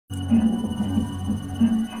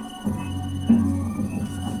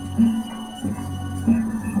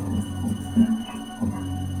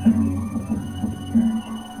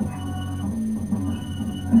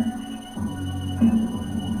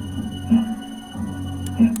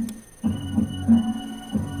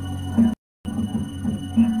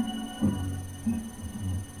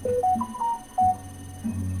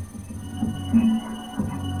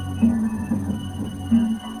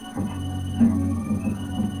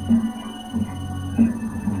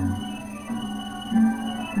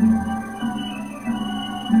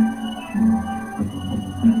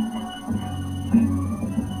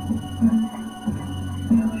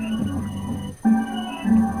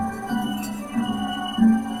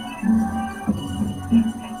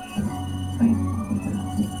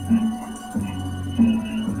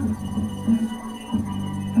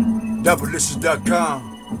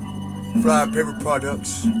XOLID-VIXION.com, Fly Paper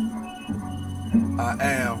Products. I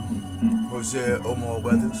am Jose Omar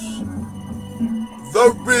Weathers,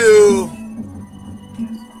 the real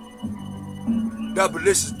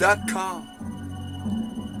XOLID-VIXION.com,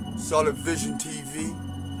 Solid Vision TV,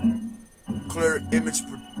 clear image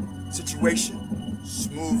situation,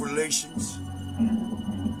 smooth relations,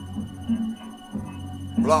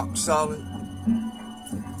 block solid,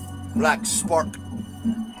 black spark,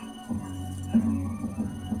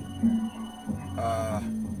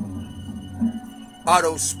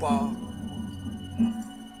 auto spa,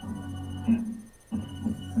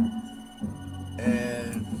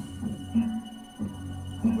 and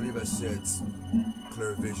I believe I said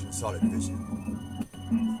clear vision, solid vision.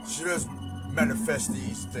 She does manifest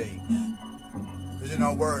these things, because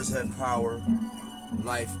our words have power,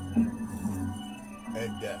 life,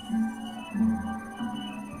 and death.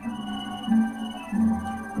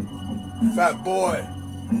 Fat boy,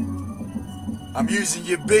 I'm using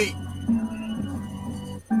your beat,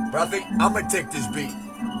 but I think I'm gonna take this beat.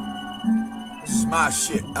 This is my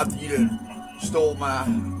shit. After you done stole my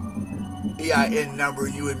EIN number,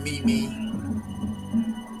 you and me,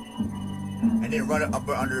 and then run up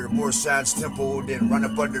under the Moor Science Temple, then run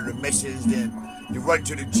up under the Masons, then you run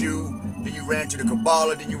to the Jew, then you ran to the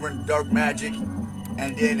Kabbalah, then you run to dark magic,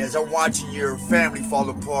 and then as I'm watching your family fall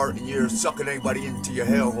apart and you're sucking everybody into your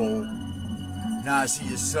hellhole, now I see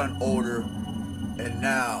your son older, and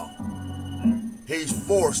now he's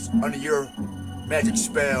forced under your magic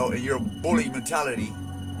spell and your bully mentality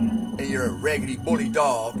and your raggedy bully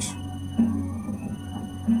dogs,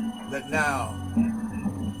 that now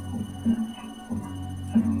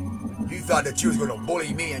you thought that you was gonna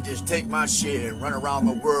bully me and just take my shit and run around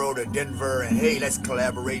the world to Denver and hey, let's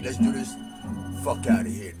collaborate, let's do this. Fuck out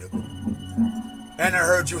of here, nigga. And I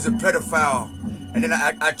heard you was a pedophile, and then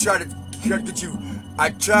I tried to get you, I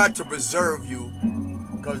tried to preserve you,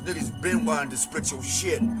 because niggas been wanting to split your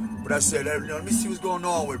shit. But I said, let me see what's going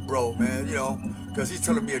on with bro, man, because he's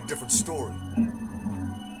telling me a different story.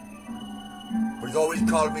 But he's always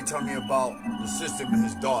calling me, telling me about the system and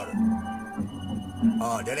his daughter.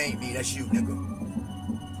 That ain't me, that's you, nigga.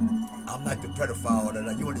 I'm not the pedophile.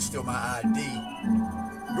 You want to steal my ID.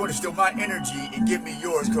 You want to steal my energy and give me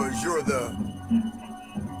yours because you're the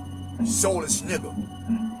soulless nigga.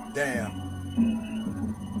 Damn.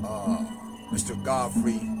 Mr.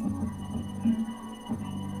 Godfrey.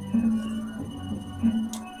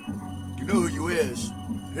 You know who you is.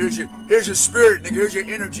 Here's your spirit, nigga. Here's your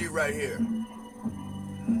energy right here.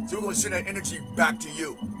 So we're gonna send that energy back to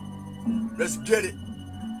you. Let's get it.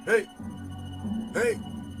 Hey. Hey.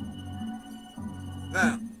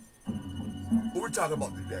 Now, what we're talking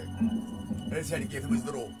about today. I just had to give him his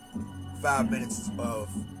little 5 minutes of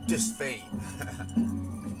disfame.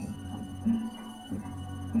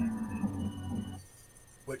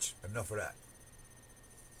 Which, enough of that.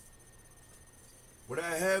 What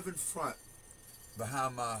I have in front,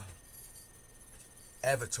 behind my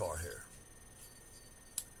avatar here.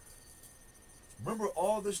 Remember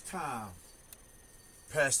all this time,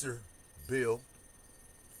 Pastor Bill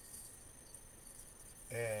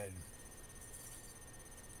and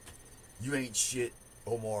you ain't shit,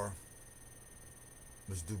 Omar,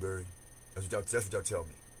 Ms. Dewberry. That's what y'all tell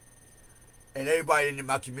me. And everybody in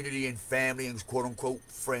my community and family and quote-unquote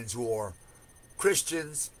friends who are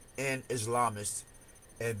Christians and Islamists,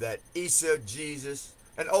 and that Isa, Jesus,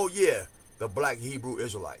 and oh yeah, the black Hebrew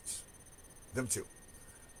Israelites. Them too.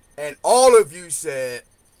 And all of you said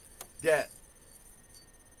that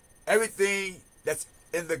everything that's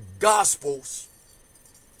in the Gospels,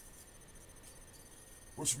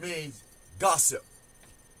 which means gossip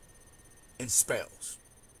and spells.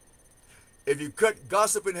 If you cut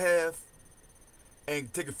gossip in half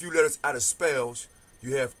and take a few letters out of spells,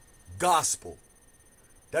 you have gospel.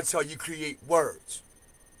 That's how you create words.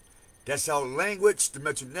 That's how language, the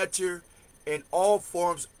mental nature, and all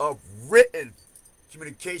forms of written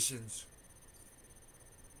communications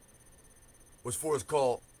was first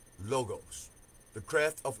called logos. The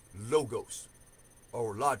craft of logos,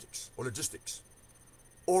 or logics, or logistics,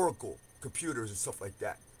 oracle, computers, and stuff like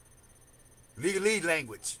that. Legalese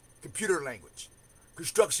language, computer language,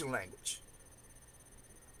 construction language,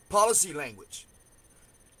 policy language,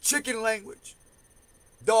 chicken language,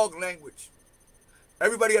 dog language.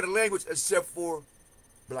 Everybody had a language except for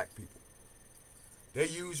black people. They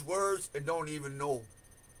use words and don't even know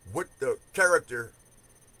what the character,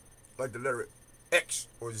 like the letter X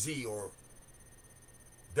or Z or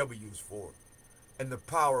W is for, and the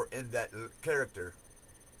power in that character.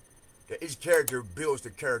 That each character builds the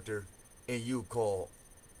character in you called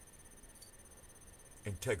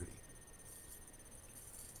integrity.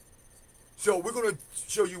 So we're going to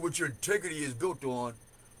show you what your integrity is built on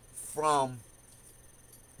from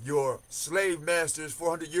your slave masters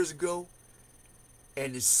 400 years ago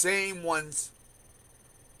and the same ones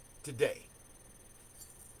today.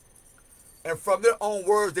 And from their own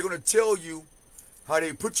words, they're going to tell you how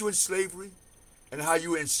they put you in slavery and how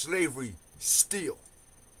you in slavery still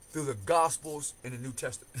through the Gospels in the New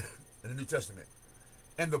Testament,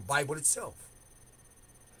 and the Bible itself.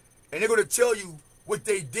 And they're going to tell you what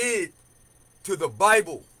they did to the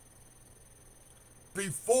Bible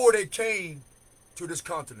before they came to this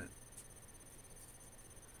continent.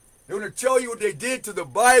 They're going to tell you what they did to the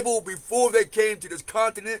Bible before they came to this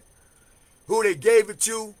continent, who they gave it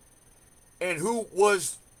to, and who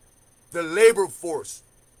was the labor force.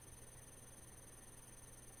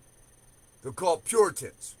 They're called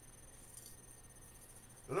Puritans.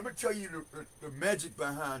 Let me tell you the magic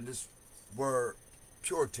behind this word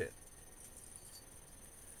Puritan.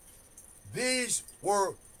 These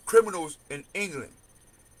were criminals in England,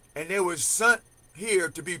 and they were sent here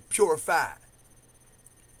to be purified.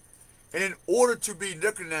 And in order to be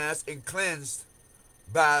recognized and cleansed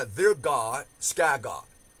by their god, sky god.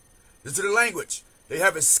 This is the language. They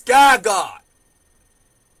have a sky god.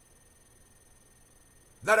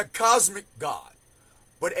 Not a cosmic god,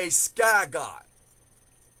 but a sky god.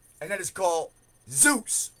 And that is called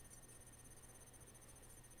Zeus.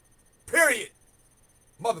 Period.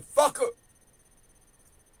 Motherfucker.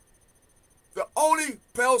 The only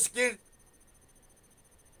pale-skinned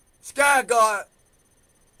sky god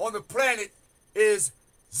on the planet is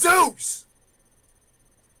Zeus.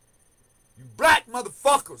 You black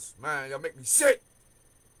motherfuckers, man, y'all make me sick.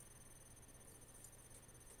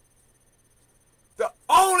 The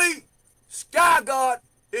only sky god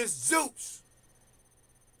is Zeus.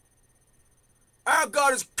 Our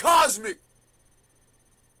God is cosmic.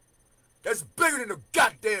 That's bigger than the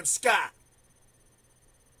goddamn sky.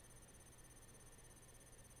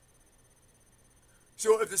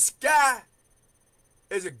 So if the sky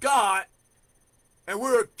is a god and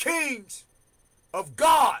we're kings of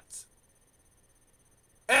gods,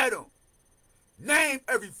 Adam, name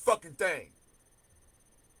every fucking thing.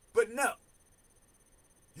 But no,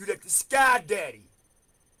 you let the sky daddy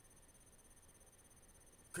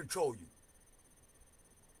control you.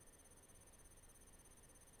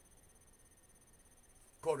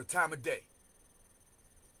 Called the time of day.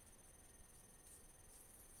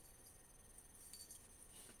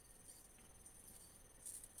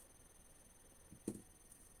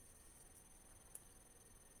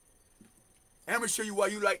 And I'm going to show you why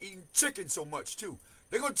you like eating chicken so much, too.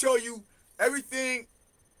 They're going to tell you everything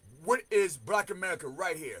what is Black America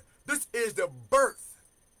right here. This is the birth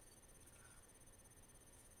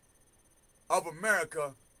of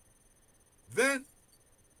America then,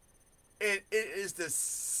 and it is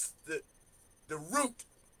the root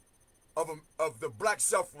of the black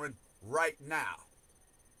suffering right now.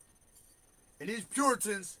 And these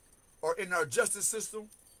Puritans are in our justice system.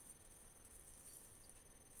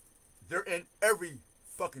 They're in every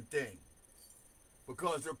fucking thing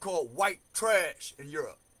because they're called white trash in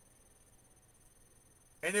Europe.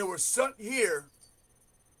 And they were sent here,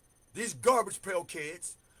 these garbage pail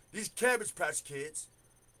kids, these Cabbage Patch kids,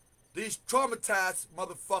 these traumatized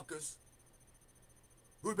motherfuckers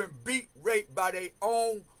who've been beat, raped by their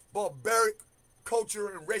own barbaric culture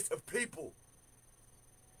and race of people.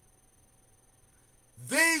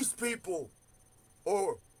 These people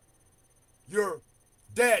are your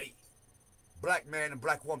daddy, black man and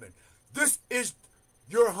black woman. This is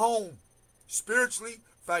your home, spiritually,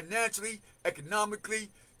 financially, economically.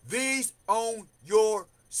 These own your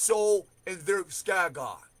soul and their sky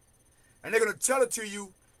god. And they're going to tell it to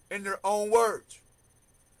you in their own words.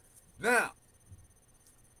 Now,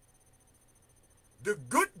 the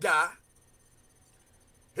good guy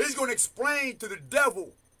going to explain to the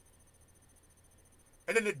devil.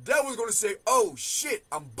 And then the devil is going to say, oh shit,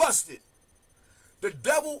 I'm busted. The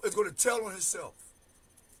devil is going to tell on himself.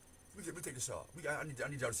 Let me take this off. I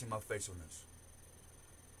need y'all to see my face on this.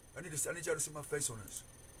 I need y'all to see my face on this.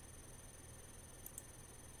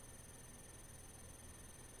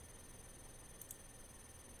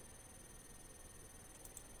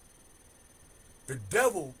 The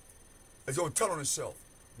devil is going to tell on himself.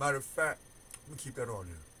 Matter of fact, let me keep that on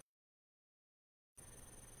there.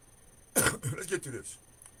 Let's get to this.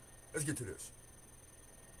 Let's get to this.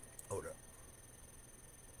 Hold up.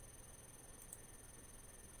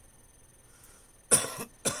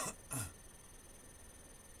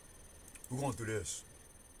 We're going through this.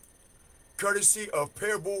 Courtesy of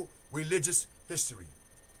Parable Religious History.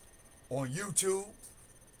 On YouTube.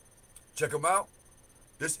 Check them out.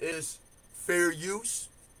 This is fair use.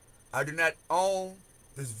 I do not own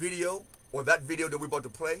this video or that video that we're about to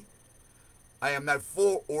play. I am not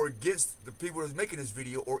for or against the people that's making this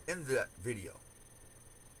video or in that video.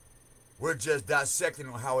 We're just dissecting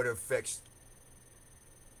on how it affects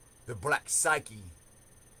the black psyche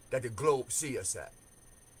that the globe see us at.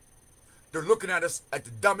 They're looking at us at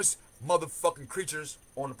the dumbest motherfucking creatures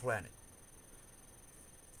on the planet.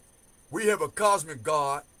 We have a cosmic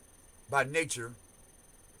God by nature,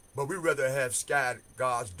 but we rather have sky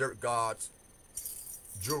gods, dirt gods,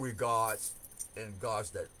 jewelry gods, and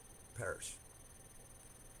gods that perish.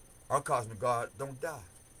 Our cosmic God don't die.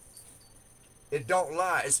 It don't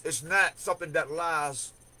lie. It's not something that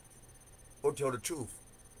lies or tell the truth.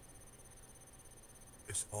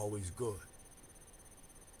 It's always good.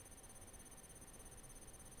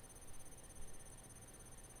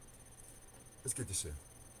 Let's get this in.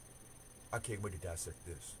 I can't wait to dissect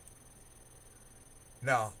this.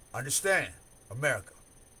 Now, understand, America.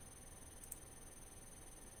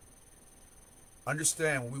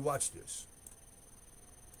 Understand when we watch this.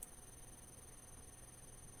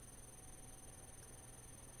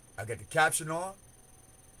 I got the caption on.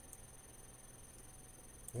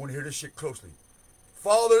 I want to hear this shit closely.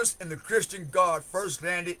 Fathers in the Christian God first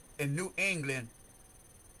landed in New England.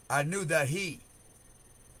 I knew that he.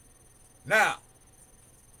 Now,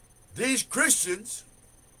 these Christians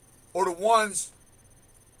are the ones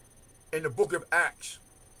in the book of Acts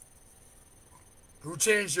who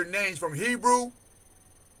changed their names from Hebrew,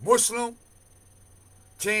 Muslim,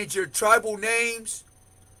 changed their tribal names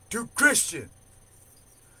to Christian.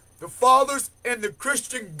 The fathers in the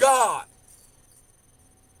Christian God.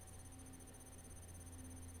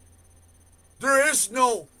 There is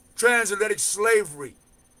no transatlantic slavery.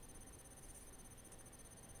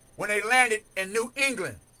 When they landed in New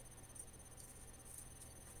England,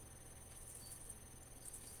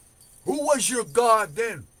 who was your God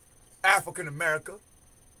then, African America?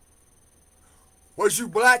 Was you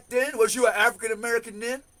black then? Was you an African American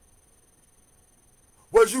then?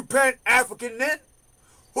 Was you Pan-African then?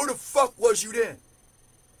 Who the fuck was you then?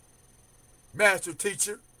 Master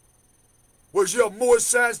teacher? Was you a Moorish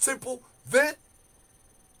Science Temple then?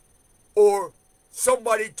 Or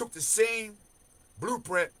somebody took the same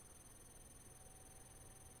blueprint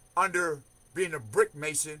under being a brick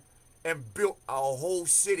mason and built a whole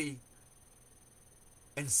city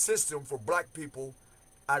and system for black people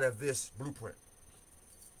out of this blueprint?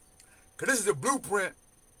 Because this is a blueprint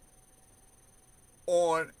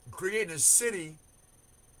on creating a city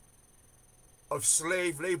of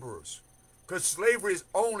slave laborers. Because slavery is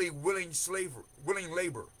only willing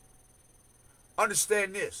labor.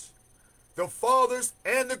 Understand this. The fathers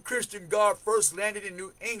and the Christian God first landed in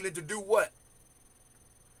New England to do what?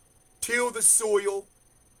 Till the soil,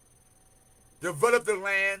 develop the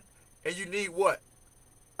land, and you need what?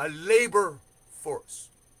 A labor force.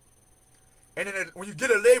 And then when you get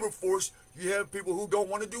a labor force, you have people who don't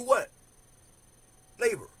want to do what?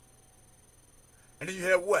 Labor. And then you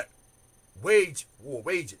have what?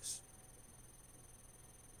 Wages.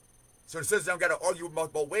 So it says I got to argue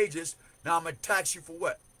about wages. Now I'm going to tax you for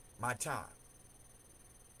what? My time.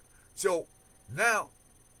 So now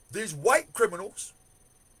these white criminals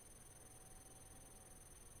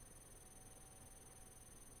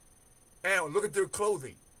and look at their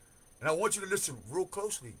clothing. And I want you to listen real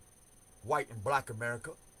closely, white and black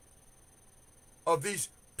America, of these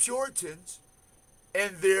Puritans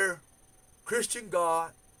and their Christian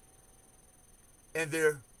God and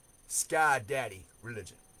their sky daddy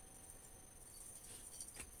religion.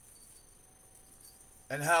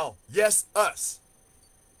 And how, yes, us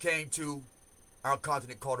came to our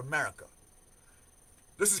continent called America.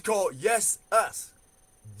 This is called yes, us.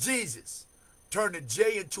 Jesus turned the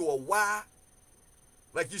J into a Y.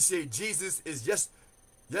 Like you say, Jesus is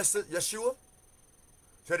Yeshua.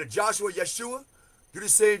 So to Joshua, Yeshua, do the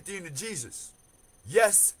same thing to Jesus.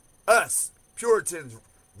 Yes, us, Puritans,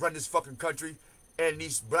 run this fucking country, and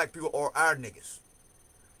these black people are our niggas.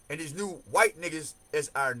 And these new white niggas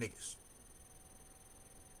is our niggas.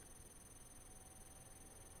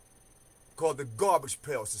 Called the Garbage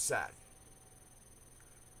Pail Society.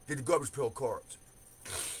 Get the Garbage Pail cards.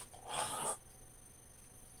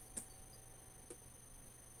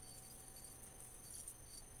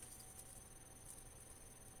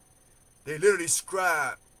 They literally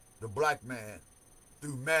scribe the black man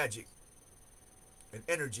through magic and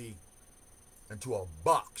energy into a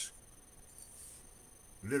box.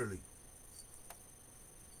 Literally.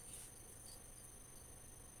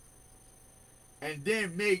 And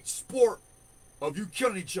then made sport of you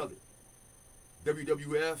killing each other.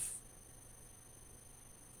 WWF.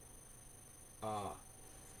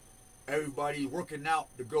 Everybody working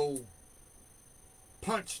out to go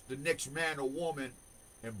punch the next man or woman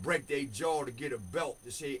and break their jaw to get a belt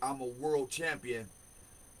to say I'm a world champion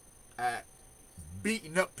at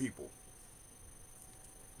beating up people.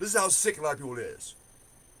 This is how sick a lot of people is.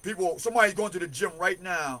 Somebody's going to the gym right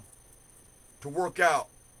now to work out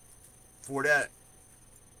for that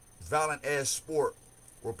violent ass sport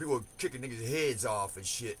where people are kicking niggas' heads off and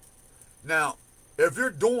shit. Now, if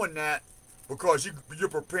you're doing that because you're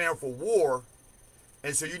preparing for war,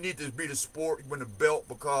 and so you need to be the sport, you win the belt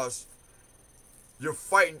because you're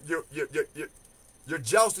fighting, you're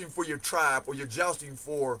jousting for your tribe, or you're jousting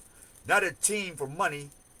for not a team for money,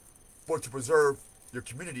 but to preserve your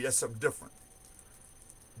community. That's something different.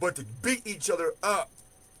 But to beat each other up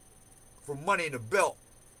for money in the belt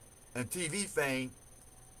and TV fame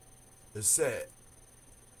is sad.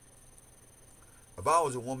 If I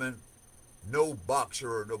was a woman, no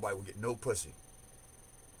boxer or nobody would get no pussy.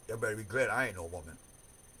 Y'all better be glad I ain't no woman.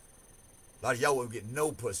 A lot of y'all wouldn't get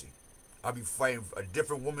no pussy. I'll be fighting for a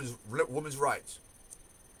different woman's rights.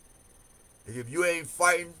 If you ain't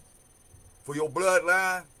fighting for your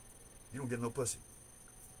bloodline, you don't get no pussy.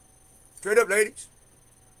 Straight up, ladies.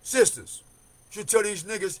 Sisters, you should tell these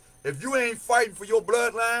niggas, if you ain't fighting for your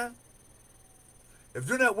bloodline, if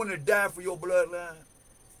you're not willing to die for your bloodline,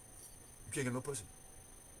 you can't get no pussy.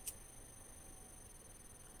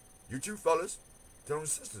 You too, fellas. Tell them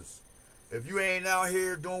sisters. If you ain't out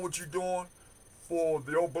here doing what you're doing for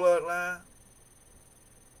your bloodline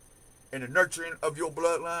and the nurturing of your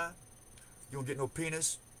bloodline, you don't get no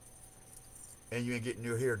penis and you ain't getting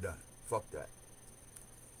your hair done. Fuck that.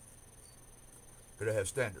 Better have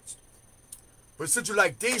standards. But since you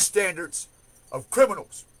like these standards of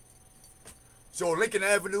criminals, so Lincoln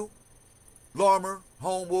Avenue, Larmer,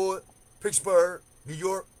 Homewood, Pittsburgh, New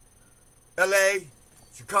York, LA,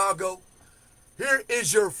 Chicago, here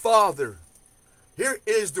is your father. Here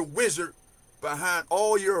is the wizard behind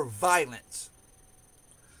all your violence.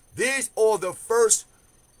 These are the first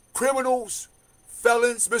criminals,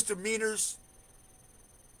 felons, misdemeanors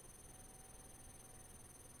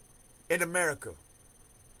in America.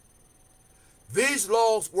 These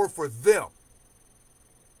laws were for them.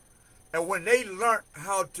 And when they learned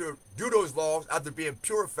how to do those laws after being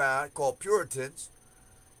purified, called Puritans,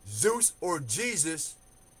 Zeus or Jesus,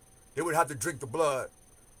 they would have to drink the blood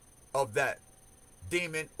of that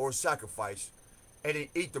demon or sacrifice and then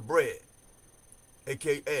eat the bread,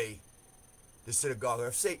 aka the synagogue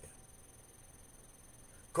of Satan.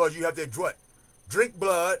 Because you have to drink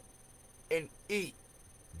blood and eat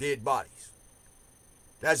dead bodies.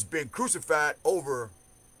 That's been crucified over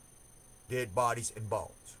dead bodies and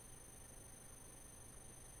bones.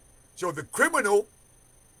 So the criminal,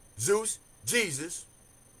 Zeus, Jesus,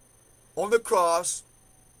 on the cross,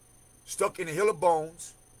 stuck in a hill of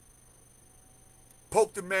bones,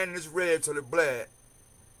 poked the man in his ribs till it bled,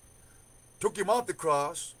 took him off the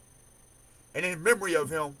cross, and in memory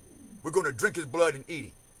of him, we're going to drink his blood and eat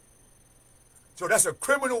it. So that's a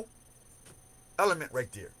criminal element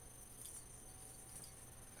right there.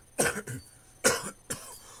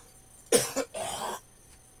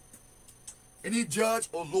 Any judge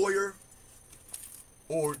or lawyer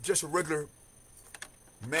or just a regular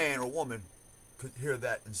man or woman could hear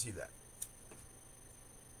that and see that.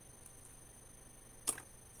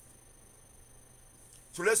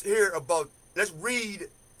 So let's read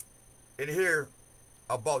and hear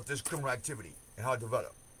about this criminal activity and how it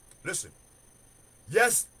developed. Listen.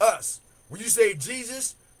 Yes, us. When you say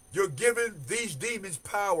Jesus, you're giving these demons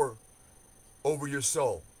power over your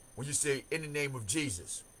soul. When you say in the name of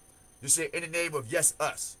Jesus, you say in the name of yes,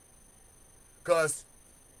 us. Because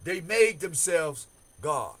they made themselves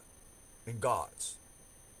God and gods,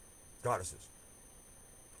 goddesses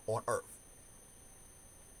on earth.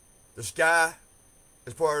 The sky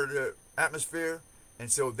is part of the atmosphere,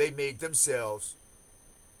 And so they made themselves,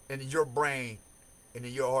 and in your brain, and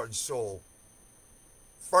in your heart and soul,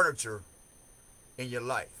 furniture in your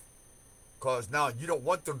life. Because now you don't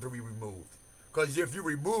want them to be removed. Because if you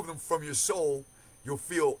remove them from your soul, you'll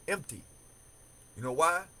feel empty. You know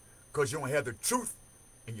why? Because you don't have the truth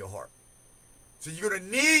in your heart. So you're going to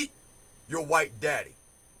need your white daddy.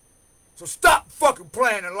 So stop fucking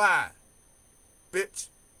playing and lying, bitch.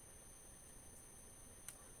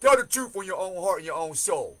 Tell the truth on your own heart and your own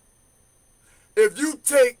soul. If you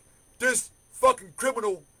take this fucking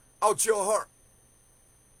criminal out your heart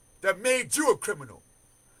that made you a criminal,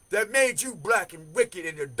 that made you black and wicked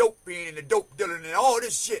and the dope fiend and the dope dealer and all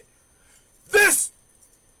this shit, this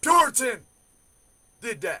Puritan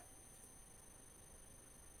did that.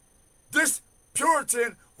 This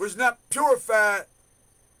Puritan was not purified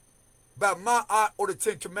by Ma'at or the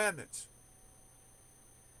Ten Commandments.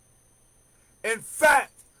 In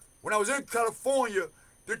fact, when I was in California,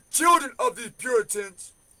 the children of these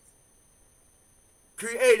Puritans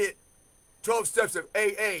created 12 steps of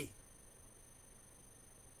AA.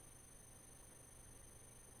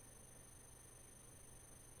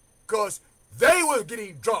 Because they was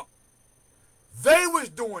getting drunk. They was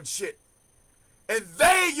doing shit. And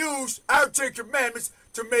they used our Ten Commandments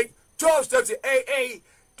to make 12 steps of AA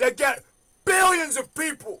that got billions of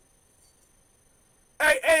people.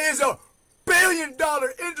 AA is a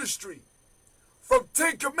billion-dollar industry from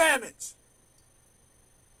Ten Commandments.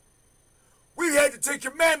 We had the Ten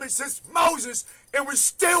Commandments since Moses, and we're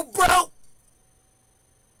still broke.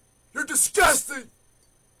 You're disgusting.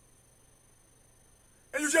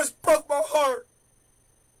 And you just broke my heart.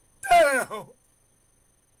 Damn.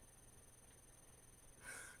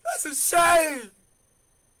 That's a shame.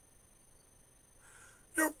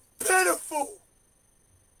 You're pitiful.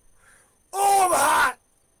 Oh, I'm hot.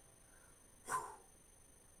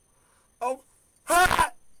 I'm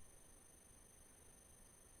hot.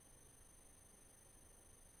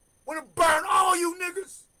 Want to burn all you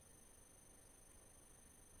niggas.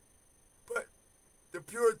 But the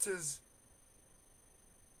Puritans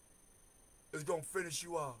is going to finish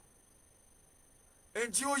you off.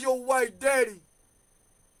 Enjoy your white daddy.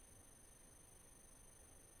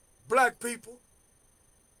 Black people.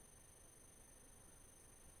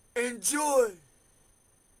 Enjoy.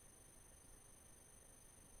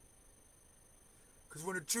 Because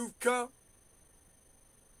when the truth comes,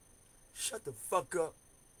 shut the fuck up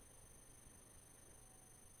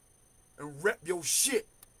and rep your shit.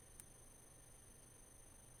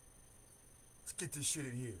 Let's get this shit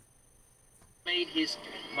in here. Made his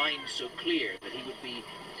mind so clear that he would be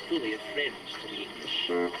fully a friend to the English.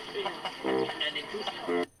 And in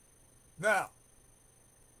truth... Now,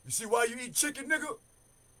 you see why you eat chicken, nigga?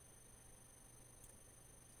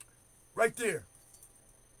 Right there.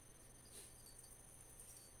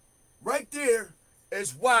 Right there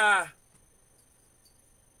is why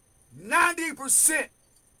 90%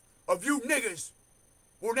 of you niggas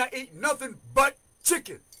will not eat nothing but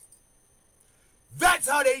chicken. That's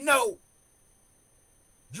how they know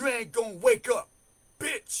you ain't gonna wake up,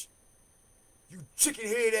 bitch. You chicken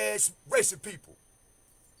head ass racist people.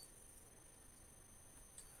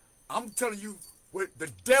 I'm telling you what the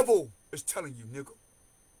devil is telling you, nigga.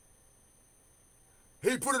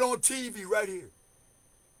 He put it on TV right here.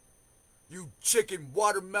 You chicken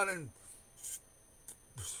watermelon,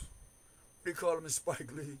 what do you call him in Spike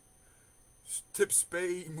Lee? Tip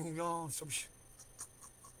spade, mouillon, some shit.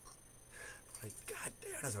 Like,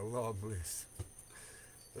 goddamn, that's a long list.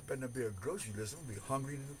 There better not be a grocery list. I'm gonna be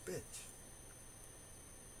hungry than a bitch.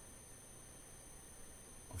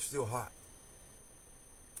 I'm still hot.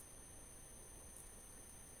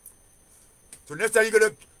 So next time you go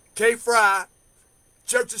to K-Fry,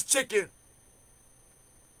 Church's Chicken,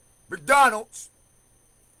 McDonald's,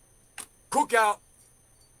 Cookout,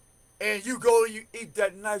 and you go and you eat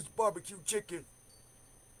that nice barbecue chicken,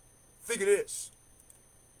 think of this.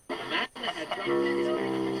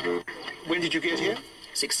 When did you get here?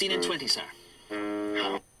 16 and 20, sir.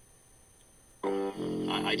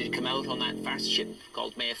 I did come out on that fast ship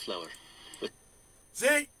called Mayflower.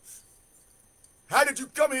 See? How did you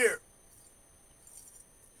come here?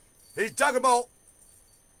 He's talking about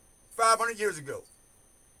 500 years ago.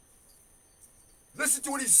 Listen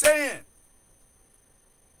to what he's saying.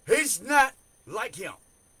 He's not like him.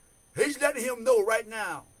 He's letting him know right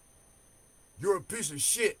now, you're a piece of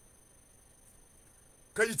shit.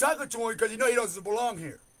 Because you're talking to him because you know he doesn't belong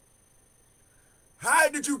here. How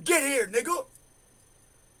did you get here, nigga?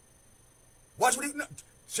 Watch what he...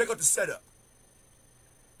 Check out the setup.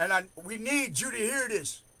 And we need you to hear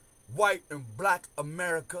this, white and black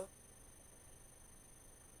America.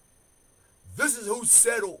 This is who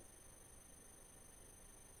settled.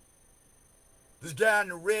 This guy in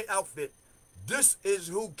the red outfit, this is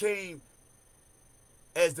who came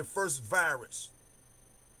as the first virus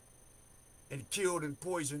and killed and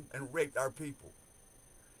poisoned and raped our people.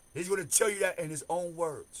 He's going to tell you that in his own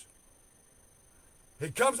words. He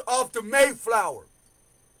comes off the Mayflower,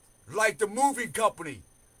 like the moving company,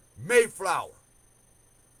 Mayflower.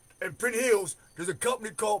 In Print Hills, there's a company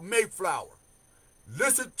called Mayflower.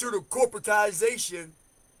 Listen to the corporatization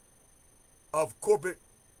of corporate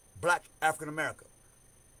black African America.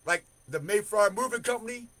 Like the Mayflower Moving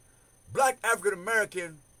Company, black African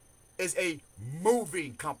American is a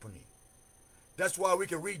moving company. That's why we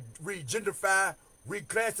can regenderify,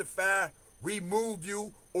 reclassify, remove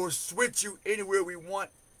you, or switch you anywhere we want.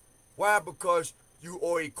 Why? Because you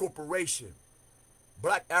are a corporation.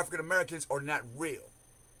 Black African Americans are not real.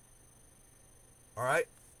 All right?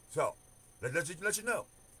 So, let you know.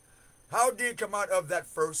 How did it come out of that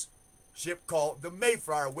first ship called the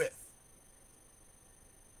Mayflower with?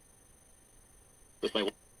 With my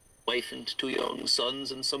wife and 2 young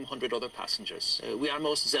sons and some 100 other passengers. We are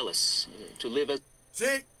most zealous to live as...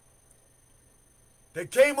 See? They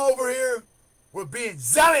came over here with being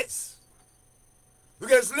zealous.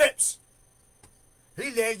 Look at his lips.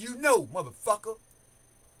 He letting you know, motherfucker.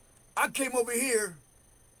 I came over here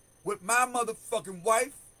with my motherfucking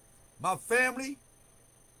wife, my family,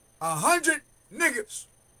 100 niggas.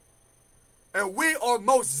 And we are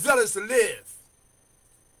most zealous to live.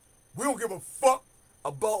 We don't give a fuck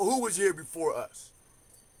about who was here before us.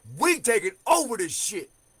 We taking over this shit.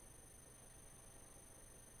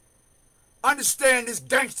 Understand this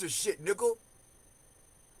gangster shit, nigga.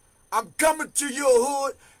 I'm coming to your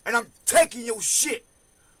hood and I'm taking your shit.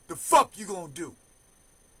 The fuck you gonna do?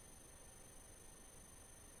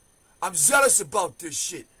 I'm zealous about this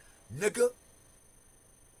shit, nigga.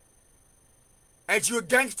 Ain't you a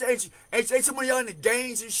gangster? Ain't some of y'all in the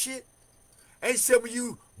gangs and shit? Ain't some of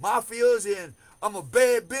you mafias and I'm a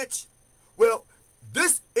bad bitch? Well,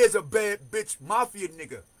 this is a bad bitch mafia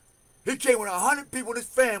nigga. He came with 100 people in his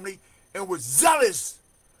family and was zealous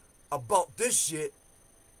about this shit,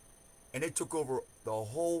 and they took over the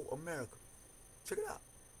whole America. Check it out.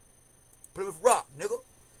 Plymouth Rock, nigga.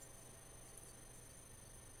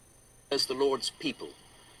 as the Lord's people,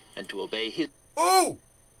 and to obey his... Oh!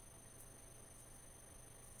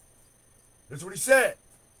 That's what he said.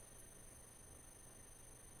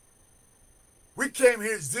 We came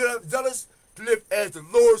here zealous to live as the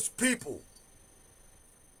Lord's people.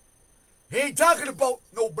 He ain't talking about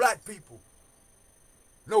no black people.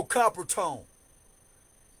 No copper tone.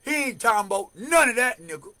 He ain't talking about none of that,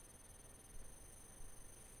 nigga.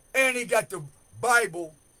 And he got the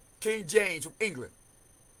Bible, King James from England.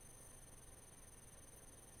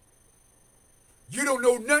 You don't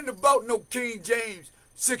know nothing about no King James,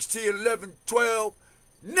 16, 11, 12.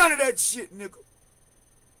 None of that shit, nigga.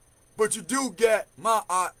 But you do get my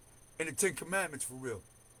art and the 10 Commandments for real.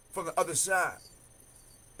 From the other side.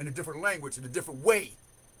 In a different language, in a different way.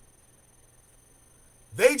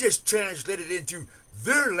 They just translated it into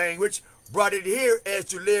their language, brought it here as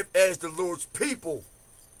to live as the Lord's people.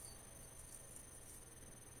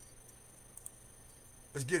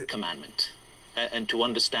 Let's get it. Commandment. And to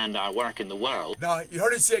understand our work in the world. Now, you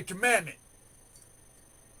heard it say commandment.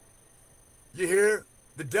 You hear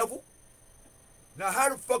the devil? Now, how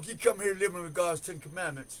the fuck you come here living with God's 10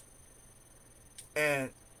 Commandments and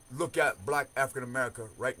look at black African America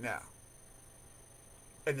right now?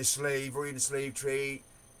 And the slavery, and the slave trade,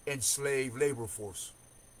 and slave labor force.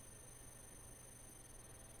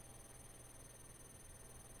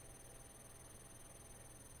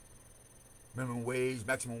 Minimum wage,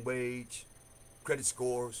 maximum wage, credit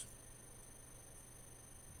scores.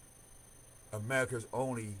 America's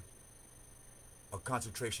only a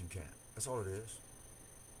concentration camp. That's all it is.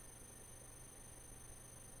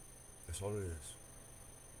 That's all it is.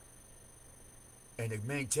 And they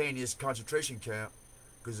maintain this concentration camp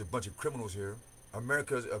because there's a bunch of criminals here.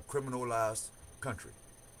 America's a criminalized country.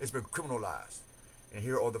 It's been criminalized. And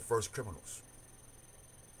here are the first criminals.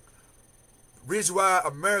 The reason why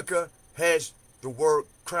America has the word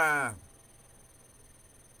crime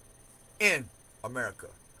in America.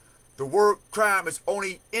 The word crime is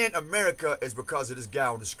only in America is because of this guy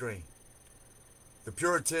on the screen. The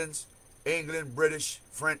Puritans, England, British,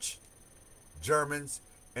 French, Germans,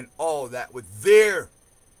 and all that with their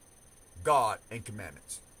God and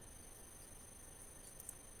commandments.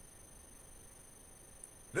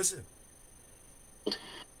 Listen.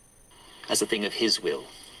 As a thing of his will.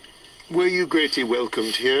 Were you greatly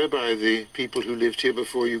welcomed here by the people who lived here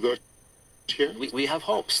before you got here? We have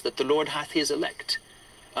hopes that the Lord hath his elect.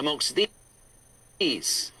 Amongst these...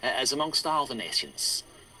 as amongst all the nations,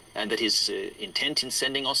 and that his intent in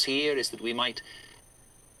sending us here is that we might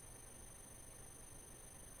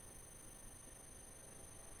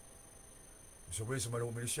So where's somebody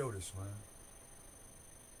want me to show this, man?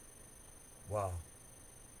 Wow.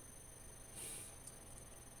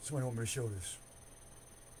 Somebody want me to show this.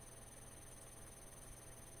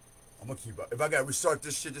 I'm gonna keep up. If I gotta restart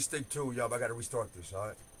this shit, just stay tuned, y'all. I gotta restart this,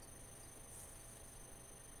 alright?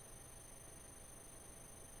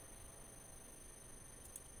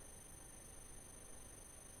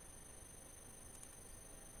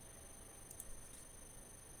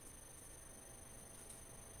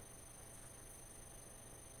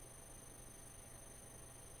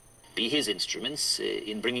 be his instruments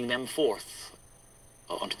in bringing them forth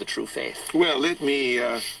unto the true faith. Well, let me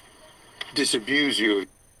disabuse you of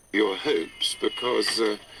your hopes, because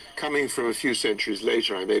coming from a few centuries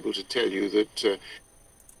later, I'm able to tell you that...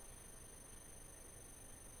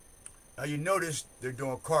 Now you notice they're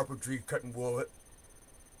doing carpentry, cutting wood.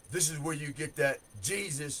 This is where you get that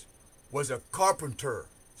Jesus was a carpenter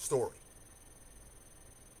story.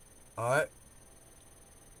 Alright?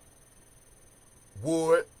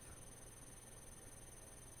 Wood.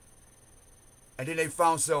 And then they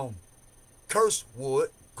found some cursed wood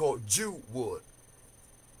called Jew wood.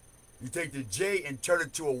 You take the J and turn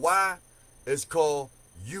it to a Y, it's called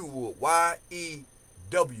U wood.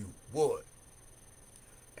 Y-E-W wood.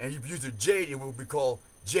 And if you use a J, it will be called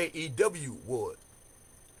J-E-W wood.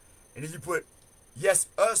 And if you put yes,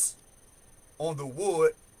 us on the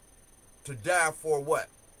wood to die for what?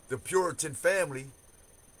 The Puritan family,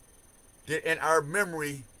 then in our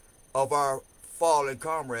memory of our fallen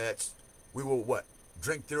comrades, we will what?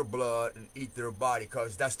 Drink their blood and eat their body,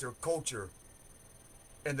 because that's their culture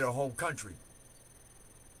in their home country.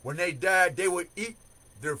 When they died, they would eat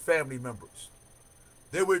their family members.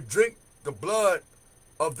 They would drink the blood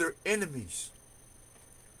of their enemies.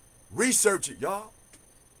 Research it, y'all.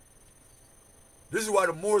 This is why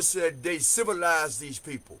the Moors said they civilized these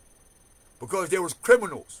people, because they was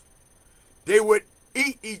criminals. They would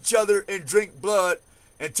eat each other and drink blood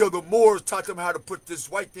until the Moors taught them how to put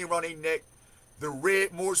this white thing around their neck, the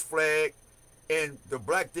red Moors flag, and the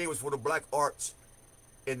black thing was for the black arts,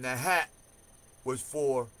 and the hat was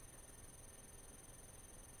for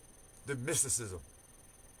the mysticism.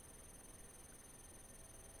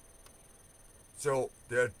 So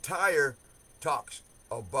their attire talks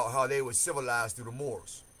about how they were civilized through the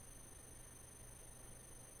Moors.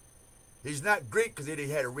 He's not Greek because he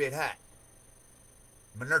had a red hat.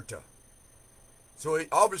 Minerta. So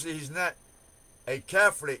obviously he's not a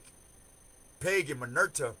Catholic pagan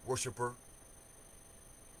Minerta worshiper,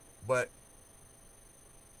 but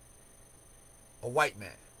a white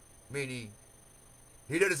man. Meaning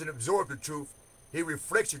he doesn't absorb the truth, he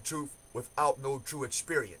reflects the truth without no true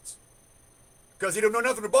experience. Because he don't know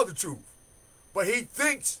nothing about the truth. But he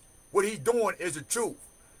thinks what he's doing is the truth.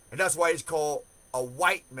 And that's why he's called a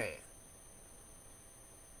white man.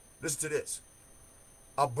 Listen to this.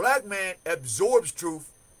 A black man absorbs truth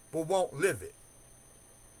but won't live it.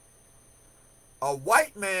 A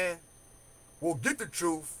white man will get the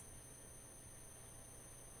truth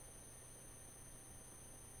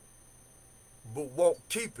but won't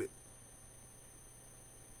keep it.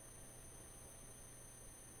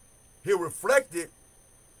 He'll reflect it,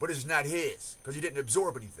 but it's not his, because he didn't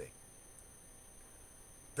absorb anything.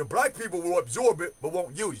 The black people will absorb it, but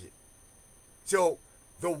won't use it. So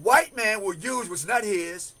the white man will use what's not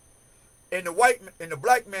his, and the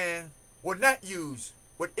black man will not use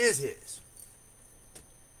what is his.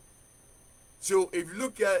 So if you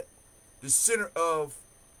look at the center of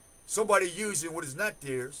somebody using what is not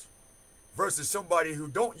theirs versus somebody who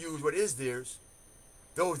don't use what is theirs,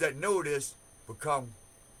 those that know this become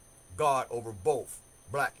God over both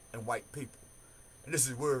black and white people. And this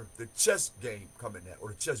is where the chess game come in at, or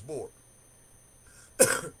the chess board.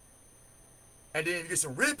 And then you get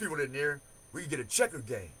some red people in there, we can get a checker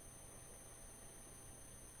game.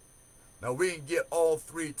 Now we can get all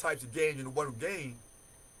three types of games in one game.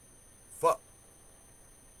 Fuck.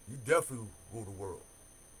 You definitely rule the world.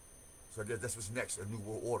 So I guess that's what's next, a new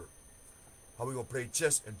world order. How we gonna play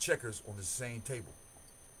chess and checkers on the same table,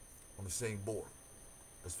 on the same board?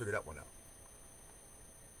 Let's figure that one out.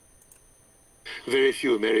 Very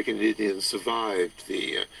few American Indians survived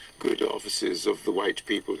the good offices of the white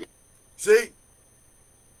people. See?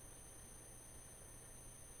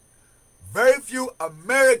 Very few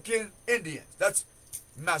American Indians. That's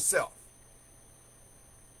myself.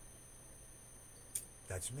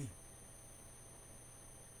 That's me.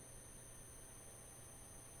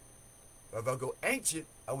 If I go ancient,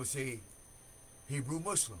 I would say Hebrew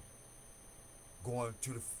Muslim. going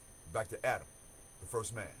to back to Adam, the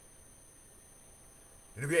first man.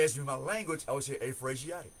 And if you ask me my language, I would say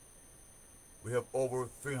Afroasiatic. We have over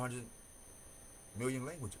 300 million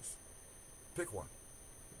languages. Pick one.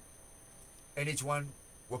 And each one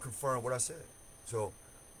will confirm what I said. So,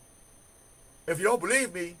 if you don't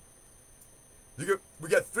believe me, we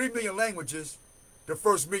got 3 million languages. The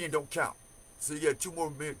first million don't count. So you get 2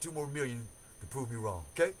 more million to prove me wrong,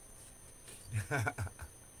 okay?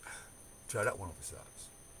 Try that one on besides.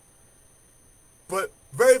 But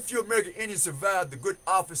very few American Indians survived the good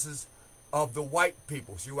offices of the white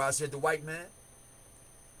people. See why I said the white man?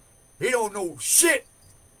 He don't know shit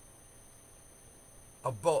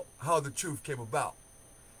about how the truth came about.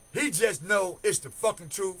 He just know it's the fucking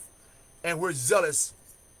truth, and we're zealous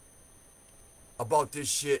about this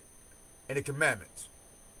shit and the commandments.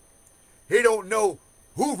 He don't know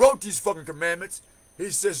who wrote these fucking commandments. He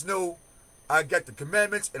says, no, I got the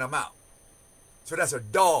commandments and I'm out. So that's a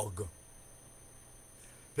dog.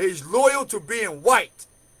 He's loyal to being white.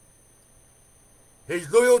 He's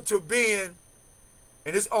loyal to being,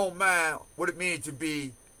 in his own mind, what it means to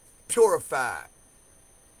be purified.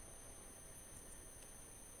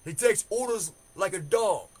 He takes orders like a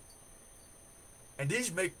dog. And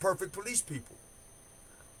these make perfect police people.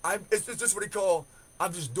 It's just what they call,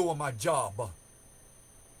 I'm just doing my job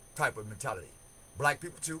type of mentality. Black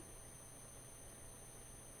people too.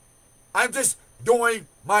 I'm just doing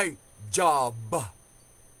my job.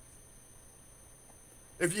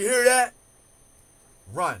 If you hear that,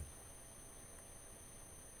 run.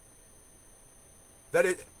 That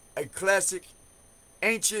is a classic,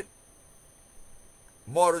 ancient,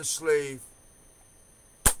 modern slave,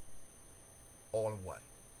 all in one.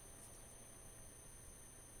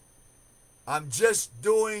 I'm just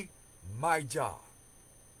doing my job.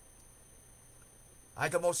 I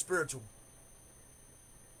ain't the most spiritual.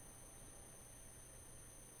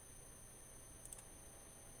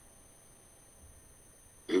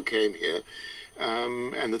 Who came here,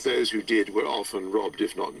 and that those who did were often robbed,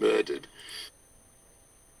 if not murdered.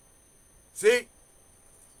 See?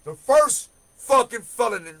 The first fucking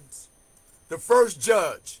felons, the first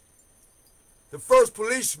judge, the first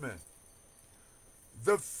policeman,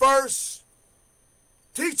 the first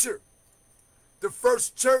teacher, the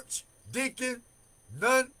first church deacon,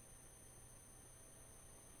 nun,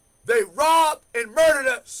 they robbed and murdered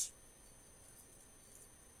us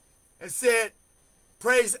and said,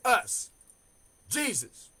 praise us,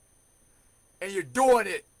 Jesus. And you're doing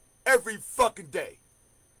it every fucking day.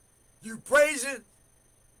 You praising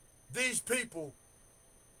these people.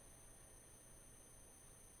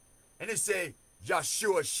 And they say,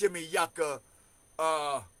 Yahshua Shimmy Yaka,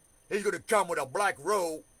 he's going to come with a black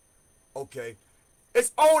robe. Okay.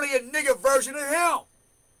 It's only a nigga version of him.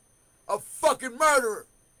 A fucking murderer.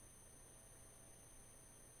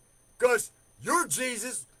 Because your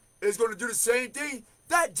Jesus is going to do the same thing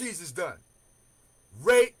that Jesus done.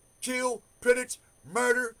 Rape, kill, pillage,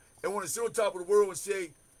 murder, and want to sit on top of the world and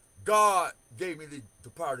say, God gave me the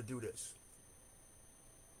power to do this.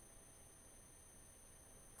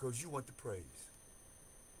 Because you want the praise.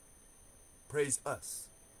 Praise us.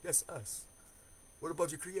 Yes, us. What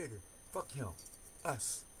about your creator? Fuck him.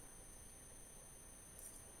 Us.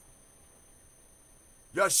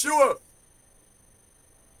 Yahshua.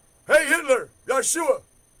 Hey Hitler. Yahshua.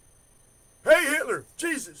 Hey Hitler.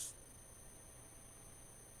 Jesus.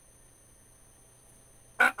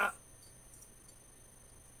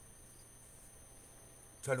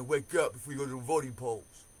 Trying to wake up before you go to the voting polls.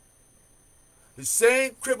 The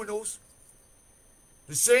same criminals,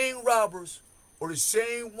 the same robbers, or the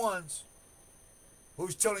same ones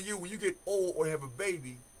who's telling you when you get old or have a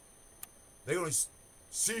baby, they're going to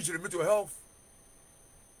seize you to mental health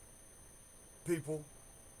people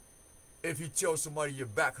if you tell somebody your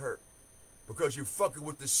back hurt because you're fucking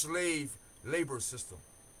with the slave labor system.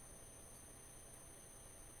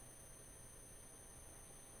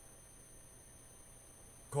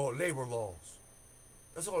 Called labor laws.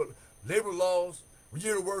 That's all. Labor laws, when you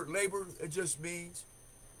hear the word labor, it just means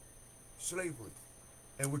slavery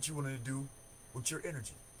and what you want to do with your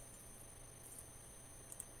energy.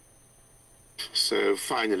 So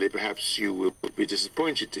finally, perhaps you will be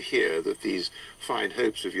disappointed to hear that these fine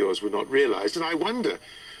hopes of yours were not realized. And I wonder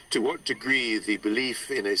to what degree the belief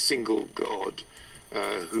in a single God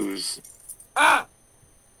whose...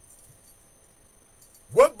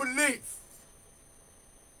 What belief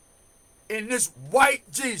in this white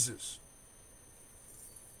Jesus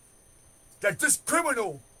that this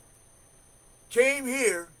criminal came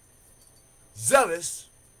here zealous,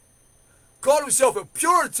 called himself a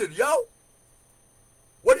Puritan, yo?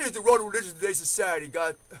 What is the World Religion Today Society,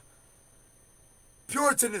 God?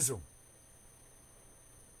 Puritanism.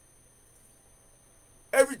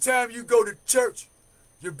 Every time you go to church,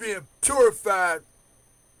 you're being purified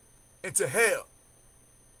into hell.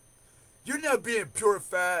 You're not being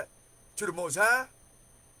purified to the Most High.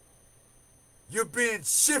 You're being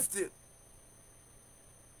shifted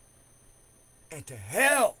into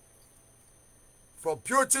hell. From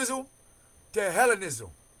Puritanism to Hellenism.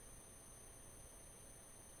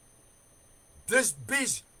 This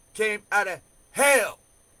beast came out of hell,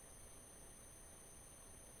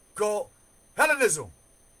 called Hellenism.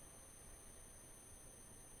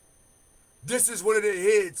 This is one of the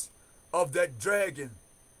heads of that dragon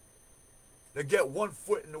that get 1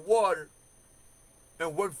 foot in the water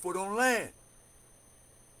and 1 foot on land.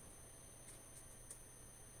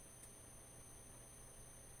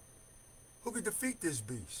 Who can defeat this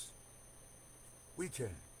beast? We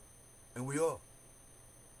can, and we are,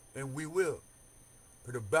 and we will,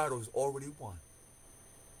 but the battle's already won.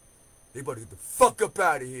 They better get the fuck up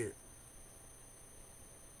out of here.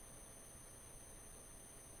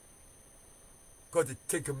 Because the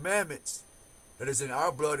 10 Commandments that is in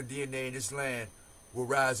our blood and DNA in this land will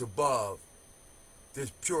rise above this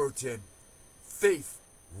Puritan thief,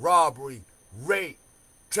 robbery, rape,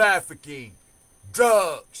 trafficking,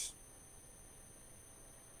 drugs,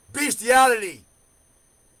 bestiality.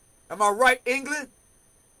 Am I right, England?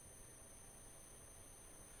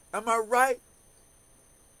 Am I right?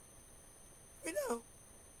 You know.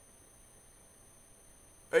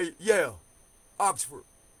 Hey, Yale, Oxford,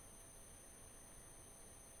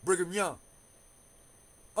 Brigham Young.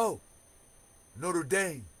 Oh, Notre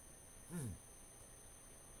Dame.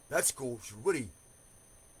 That school should really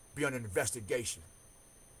be under investigation.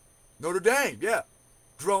 Notre Dame, yeah.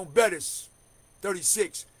 Jerome Bettis,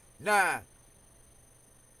 36, 9.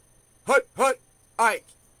 Hut, Ike,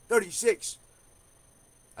 36.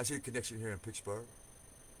 I see a connection here in Pittsburgh.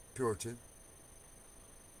 Puritan.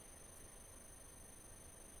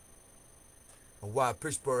 And why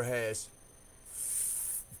Pittsburgh has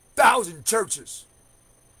 1,000 churches.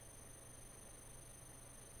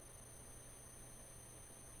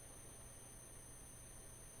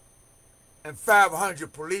 And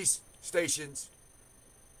 500 police stations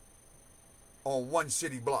on one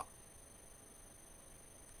city block.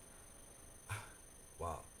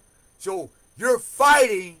 Wow. So you're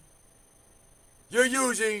fighting, you're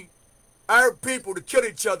using our people to kill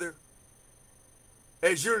each other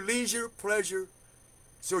as your leisure, pleasure,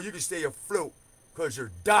 so you can stay afloat because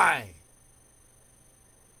you're dying.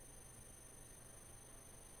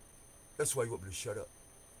 That's why you want me to shut up.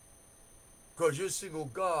 Because your single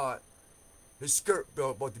God, his skirt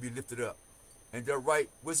belt about to be lifted up. Ain't that right,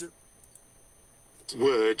 wizard?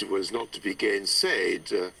 Word was not to be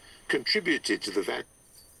gainsaid, contributed to the fact.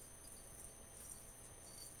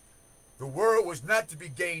 The word was not to be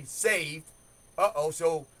gainsayed.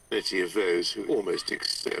 So Of those who almost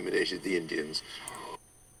exterminated the Indians.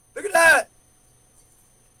 look at that.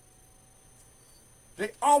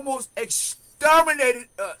 They almost exterminated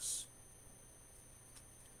us.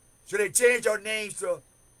 So they changed our names to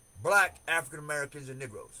Black African Americans and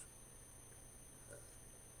Negroes.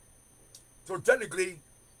 So technically,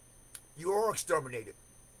 you are exterminated.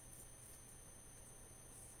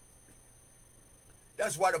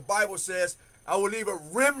 That's why the Bible says, I will leave a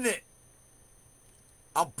remnant.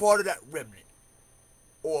 I'm part of that remnant.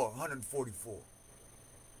 Or 144.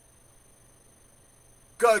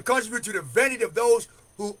 God contribute to the vanity of those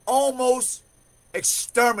who almost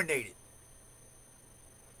exterminated.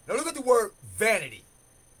 Now look at the word vanity.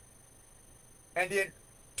 And then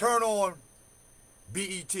turn on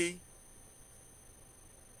BET.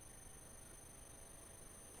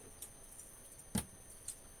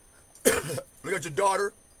 Look at your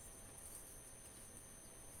daughter.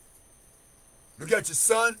 Look at your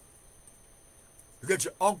son. Look at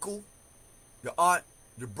your uncle, your aunt,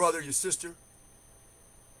 your brother, your sister.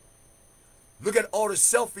 Look at all the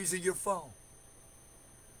selfies in your phone.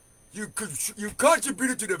 You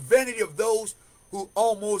contributed to the vanity of those who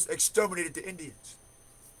almost exterminated the Indians.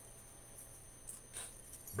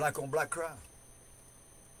 Black on black crime.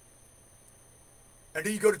 And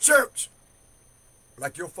then you go to church,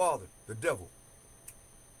 like your father, the devil.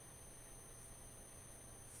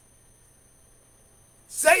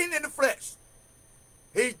 Satan in the flesh.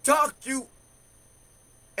 He talked you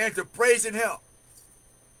into praising him.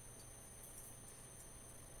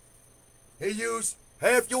 He used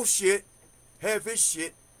half your shit, half his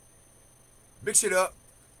shit, mix it up,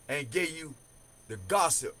 and gave you the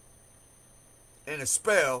gossip and a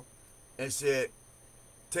spell and said,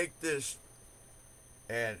 take this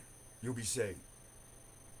and you'll be saved.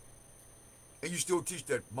 And you still teach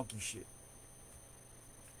that monkey shit.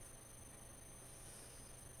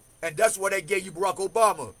 And that's why they gave you Barack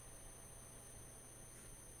Obama.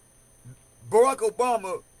 Barack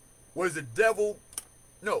Obama was the devil.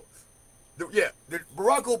 No.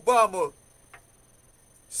 Barack Obama,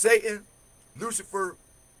 Satan, Lucifer,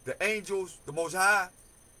 the angels, the Most High,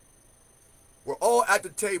 were all at the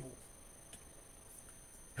table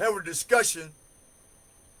having a discussion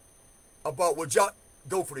about would y'all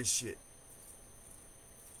go for this shit.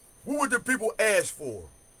 What would the people ask for?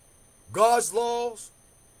 God's laws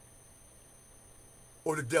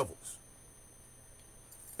or the devil's?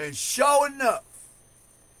 And sure enough,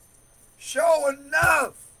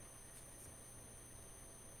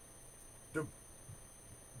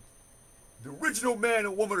 the original man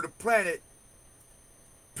and woman of the planet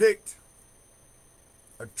picked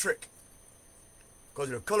a trick because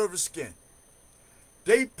of the color of his skin.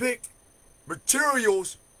 They picked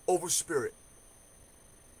materials over spirit.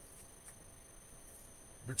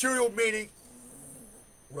 Material meaning,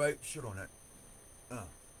 right? Shit on that.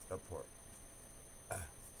 That part.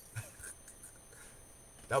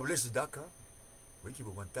 Doublelisted.com. We keep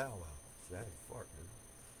it 1,000 out. See, I didn't fart, dude.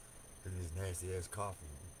 Look at this nasty ass coffee.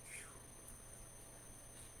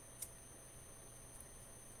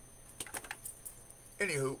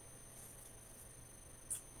 Anywho.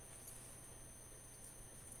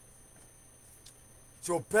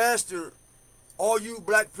 So, Pastor, all you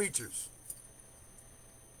black preachers,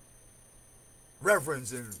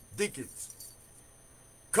 reverends and deacons,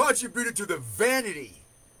 contributed to the vanity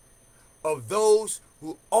of those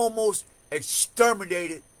who almost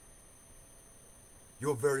exterminated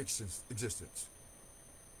your very existence.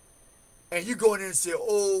 And you go in there and say,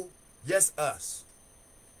 oh, yes, us.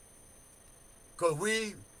 Because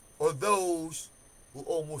we are those who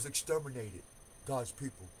almost exterminated God's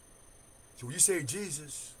people. So when you say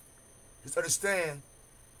Jesus, just understand,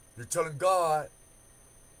 you're telling God,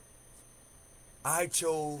 I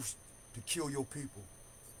chose to kill your people.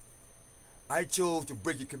 I chose to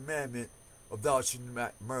break your commandment of thou shalt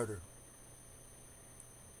not murder.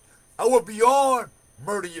 I went beyond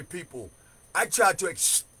murdering your people. I tried to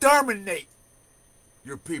exterminate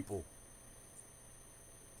your people.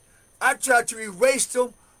 I tried to erase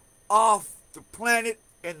them off the planet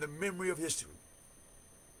and the memory of history.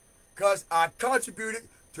 Because I contributed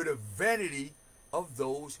to the vanity of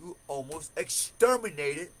those who almost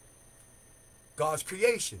exterminated God's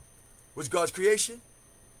creation. What's God's creation?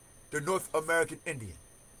 The North American Indian.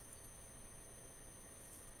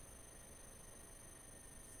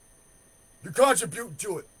 You contribute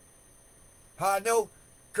to it. How I know?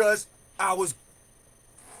 Because I was a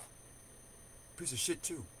piece of shit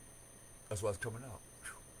too. That's why it's coming out.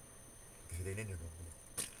 Because it ain't in there no more.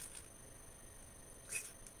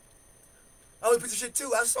 I was a piece of shit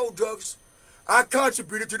too. I sold drugs. I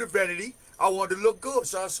contributed to the vanity. I wanted to look good,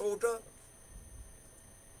 so I sold drugs.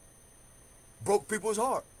 Broke people's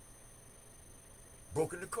heart.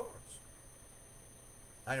 Broke into cars.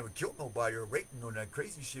 I never killed nobody or raped no that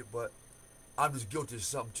crazy shit, but I'm just guilty of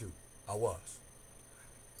something too. I was.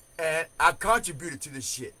 And I contributed to this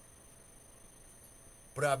shit.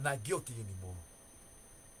 But I'm not guilty anymore.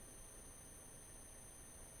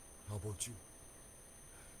 How about you?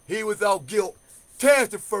 He without guilt tears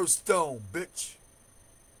the first stone, bitch.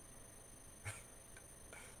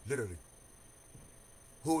 Literally.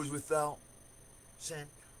 Who is without sin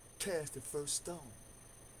tears the first stone.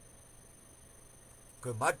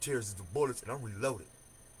 Because my tears is the bullets and I'm reloaded.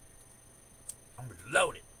 I'm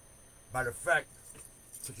reloaded. Matter of fact,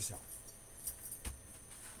 check this out.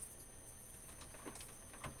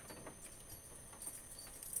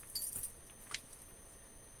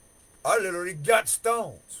 I literally got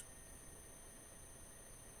stones.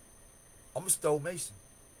 I'm a stonemason.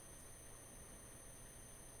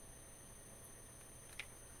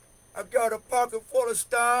 I got a pocket full of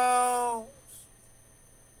stones.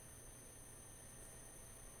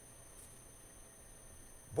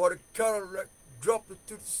 Bought a Cadillac, dropped it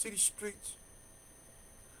through the city streets.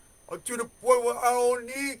 To the point where I don't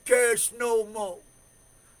need cash no more.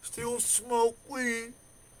 Still smoke weed,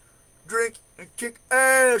 drink, and kick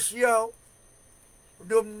ass, yo.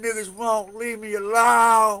 Them niggas won't leave me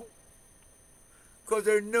alone. Cause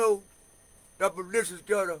they know that militia's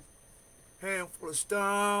got a handful of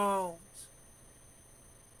stones.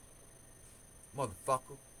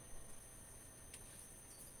 Motherfucker.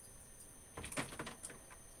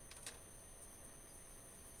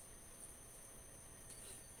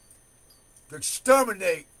 To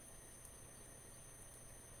exterminate.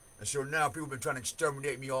 And so now people have been trying to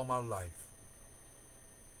exterminate me all my life.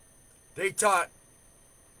 They taught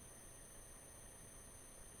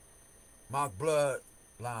my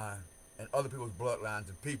bloodline and other people's bloodlines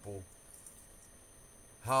and people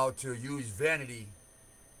how to use vanity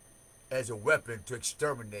as a weapon to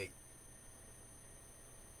exterminate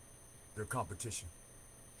their competition.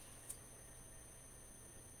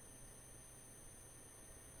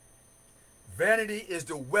 Vanity is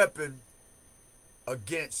the weapon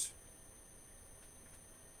against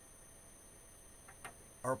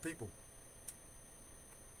our people.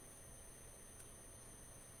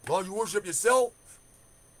 As long as you worship yourself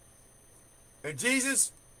and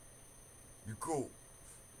Jesus, you're cool.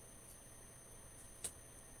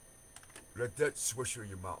 Let that swisher in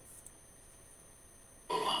your mouth.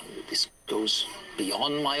 Oh, this goes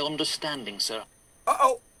beyond my understanding, sir.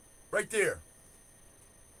 Uh-oh, right there.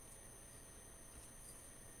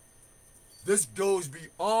 This goes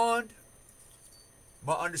beyond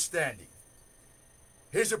my understanding.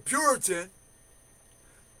 Here's a Puritan.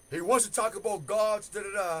 He wants to talk about gods,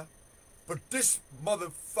 da-da-da, but this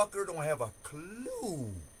motherfucker don't have a clue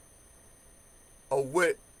of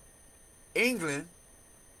what England,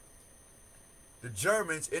 the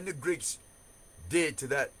Germans, and the Greeks did to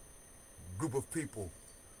that group of people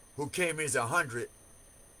who came in as 100,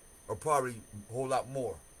 or probably a whole lot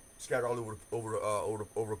more, scattered all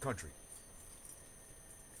over the country.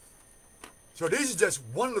 So this is just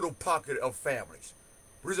one little pocket of families.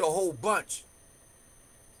 There's a whole bunch.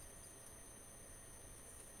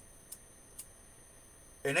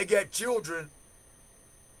 And they got children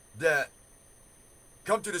that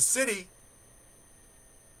come to the city,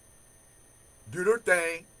 do their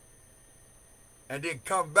thing, and then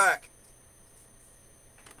come back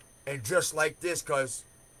and dress like this because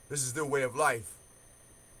this is their way of life.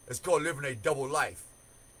 It's called living a double life.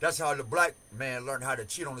 That's how the black man learned how to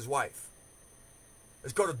cheat on his wife.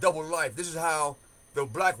 It's called a double life. This is how the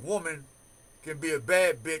black woman can be a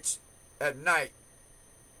bad bitch at night,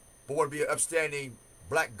 but want to be an upstanding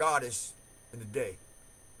black goddess in the day.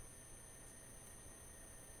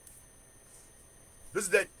 This is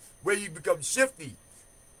that where you become shifty.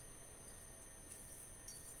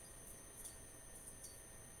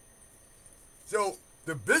 So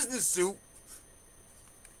the business suit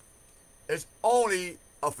is only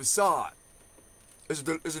a facade. It's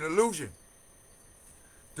an illusion.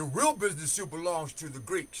 The real business suit belongs to the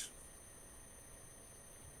Greeks.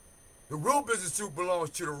 The real business suit belongs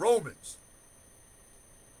to the Romans,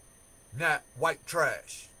 not white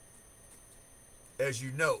trash. As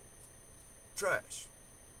you know, trash.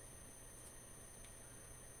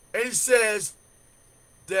 And he says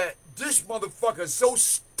that this motherfucker is so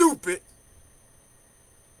stupid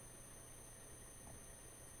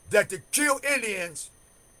that to kill Indians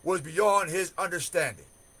was beyond his understanding.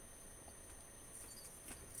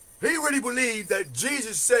 He really believed that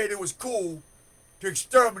Jesus said it was cool to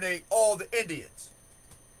exterminate all the Indians.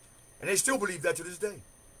 And they still believe that to this day.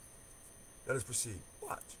 Let us proceed.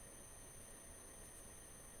 Watch.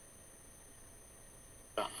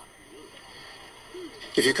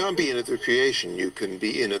 If you can't be in at the creation, you can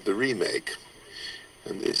be in at the remake.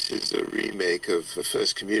 And this is a remake of the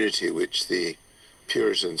first community which the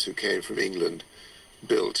Puritans who came from England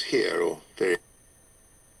built here, or very...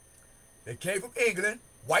 They came from England,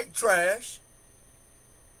 white trash.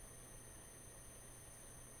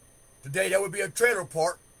 Today that would be a trailer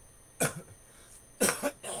park.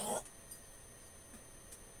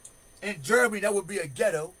 In Germany that would be a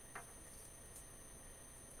ghetto.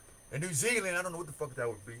 In New Zealand, I don't know what the fuck that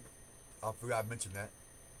would be. I forgot I mentioned that.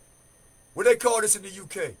 What they call this in the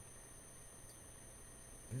UK?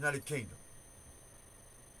 United Kingdom.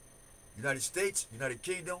 United States, United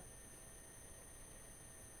Kingdom,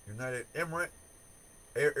 United Emirate,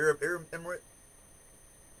 Arab Emirate.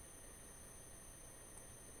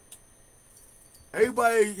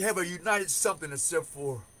 Everybody have a united something except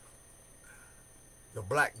for the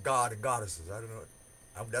black god and goddesses. I don't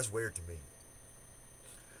know. That's weird to me.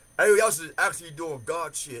 Everybody else is actually doing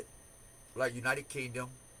God shit, like United Kingdom,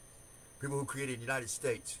 people who created the United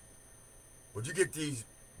States. But you get these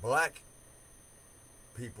black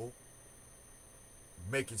people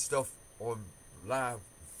making stuff on live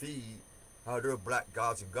feed, how they're black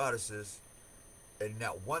gods and goddesses, and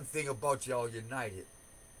not one thing about y'all united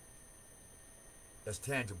that's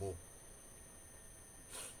tangible.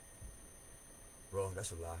 Bro,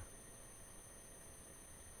 that's a lie.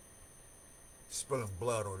 Spilling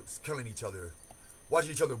blood or killing each other,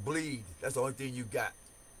 watching each other bleed, that's the only thing you got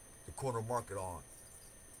the corner market on.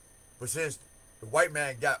 But since the white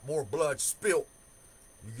man got more blood spilt,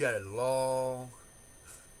 you got a long...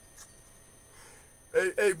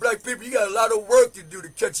 Hey, black people, you got a lot of work to do to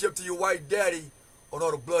catch up to your white daddy on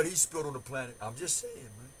all the blood he spilled on the planet. I'm just saying,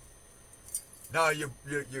 man. Now,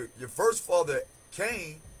 your first father,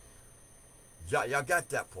 Cain, y'all got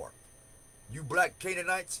that part. You black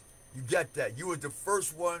Canaanites, you got that. You was the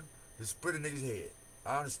first one to split a nigga's head.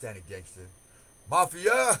 I understand it, gangster.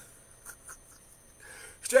 Mafia.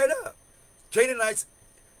 Straight up. Canaanites,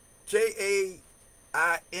 K-A-I-N-I-T-E-S,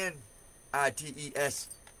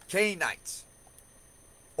 Canaanites,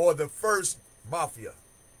 or the first mafia,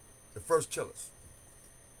 the first killers.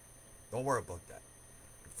 Don't worry about that.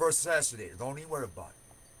 The first assassinators, don't even worry about it.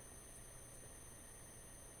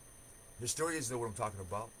 Historians know what I'm talking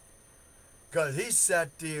about. Because he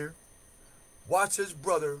sat there, watched his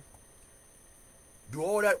brother do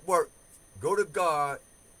all that work, go to God,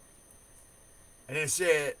 and then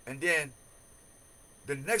said, and then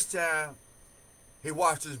the next time he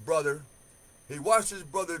watched his brother do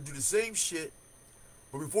the same shit,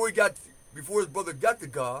 but before his brother got to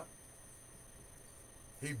God,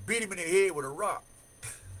 he beat him in the head with a rock,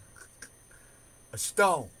 a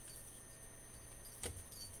stone.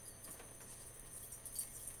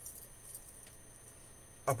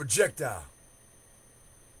 A projectile.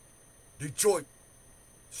 Detroit,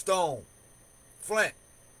 stone, flint,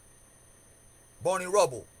 Barney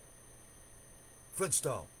Rubble,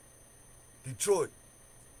 Flintstone, Detroit,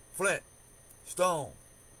 Flint, Stone,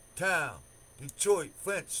 Town, Detroit,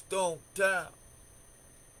 Flint, Stone, Town,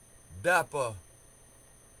 Dapper,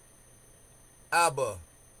 Abba,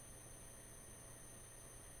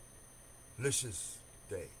 Licious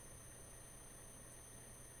Day.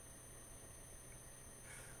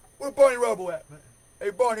 Where Barney Rubble at, man?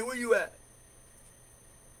 Hey, Barney, where you at?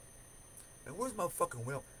 And where's my fucking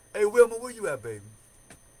Wilma? Hey, Wilma, where you at, baby?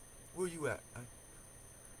 Where you at? That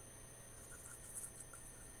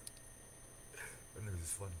nigga's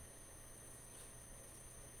is funny.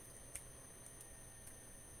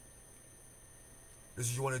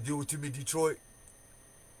 This is what you want to do to me, Detroit?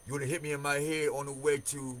 You want to hit me in my head on the way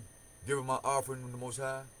to giving my offering to the Most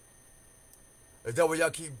High? Is that why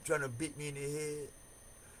y'all keep trying to beat me in the head?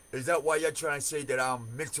 Is that why y'all trying to say that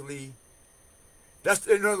I'm mentally... That's,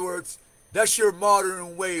 in other words, that's your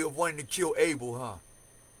modern way of wanting to kill Abel, huh?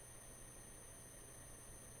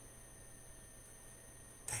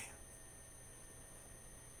 Damn.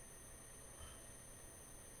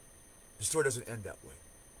 The story doesn't end that way.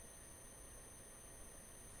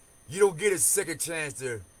 You don't get a second chance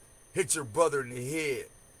to hit your brother in the head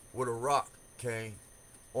with a rock, Cain,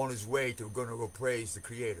 on his way to gonna go praise the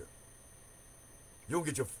Creator. You don't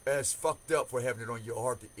get your ass fucked up for having it on your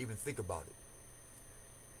heart to even think about it.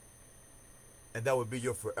 And that would be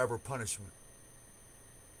your forever punishment.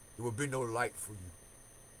 There would be no light for you.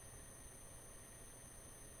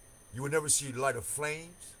 You would never see light of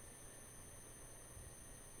flames.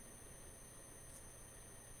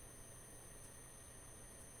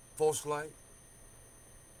 False light.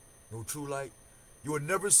 No true light. You would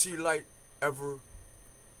never see light ever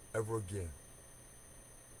again.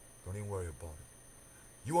 Don't even worry about it.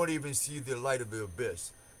 You won't even see the light of the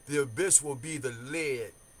abyss. The abyss will be the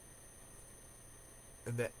lid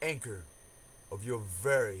and the anchor of your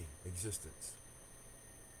very existence.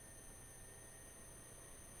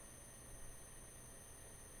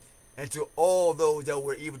 And to all those that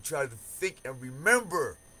were even trying to think and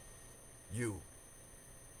remember you,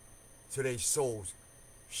 so their souls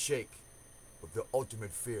shake with the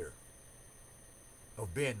ultimate fear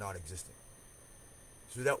of being non-existent.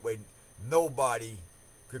 So that way nobody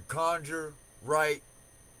could conjure, write,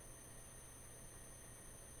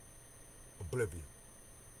 oblivion.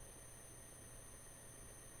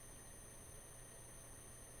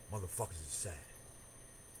 Motherfuckers is sad.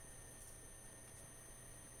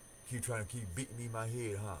 Keep trying to keep beating me in my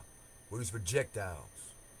head, huh? With these projectiles.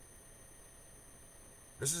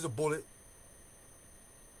 This is a bullet.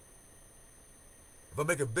 If I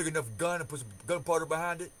make a big enough gun and put some gunpowder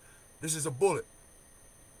behind it, this is a bullet.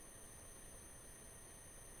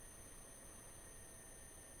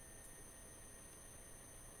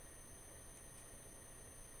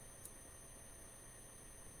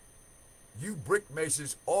 You brick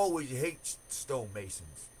masons always hate stone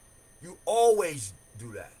masons. You always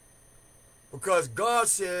do that. Because God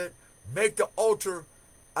said, make the altar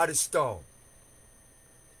out of stone.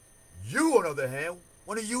 You, on the other hand,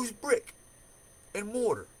 want to use brick and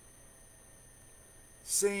mortar.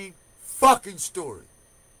 Same fucking story.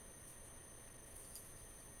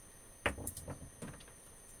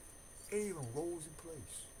 It even rolls in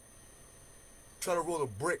place. Try to roll a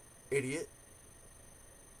brick, idiot.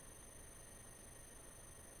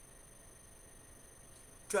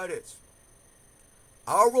 Try this.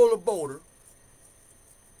 I'll roll a boulder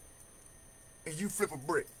and you flip a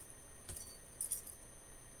brick.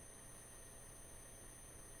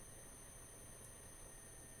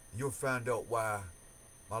 You'll find out why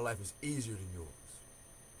my life is easier than yours.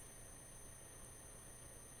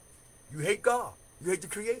 You hate God. You hate the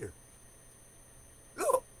Creator.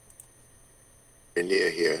 Look. Near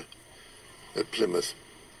here, at Plymouth.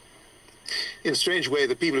 In a strange way,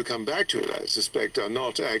 the people who come back to it, I suspect, are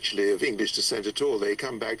not actually of English descent at all. They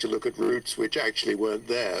come back to look at roots which actually weren't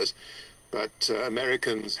theirs. But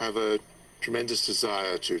Americans have a tremendous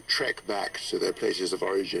desire to trek back to their places of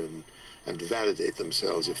origin and validate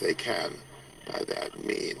themselves, if they can, by that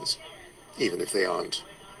means, even if they aren't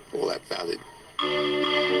all that valid.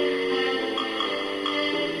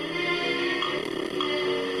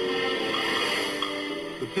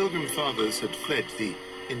 The Pilgrim Fathers had fled the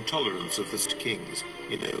intolerance of the kings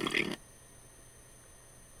in Old England.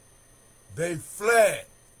 They fled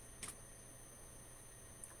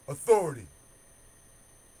authority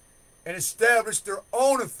and established their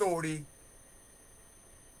own authority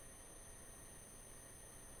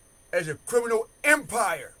as a criminal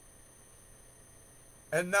empire.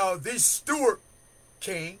 And now these Stuart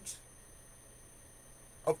kings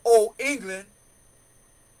of Old England,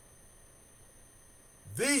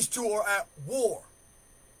 these two are at war.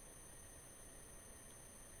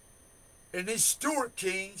 And these Stuart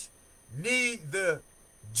kings need the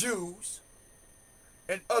Jews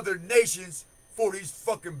and other nations for these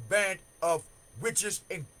fucking band of witches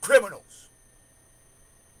and criminals.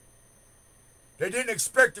 They didn't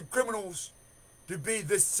expect the criminals to be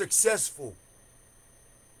this successful.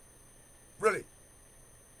 Really.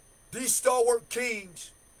 These stalwart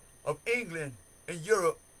kings of England and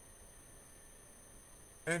Europe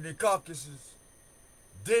and the Caucasus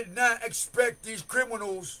did not expect these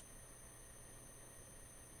criminals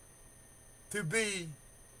to be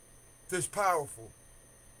this powerful.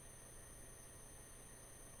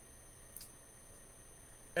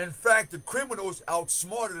 In fact, the criminals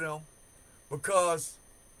outsmarted them because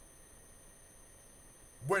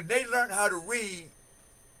when they learned how to read,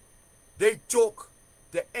 they took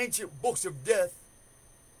the ancient books of death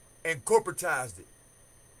and corporatized it,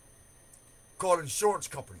 called insurance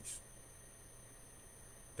companies.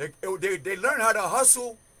 They learned how to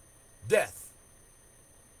hustle death.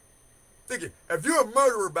 Thinking, if you're a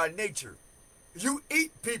murderer by nature, you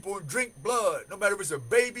eat people and drink blood, no matter if it's a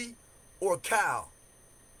baby or a cow.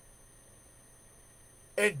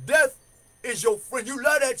 And death is your friend. You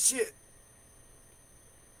love that shit.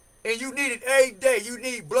 And you need it every day. You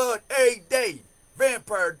need blood every day.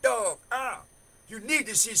 Vampire dog. You need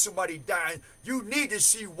to see somebody dying. You need to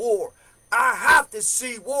see war. I have to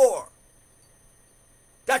see war.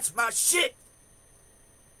 That's my shit.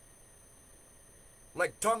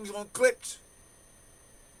 Like tongues on clicks.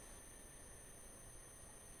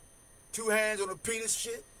 2 hands on a penis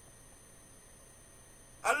shit.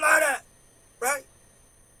 I love that. Right?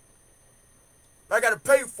 But I gotta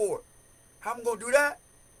pay for it. How am I gonna do that?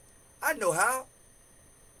 I know how.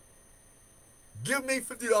 Give me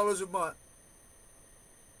 $50 a month.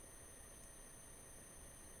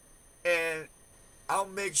 And I'll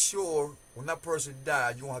make sure when that person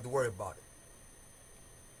dies, you won't have to worry about it.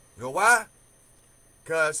 You know why?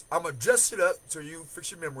 Because I'm going to dress it up so you fix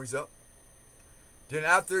your memories up. Then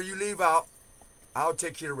after you leave out, I'll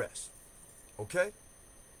take care of the rest. Okay?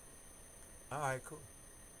 All right, cool.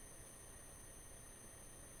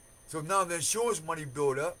 So now the insurance money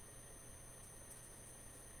build up.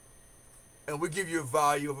 And we give you a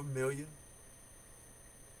value of $1 million.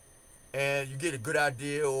 And you get a good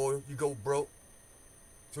idea or you go broke.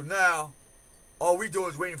 So now, all we do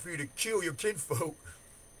is waiting for you to kill your kinfolk.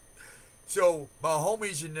 So my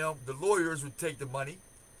homies and them, the lawyers would take the money.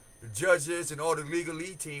 The judges and all the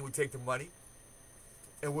legalese team would take the money.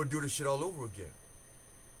 And we'll do this shit all over again.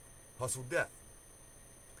 Hustle death.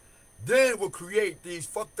 Then we'll create these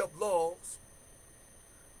fucked up laws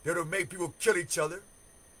that'll make people kill each other.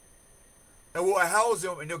 And we'll house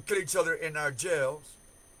them and they'll kill each other in our jails.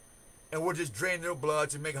 And we'll just drain their blood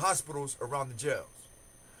to make hospitals around the jails.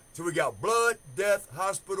 So we got blood, death,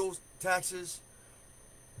 hospitals, taxes,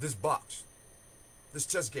 this box. This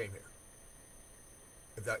chess game here.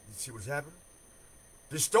 You see what's happening?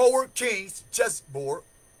 The stalwart kings chessboard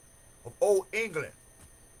of Old England.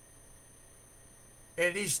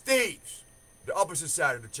 And these thieves, the opposite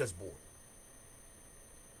side of the chessboard.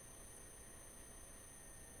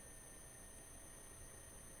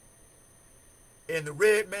 And the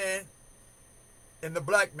red man and the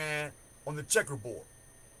black man on the checkerboard.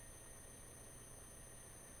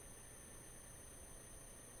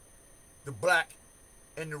 The black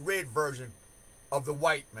and the red version of the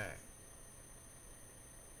white man.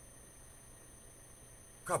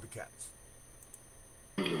 Copycats.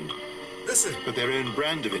 Listen. But their own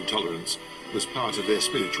brand of intolerance was part of their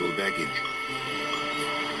spiritual baggage.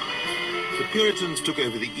 The Puritans took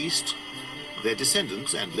over the East, Their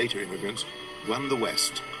descendants and later immigrants won the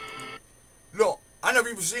West. Look, I never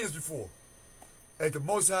even seen this before. As the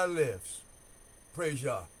Most High lives, praise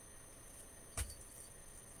Yah.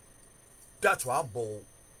 That's why I'm bold.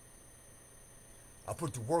 I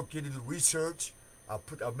put the work into the research. I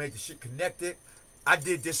made the shit connected. I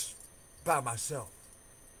did this by myself.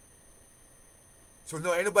 So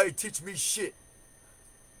no, ain't nobody teach me shit.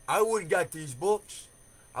 I wouldn't got these books.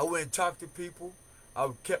 I wouldn't talk to people. I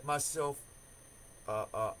would kept myself. I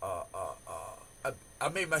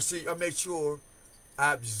made sure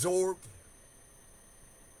I absorbed,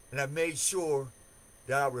 and I made sure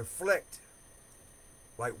that I reflect,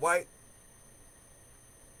 like white,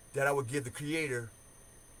 that I would give the Creator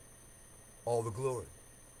all the glory.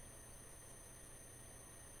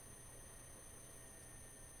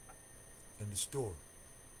 In the story.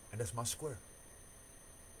 And that's my square.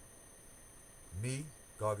 Me,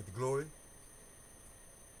 God get the glory.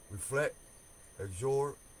 Reflect,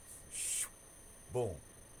 absorb, boom,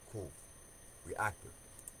 cool, reactive.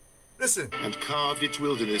 Listen. And carved its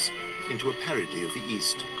wilderness into a parody of the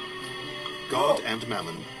East. God and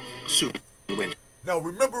Mammon soon went. Now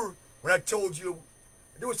remember when I told you,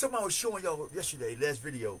 there was something I was showing y'all yesterday, last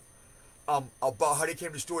video, about how they came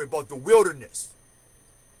to the story about the wilderness.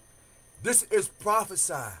 This is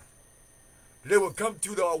prophesied. They will come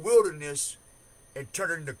to the wilderness and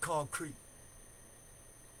turn it into concrete.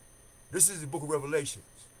 This is the book of Revelations.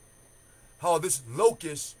 How this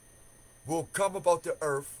locust will come about the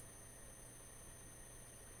earth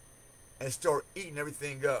and start eating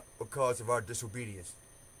everything up because of our disobedience.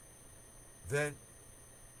 Then,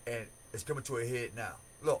 and it's coming to a head now.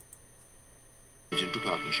 Look. Into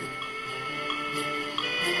partnership.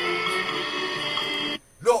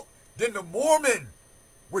 Look, then the Mormon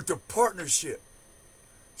with the partnership.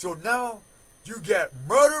 So now you got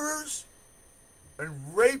murderers and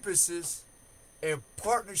rapists in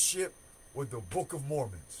partnership with the Book of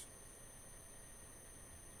Mormons.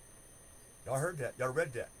 Y'all heard that? Y'all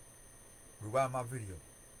read that? Rewind my video.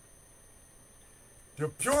 The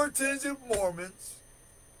Puritans and Mormons,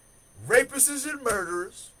 rapists and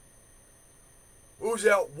murderers, who's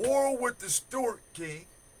at war with the Stuart King,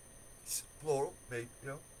 plural, maybe, you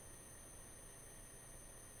know,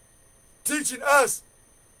 teaching us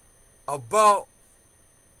about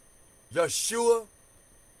Yeshua,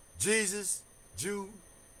 Jesus, Jude.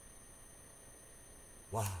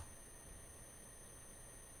 Wow.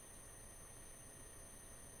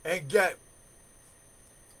 And got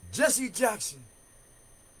Jesse Jackson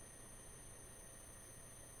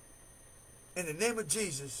in the name of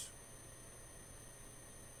Jesus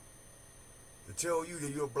to tell you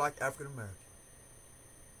that you're a black African American.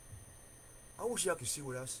 I wish y'all could see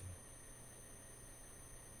what I see.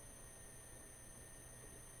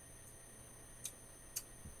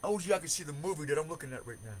 I wish y'all could see the movie that I'm looking at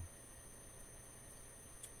right now.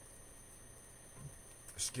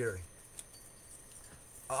 It's scary.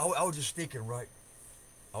 I was just thinking, right?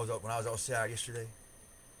 When I was outside yesterday,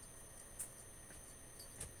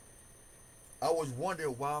 I was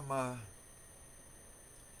wondering why am I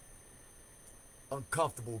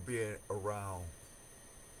uncomfortable being around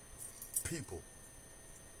people.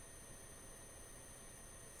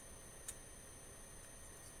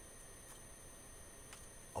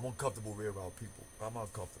 I'm uncomfortable being around people. I'm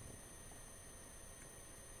uncomfortable.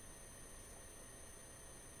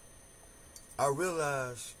 I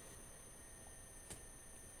realized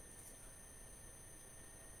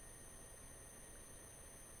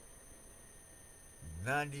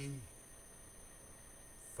 .95%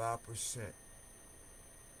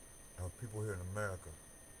 of people here in America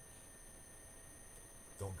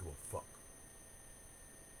don't give a fuck.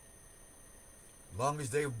 Long as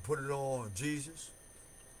they put it on Jesus,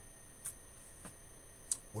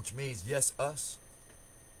 which means yes, us.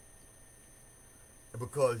 And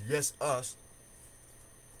because yes, us,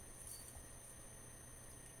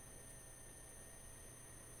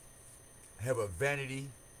 have a vanity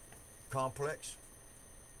complex,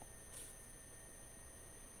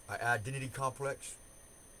 an identity complex,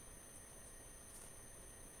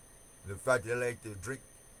 the fact that they like to drink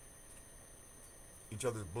each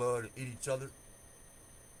other's blood and eat each other,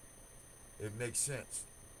 it makes sense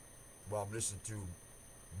while I'm listening to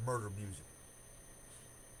murder music.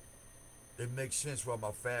 It makes sense while my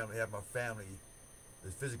family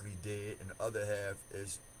is physically dead and the other half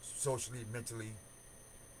is socially, mentally,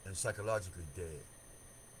 and psychologically dead.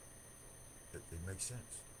 It makes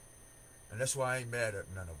sense. And that's why I ain't mad at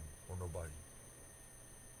none of them or nobody.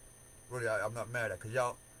 Really, I'm not mad at, because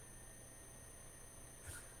y'all,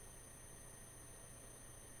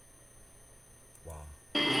 wow.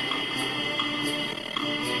 See,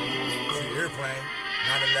 the plane,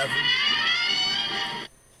 9/11.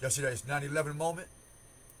 Y'all see that? It's 9/11 moment.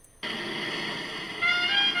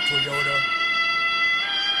 Toyota.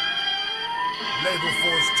 Labor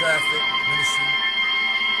Force Traffic Ministry.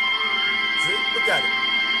 See? Look at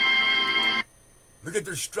it. Look at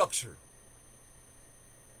their structure.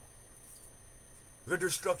 Look at their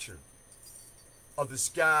structure of the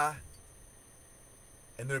sky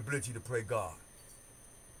and their ability to pray God.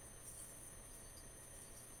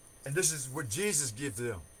 And this is what Jesus gives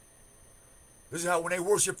them. This is how when they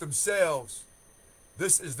worship themselves,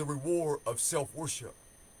 this is the reward of self-worship.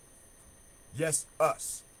 Yes,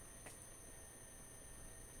 us.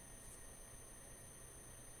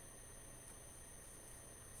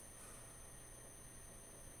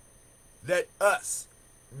 Let us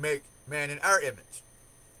make man in our image.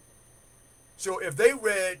 So if they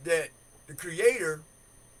read that the Creator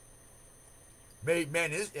made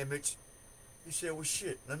man in his image, he said, well,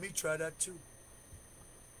 shit, let me try that too.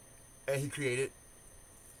 And he created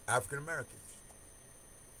African Americans.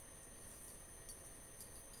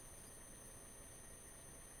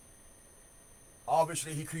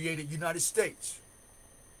 Obviously, he created United States.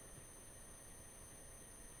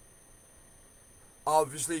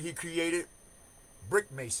 Obviously, he created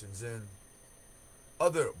brick masons and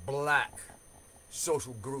other black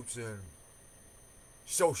social groups and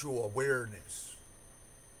social awareness.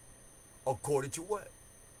 According to what?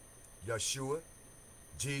 Yeshua,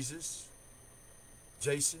 Jesus,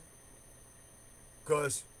 Jason.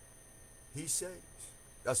 Because he saves.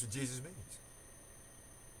 That's what Jesus means.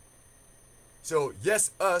 So,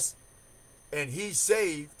 yes, us, and he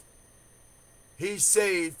saved,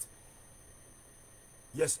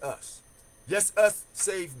 yes, us. Yes, us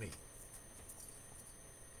saved me.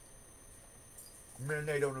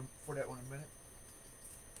 Marinate on for that one a minute.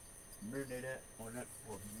 Marinate that on that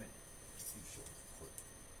for a minute. Be sure. Quick.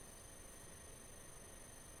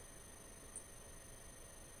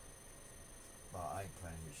 Wow, I ain't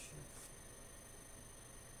playing this shit.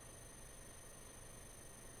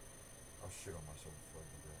 I'll shit on myself before I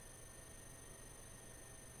do that.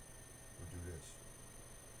 We'll do this.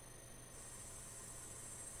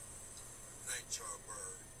 Night jar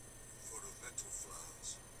bird for the mental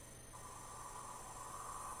flies.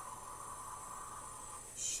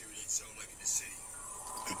 Shoot, it sound like in the city.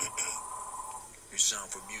 You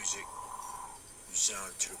sound for music. You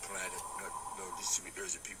sound to the planet. No, this to the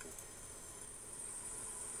ears of people.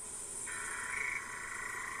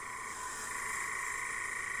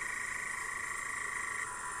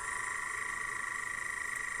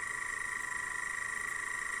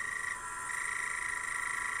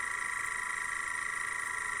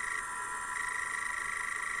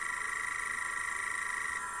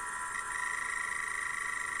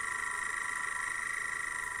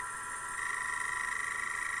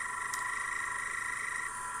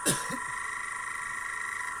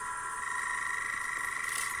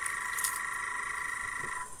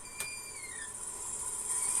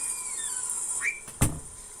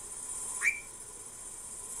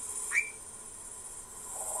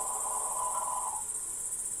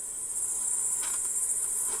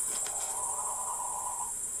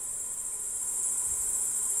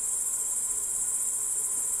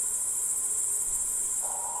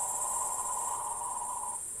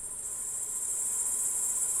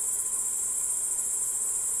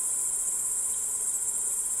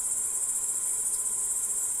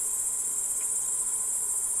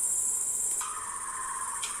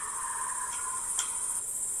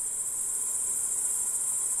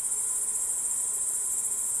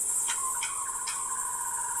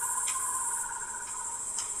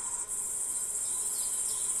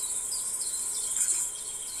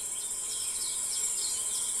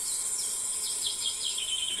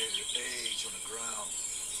 Age on the ground,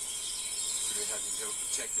 so they have to have a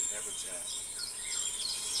protected habitat.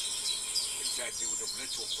 Exactly with the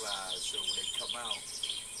lentil flies, so when they come out,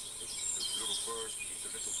 the little birds can eat the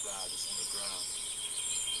lentil flies that's on the ground.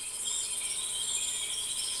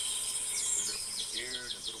 They get it from the air,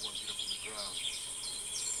 and the little ones get it from the ground.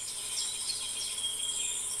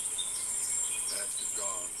 That's the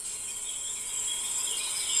gods.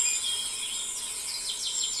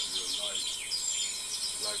 Your life.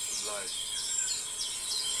 Life for life.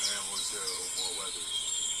 Man was there or more weather.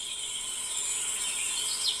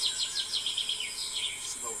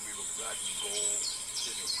 Some of them even black and gold,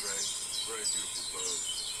 tin of gray. Very beautiful birds.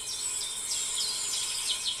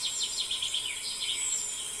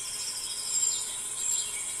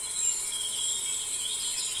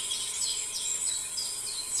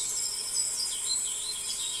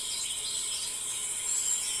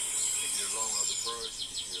 They get along with other birds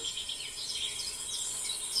in here.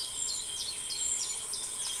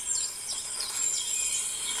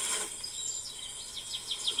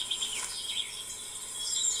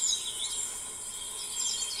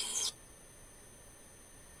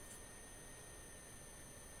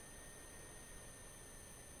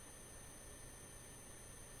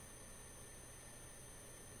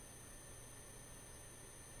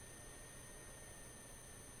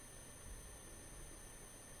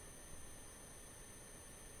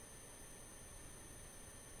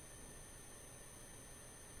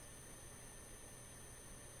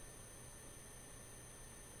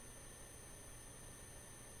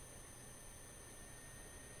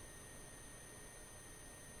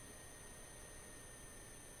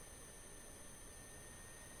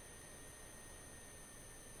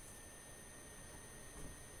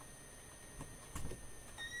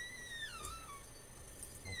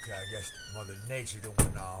 guess Mother Nature done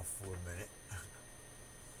went off for a minute.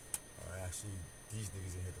 Alright, I see these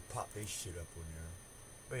niggas in here to pop they shit up on there.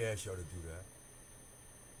 But yeah, ask y'all to do that.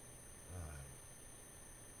 Alright.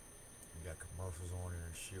 We got commercials on there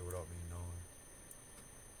and shit without me knowing.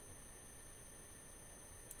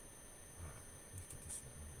 Alright, let's get this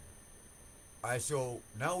in here. Alright, so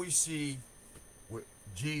now we see what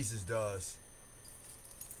Jesus does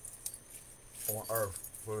on earth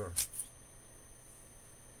for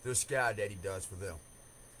this guy that he does for them.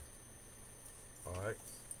 Alright.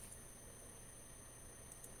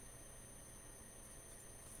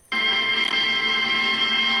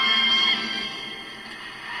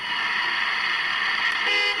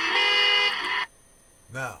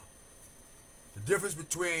 Now, the difference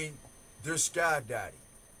between their sky daddy,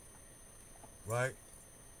 right,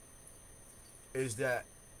 is that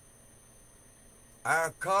our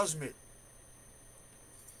cosmic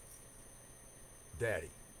daddy,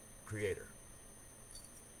 creator,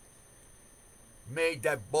 made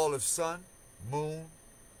that ball of sun, moon,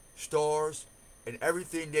 stars, and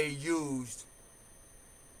everything they used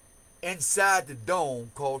inside the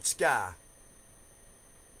dome called sky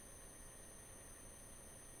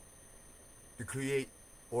to create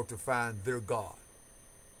or to find their God.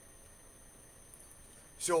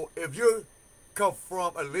 So if you come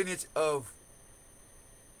from a lineage of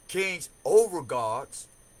kings over gods,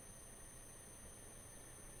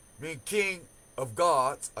 mean king of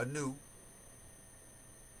gods, Anu,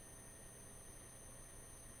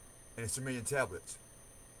 and it's a million tablets.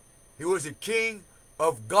 He was a king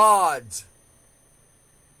of gods,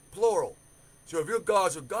 plural. So if you're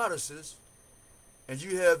gods or goddesses, and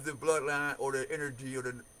you have the bloodline or the energy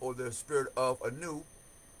or the spirit of Anu,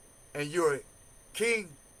 and you're a king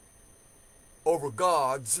over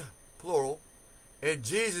gods, plural, and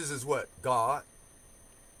Jesus is what? God.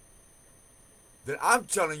 Then I'm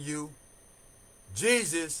telling you,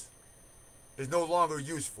 Jesus is no longer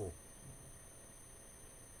useful.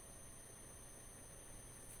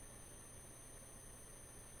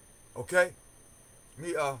 Okay? Let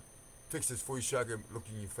me fix this for you so I can look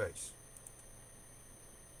in your face.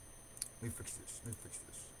 Let me fix this. Let me fix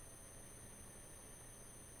this.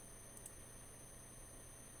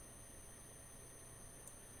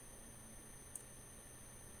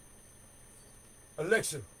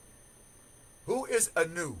 Alexa, who is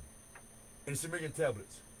Anu in Sumerian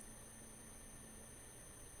tablets?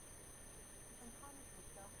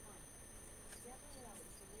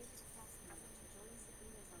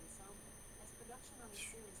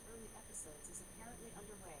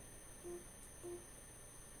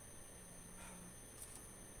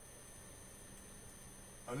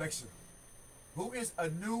 Alexa, who is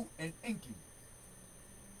Anu and Enki?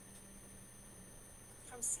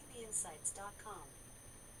 From cbinsights.com.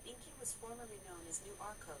 Enki was formerly known as New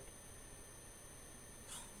Arcode.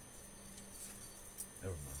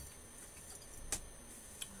 Never mind.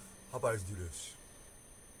 How about I do this?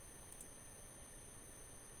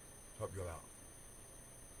 Help you out.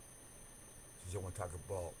 Since y'all want to talk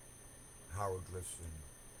about hieroglyphs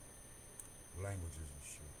and languages and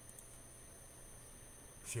shit.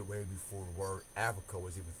 Shit way before the word Africa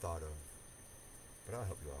was even thought of. But I'll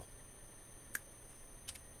help you out.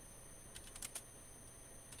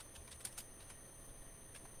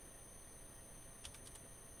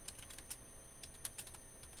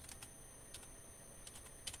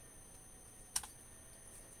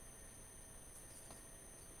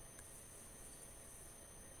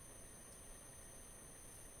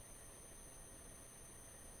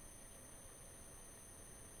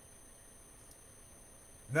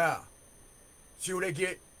 Now, see where they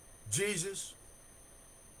get Jesus?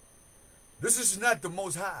 This is not the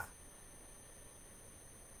Most High.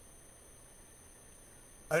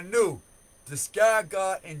 Anu, the sky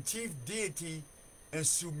god and chief deity in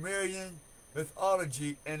Sumerian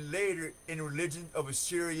mythology and later in religion of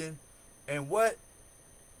Assyrian and what?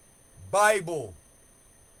 Bible.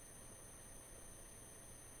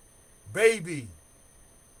 Baby.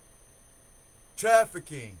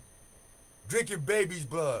 Trafficking. Drinking baby's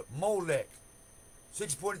blood, Molech,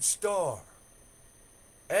 6-pointed star,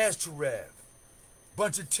 Ashtoreth,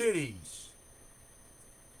 bunch of titties,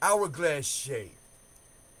 hourglass shape,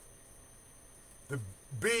 the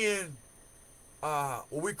being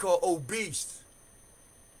what we call obese,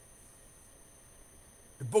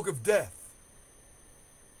 the book of death,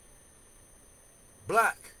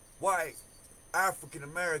 black, white, African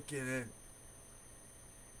American, and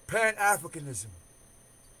Pan-Africanism.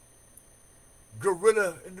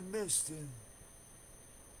 Gorilla in the mist, and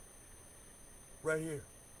right here.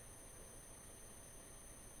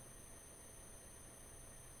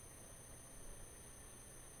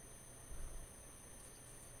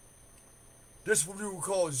 This is what we would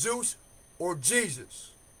call Zeus or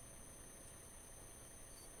Jesus.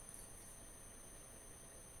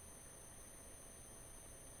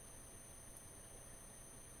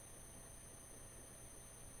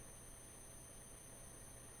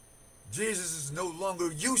 Jesus is no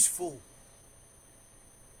longer useful.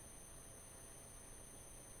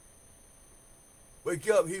 Wake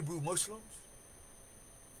up, Hebrew Muslims.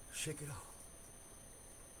 Shake it off.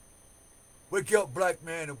 Wake up, black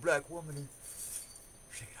man or black woman, and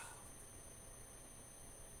shake it off.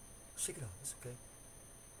 Shake it off, it's okay.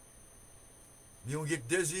 You don't get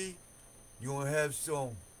dizzy. You don't have some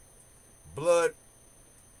blood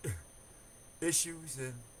issues,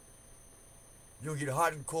 and you don't get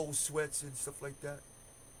hot and cold sweats and stuff like that.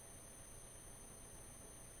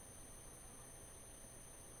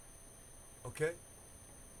 Okay?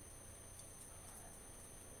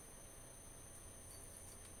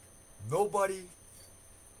 Nobody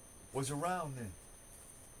was around then.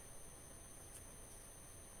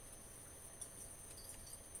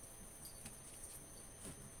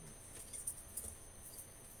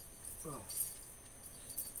 Oh.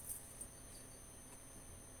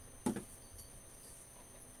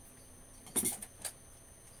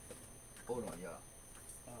 Hold on, y'all.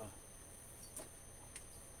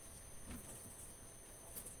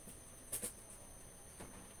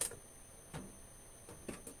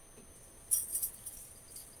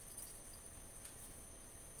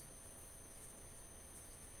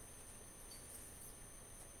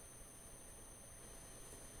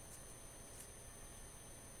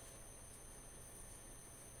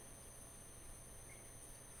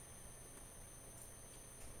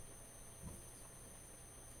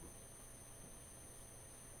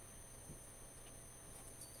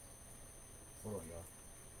 Hold on, y'all.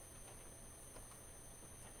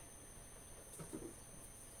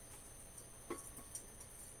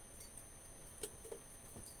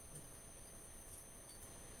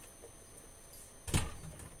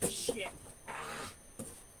 Shit.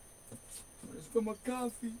 Let's get my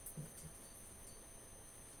coffee.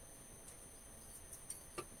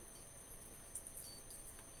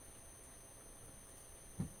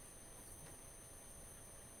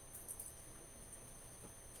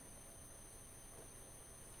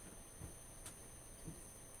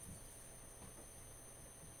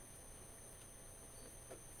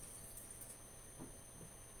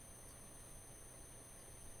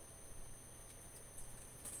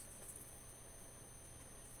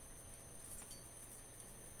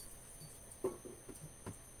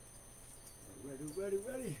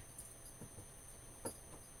 Ready. Let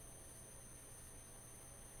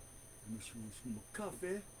me show you some more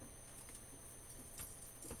coffee.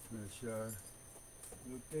 Fresh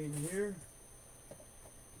little thing here.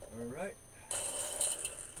 Alright.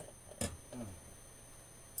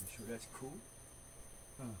 You sure that's cool?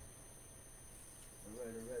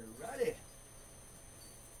 Alrighty.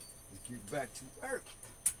 Let's get back to work.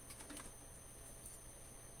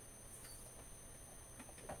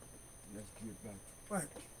 Let's get back to work.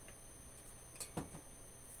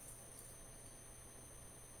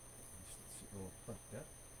 Let's go fuck that.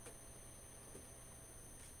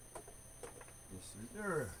 Yes,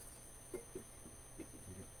 sir. Get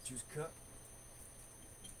a juice cup.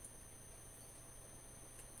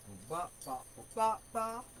 Bop, bop, bop,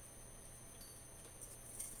 bop.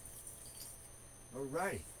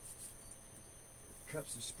 Alright.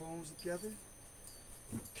 Cups and spoons together.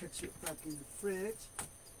 Catch it back in the fridge.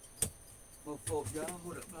 Oh, folks, y'all,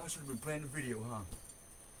 hold up. I should have been playing the video, huh?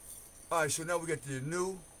 Alright, so now we got the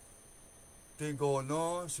new thing going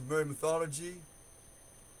on. Sumerian mythology.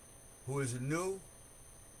 Who is it new?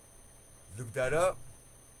 Look that up.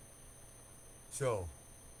 So,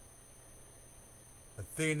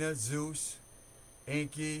 Athena, Zeus,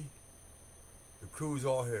 Enki, the crew's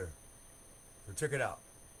all here. So check it out.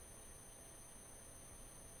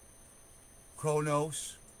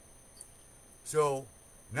 Kronos. So,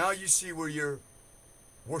 now you see where your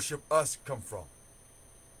worship us come from.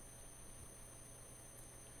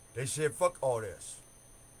 They said, fuck all this.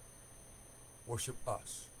 Worship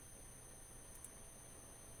us.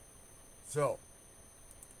 So,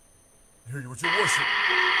 here's what you worship.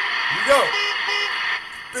 Here you go.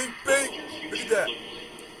 Bing, bing. Look at that.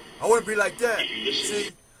 I want to be like that.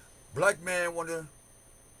 See, black man want to,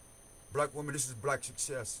 black woman, this is black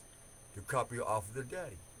success. To copy off of the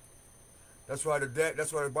daddy. That's why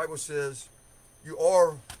the Bible says you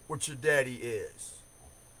are what your daddy is.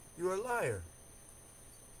 You're a liar.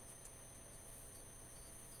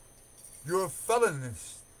 You're a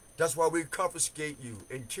felonist. That's why we confiscate you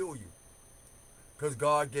and kill you. Because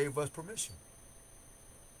God gave us permission.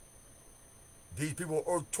 These people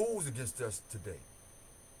are tools against us today.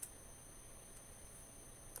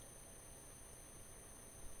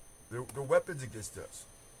 They're weapons against us.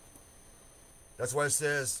 That's why it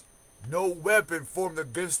says, no weapon formed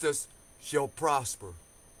against us shall prosper.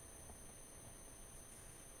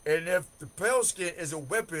 And if the pale skin is a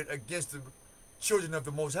weapon against the children of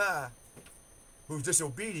the Most High, who's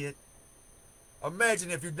disobedient, imagine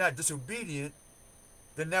if you're not disobedient,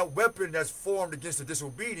 then that weapon that's formed against the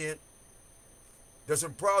disobedient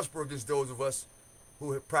doesn't prosper against those of us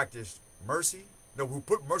who have practiced mercy, no, who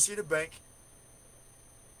put mercy in the bank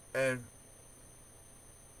and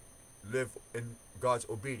live in God's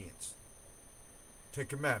obedience. 10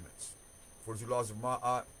 Commandments, 42 laws of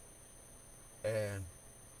Ma'at, and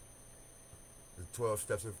the 12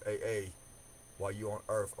 steps of AA while you're on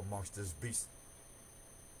earth amongst this beast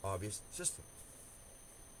obvious system.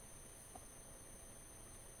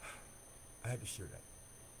 I had to share that.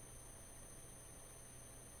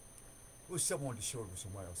 It was someone to share it with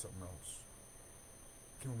somebody or something else.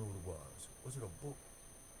 Can't remember what it was. Was it a book?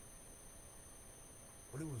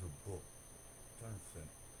 But it was a book. I'm trying to think.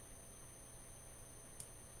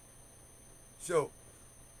 So,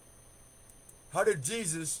 how did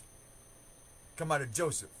Jesus come out of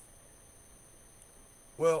Joseph?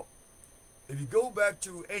 Well, if you go back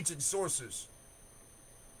to ancient sources,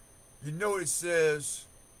 you know it says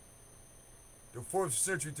the 4th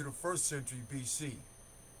century to the 1st century BC.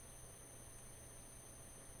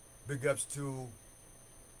 Big ups to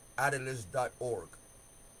Atlas.org.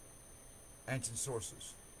 Ancient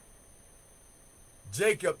sources.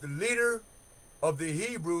 Jacob, the leader of the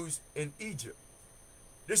Hebrews in Egypt.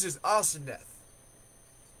 This is Aseneth.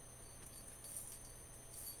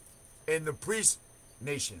 In the priest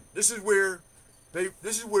nation. This is where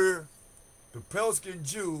the pale-skinned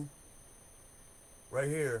Jew right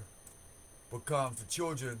here becomes the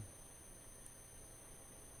children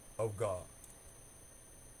of God.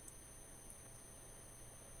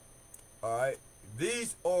 Alright,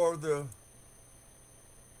 these are the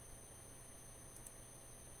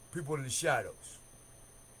people in the shadows.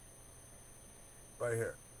 Right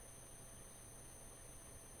here.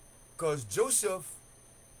 Because Joseph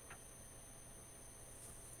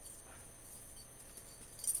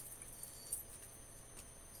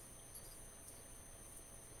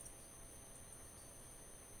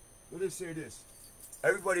let us say this.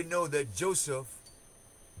 Everybody know that Joseph,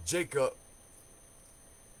 Jacob,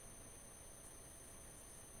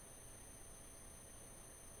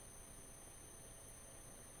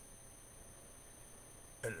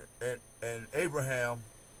 and Abraham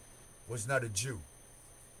was not a Jew.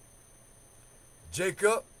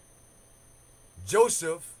 Jacob,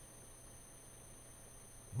 Joseph,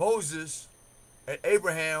 Moses, and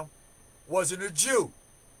Abraham wasn't a Jew.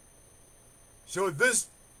 So this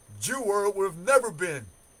Jew world would have never been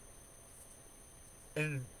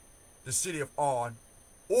in the city of On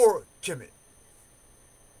or Kemet.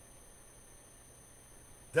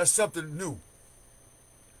 That's something new.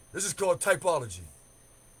 This is called typology.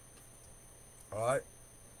 Alright?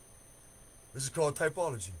 This is called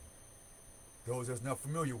typology. Those that's not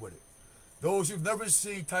familiar with it. Those who've never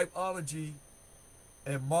seen typology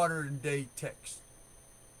in modern day text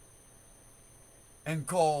and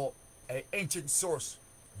call an ancient source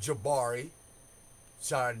Jabari,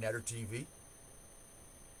 Side Netter TV.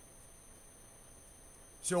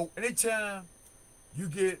 So anytime you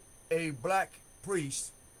get a black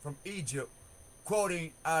priest from Egypt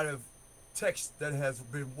quoting out of text that has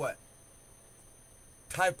been what?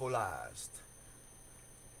 Typolized.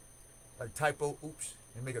 Like typo, oops,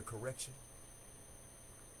 and make a correction.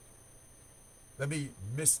 Let me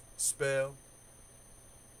misspell.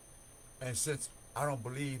 And since I don't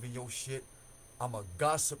believe in your shit, I'm a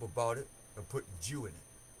gossip about it and put Jew in it.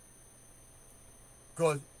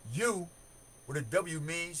 Because you, what a W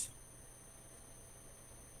means,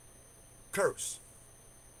 curse.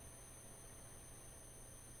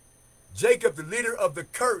 Jacob, the leader of the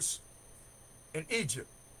curse in Egypt.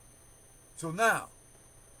 So now,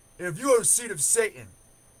 if you are the seed of Satan,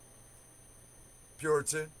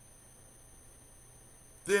 Puritan,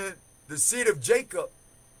 then the seed of Jacob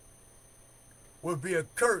will be a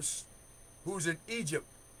curse who's in Egypt.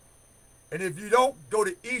 And if you don't go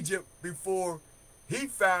to Egypt before he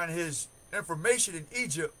found his information in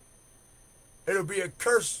Egypt, it'll be a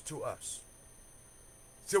curse to us.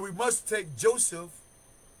 So we must take Joseph,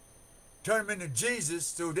 turn him into Jesus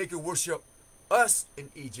so they can worship us in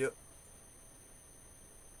Egypt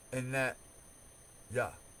and that Yah.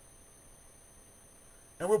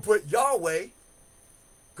 And we'll put Yahweh,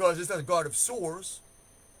 because it's not a God of source,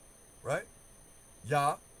 right?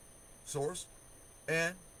 Yah, source,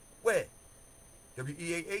 and Weh,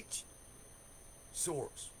 W-E-A-H,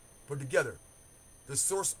 sores. Put together. The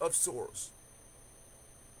source of sores.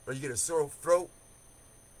 Or you get a sore throat,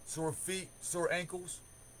 sore feet, sore ankles,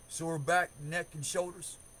 sore back, neck, and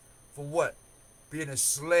shoulders. For what? Being a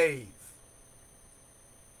slave.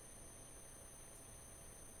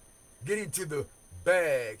 Getting to the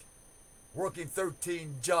bag, working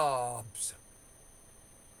 13 jobs,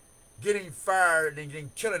 getting fired and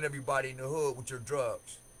then killing everybody in the hood with your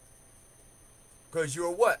drugs. Because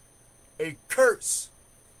you're what? A curse,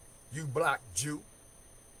 you black Jew.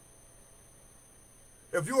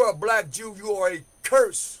 If you are a black Jew, you are a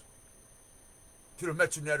curse to the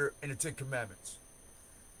Metro Netter and the Ten Commandments.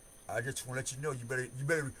 I just want to let you know, you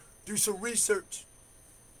better do some research.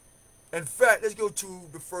 In fact, let's go to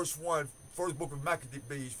the first book of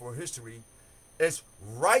Maccabees for history. It's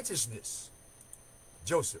righteousness.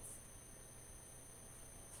 Joseph.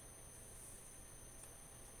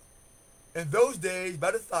 In those days,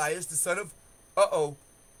 Mattathias, the son of,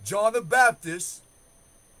 John the Baptist,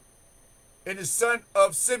 and the son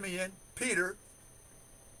of Simeon, Peter,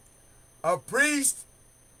 a priest,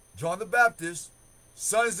 John the Baptist,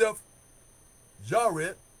 sons of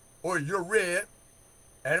Yared, or Yared,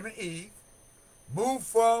 Adam and Eve, moved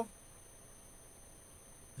from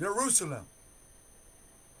Jerusalem,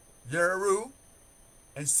 Yeru,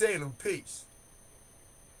 and Salem, peace,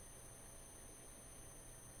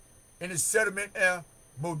 in the settlement of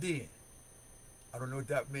Modin. I don't know what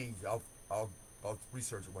that means. I'll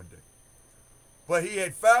research it one day. But he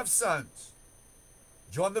had 5 sons.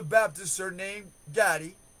 John the Baptist, surnamed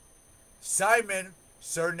Gadi, Simon,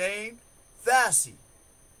 surnamed Thassi,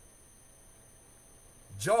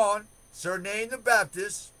 John, surnamed the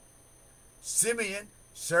Baptist, Simeon,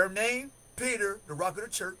 surnamed Peter, the rock of the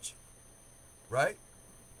church, right?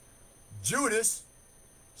 Judas,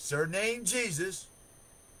 surnamed Jesus,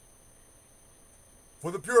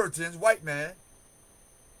 for the Puritans, white man.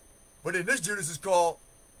 But then this Judas is called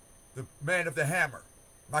the man of the hammer,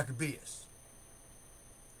 Maccabeus.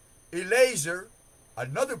 Eleazar,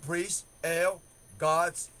 another priest,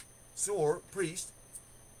 God's sword, priest,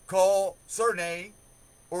 called surname,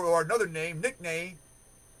 or another name, nickname,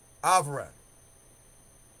 Avram.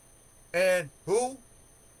 And who?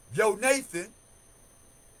 Jonathan,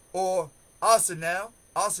 or Aseneth.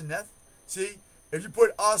 See, if you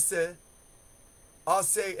put Ase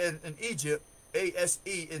in Egypt,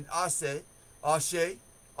 A-S-E in Ashe,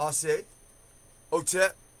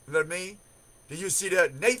 Otep, you know what I mean? Then you see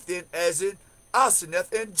that Nathan as in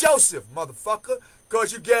Aseneth and Joseph, motherfucker,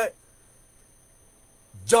 because you get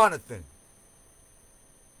Jonathan,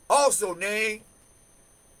 also named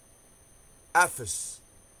Aphis,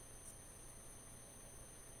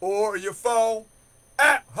 or your phone,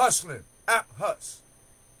 App Hustling, App Hus.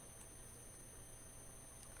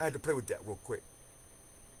 I had to play with that real quick.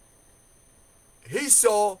 He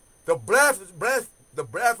saw the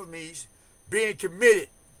blasphemies being committed.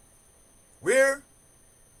 Where?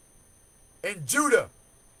 In Judah.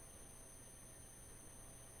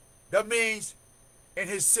 That means in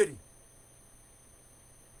his city.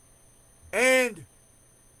 And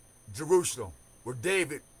Jerusalem, where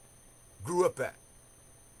David grew up at.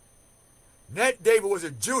 Not David was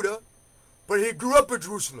in Judah, but he grew up in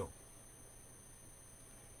Jerusalem.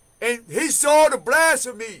 And he saw the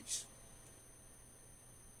blasphemies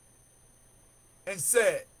and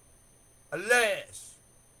said, alas,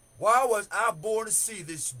 why was I born to see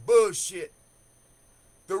this bullshit?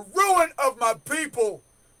 The ruin of my people,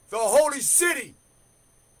 the holy city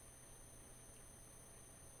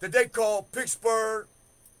that they call Pittsburgh,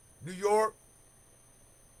 New York,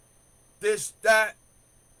 this, that,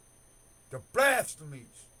 the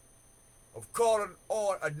blasphemies of calling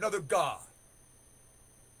on another God.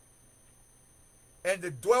 And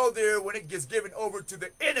to dwell there when it gets given over to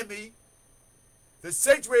the enemy, the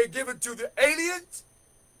sanctuary given to the aliens.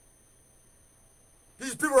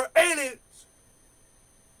 These people are aliens.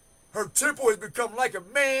 Her temple has become like a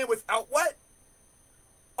man without what?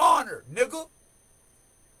 Honor, nigga.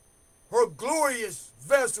 Her glorious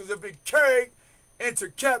vessels have been carried into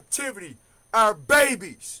captivity. Our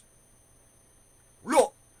babies.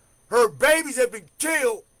 Look, her babies have been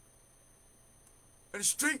killed in the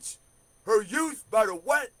streets. Her youth by the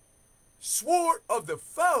what? Sword of the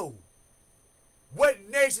foe.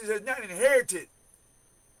 What nations has not inherited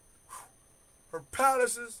her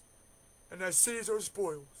palaces and their cities are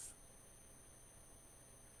spoils.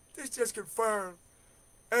 This just confirmed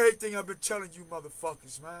everything I've been telling you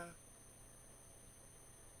motherfuckers, man.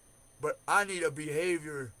 But I need a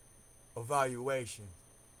behavior evaluation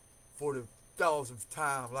for the 1000th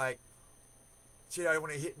time. Like, shit, I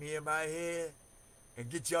want to hit me in my head and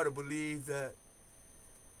get y'all to believe that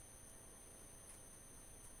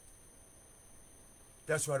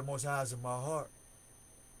That's why the Most High is in my heart.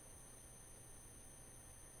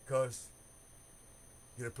 Because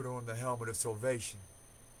you gotta put on the helmet of salvation.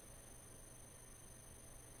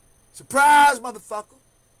 Surprise, motherfucker!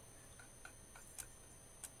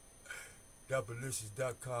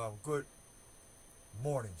 Doublelicious.com. Good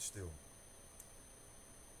morning still.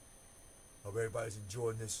 Hope everybody's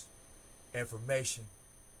enjoying this information.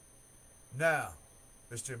 Now,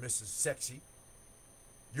 Mr. and Mrs. Sexy,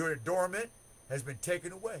 your adornment has been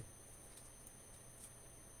taken away.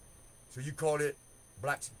 So you call it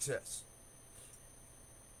black success.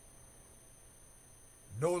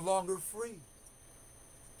 No longer free.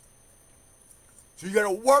 So you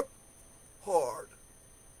gotta work hard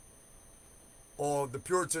on the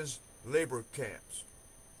Puritans' labor camps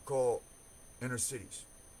called inner cities.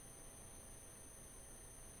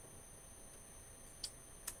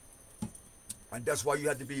 And that's why you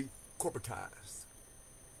had to be corporatized.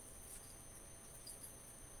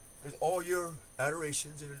 Because all your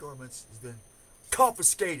adorations and adornments has been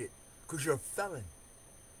confiscated because you're a felon,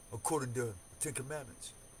 according to the Ten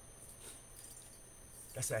Commandments.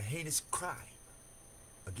 That's a heinous crime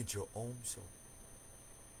against your own soul.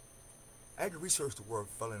 I had to research the word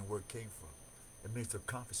felon and where it came from. It means to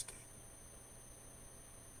confiscate.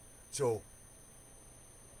 So,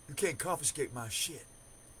 you can't confiscate my shit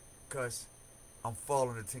because I'm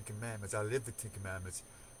following the Ten Commandments. I live the Ten Commandments.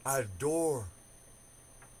 I adore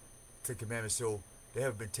the Ten Commandments, so they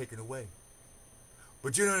haven't been taken away.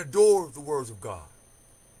 But you don't adore the words of God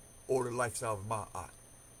or the lifestyle of my eye.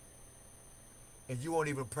 And you won't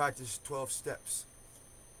even practice 12 steps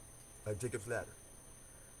like Jacob's ladder.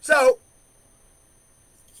 So,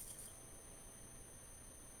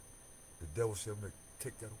 the devil shall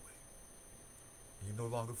take that away. You're no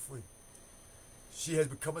longer free. She has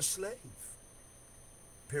become a slave.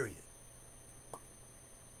 Period.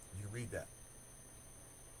 You read that.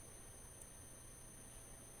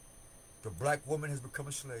 The black woman has become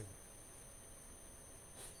a slave.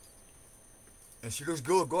 And she looks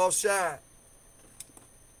good. Go outside.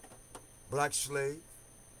 Black slave.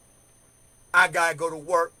 I gotta go to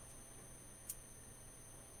work.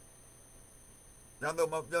 Y'all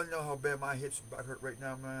know how bad my hips about hurt right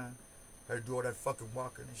now, man. I had to do all that fucking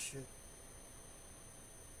walking and shit.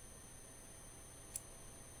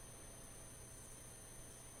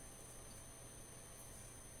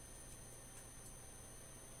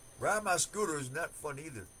 Riding my scooter is not fun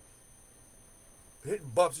either.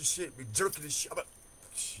 Hitting bumps and shit, be jerking and shit.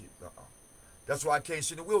 Shit, That's why I can't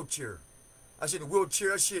sit in a wheelchair. I sit in a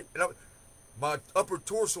wheelchair, that shit, and my upper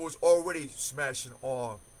torso is already smashing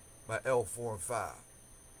on my L4 and 5.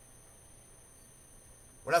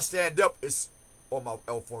 When I stand up, it's on my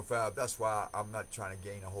L4 and 5. That's why I'm not trying to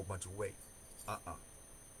gain a whole bunch of weight.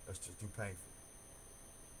 That's just too painful.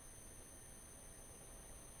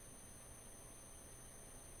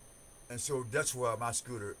 And so that's why my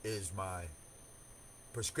scooter is my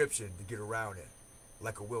prescription to get around in,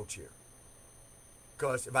 like a wheelchair.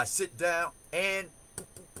 Because if I sit down and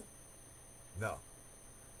no,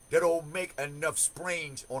 that don't make enough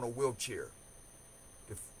springs on a wheelchair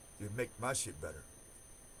to make my shit better.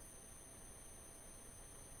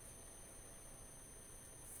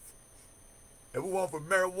 Everyone for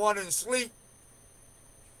marijuana and sleep.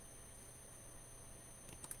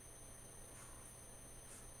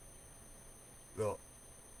 Look,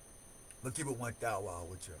 let's keep it 1,000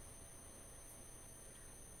 with you.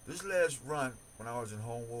 This last run, when I was in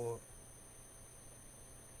Home War,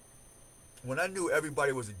 when I knew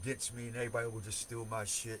everybody was against me and everybody would just steal my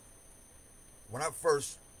shit, when it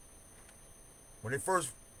first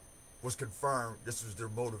was confirmed this was their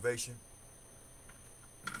motivation,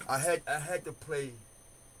 I had to play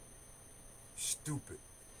stupid.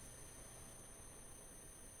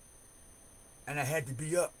 And I had to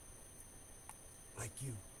be up like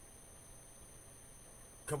you.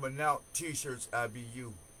 Coming out, t-shirts, I be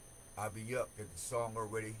you. I be up, get the song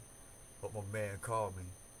already. But my man called me.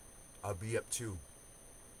 I'll be up too.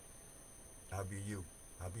 I'll be you.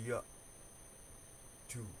 I'll be up.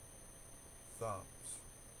 2 thumbs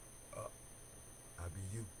up. I'll be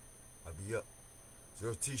you. I'll be up. So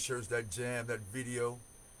those t-shirts, that jam, that video,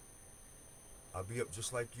 I'll be up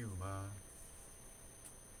just like you, man.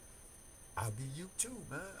 I'll be you too,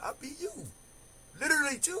 man. I'll be you.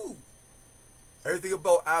 Literally too. Everything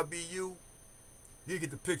about I'll be you, you get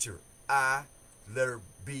the picture. I, letter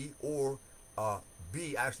B, or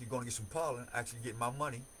B actually going to get some pollen, actually getting my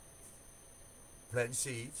money, planting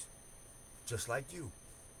seeds, just like you.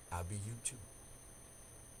 I'll be you too.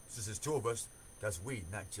 Since there's 2 of us, that's we,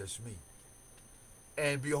 not just me.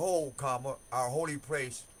 And behold, comma, our holy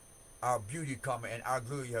place, our beauty, comma, and our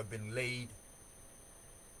glory have been laid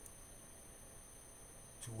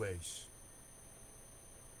two ways.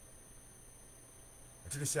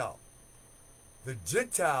 And check this out. The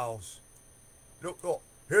Gentiles, look,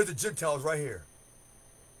 here's the Gentiles right here.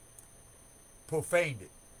 Profaned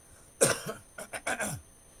it.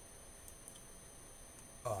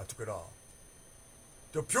 I took it off.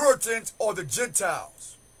 The Puritans are the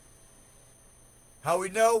Gentiles. How we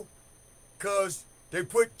know? Because they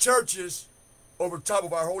put churches over top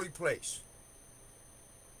of our holy place.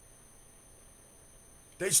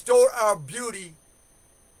 They stole our beauty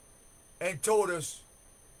and told us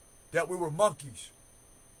that we were monkeys.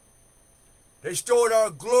 They stole our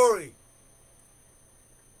glory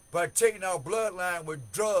by taking our bloodline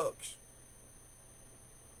with drugs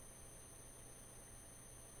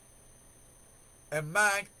and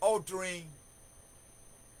mind-altering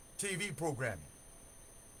TV programming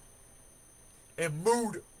and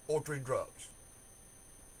mood-altering drugs.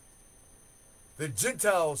 The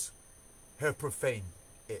Gentiles have profaned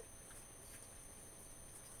it.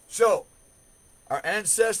 So, our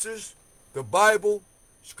ancestors, the Bible,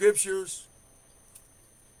 scriptures,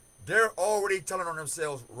 they're already telling on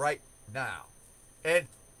themselves right now. And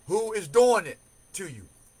who is doing it to you?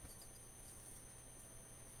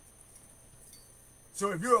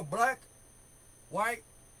 So if you're a black, white,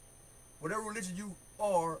 whatever religion you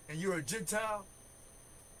are, and you're a Gentile,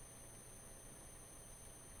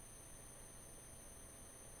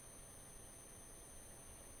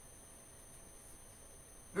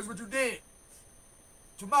 this is what you did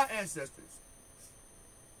to my ancestors.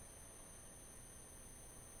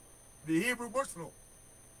 The Hebrew Muslim,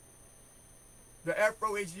 the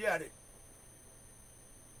Afro-Asiatic,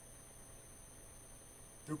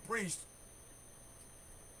 the priest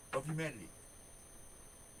of humanity,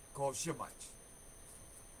 called Shemites.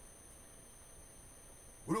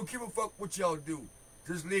 We don't give a fuck what y'all do.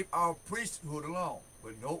 Just leave our priesthood alone.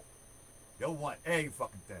 But nope, they want every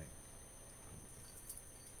fucking thing.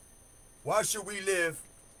 Why should we live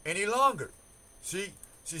any longer? See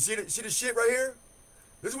the shit right here?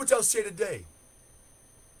 This is what y'all say today.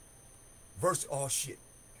 Verse, oh shit.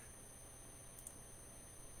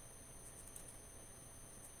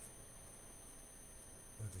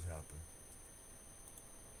 What just happened?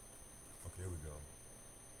 Okay, here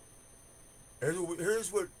we go.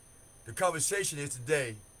 Here's what the conversation is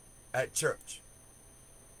today at church.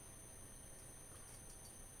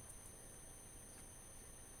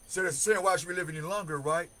 So they're saying, why should we live any longer,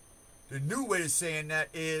 right? The new way of saying that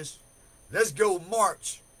is, let's go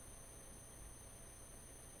march.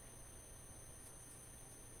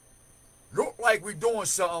 Look like we're doing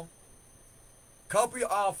something. Copy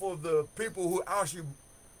off of the people who actually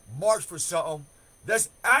march for something. Let's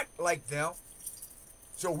act like them.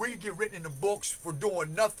 So we can get written in the books for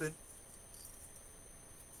doing nothing.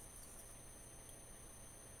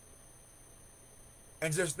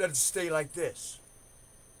 And just let it stay like this.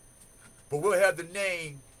 But we'll have the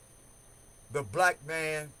name, the black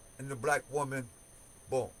man and the black woman,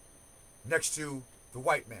 boom, next to the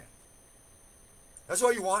white man. That's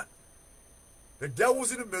all you want. The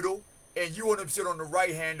devil's in the middle, and you want him to sit on the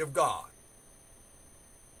right hand of God.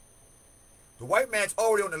 The white man's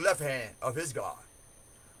already on the left hand of his God.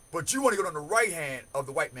 But you want to get on the right hand of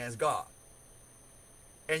the white man's God.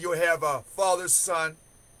 And you'll have a Father, Son,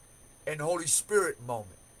 and Holy Spirit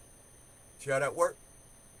moment. See how that works?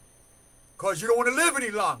 Because you don't want to live any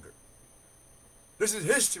longer. This is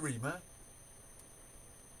history, man.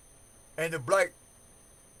 And the black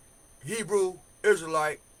Hebrew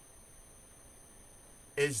Israelite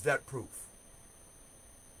is that proof.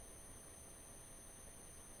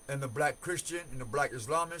 And the black Christian and the black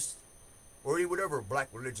Islamist, or even whatever black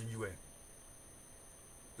religion you in,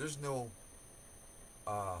 there's no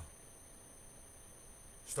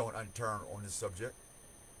stone unturned on this subject.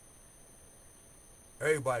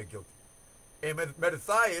 Everybody guilty. And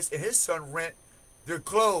Mattathias and his son rent their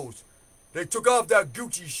clothes. They took off that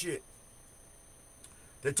Gucci shit.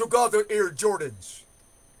 They took off their Air Jordans.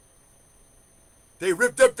 They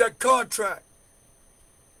ripped up that contract.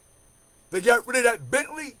 They got rid of that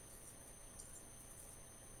Bentley.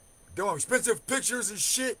 Doing expensive pictures and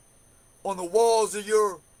shit on the walls of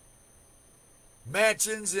your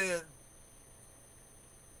mansions and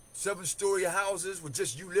 7-story houses with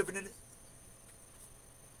just you living in it.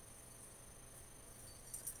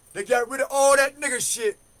 They got rid of all that nigga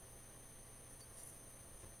shit.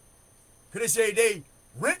 Cause they say they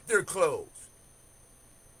rent their clothes.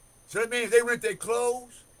 So that means they rent their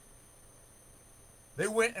clothes, they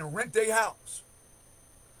went and rent their house.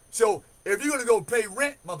 So if you're gonna go pay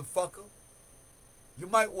rent, motherfucker, you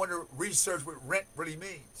might want to research what rent really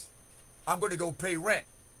means. I'm gonna go pay rent.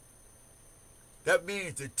 That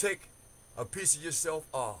means to take a piece of yourself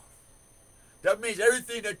off. That means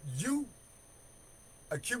everything that you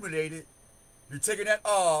accumulated, you're taking that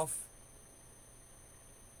off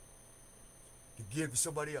to give to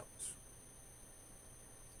somebody else.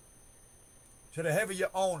 So to have your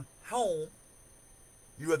own home,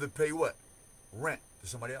 you have to pay what? Rent to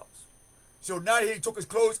somebody else. So now he took his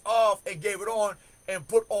clothes off and gave it on and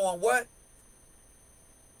put on what?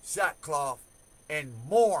 Sackcloth and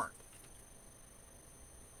mourned.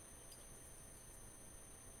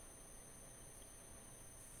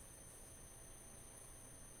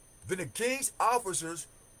 Then the king's officers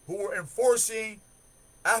who were enforcing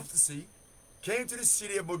apostasy came to the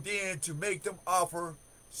city of Modin to make them offer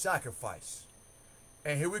sacrifice.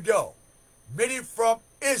 And here we go. Many from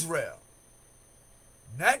Israel.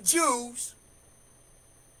 Not Jews.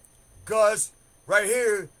 Because right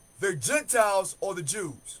here, the Gentiles or the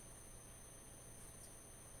Jews.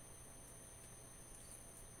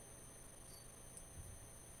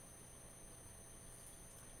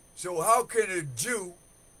 So how can a Jew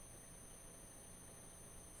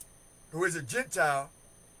who is a Gentile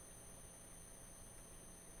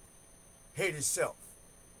hate himself?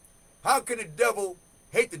 How can the devil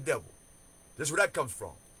hate the devil? That's where that comes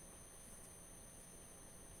from.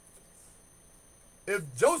 If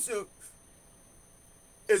Joseph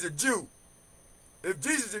is a Jew, if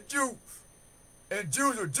Jesus is a Jew, and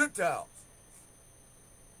Jews are Gentiles,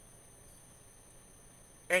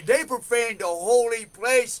 and they profane the holy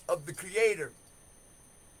place of the Creator,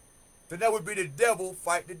 then that would be the devil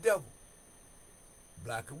fight the devil.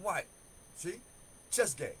 Black and white. See?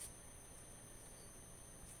 Chess game.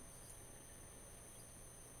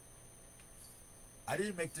 I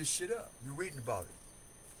didn't make this shit up. You're reading about it.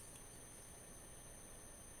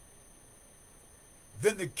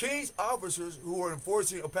 Then the king's officers who were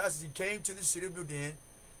enforcing apostasy came to the city of Modin,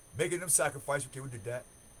 making them sacrifice. Okay, we did that.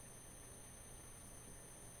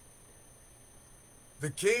 The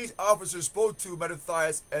king's officers spoke to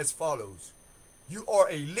Mattathias as follows. You are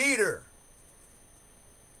a leader,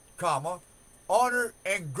 comma, honored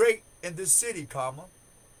and great in this city, comma,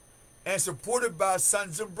 and supported by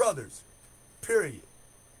sons and brothers, period.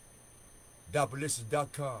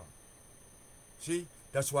 Ballistic.com. See,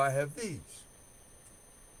 that's why I have these.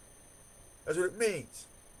 That's what it means.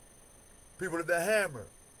 People of the hammer.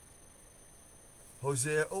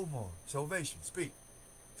 Hosea Omar, salvation, speak.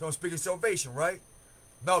 So I'm speaking salvation, right?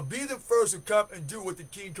 Now be the first to come and do what the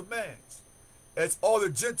king commands, as all the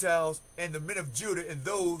Gentiles and the men of Judah and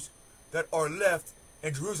those that are left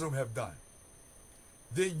in Jerusalem have done.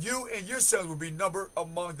 Then you and your sons will be numbered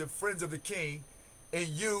among the friends of the king, and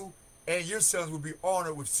you and your sons will be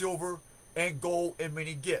honored with silver and gold and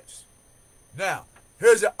many gifts. Now,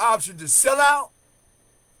 here's an option to sell out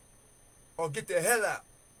or get the hell out.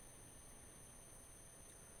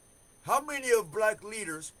 How many of black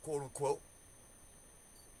leaders, quote unquote,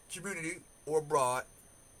 community or abroad,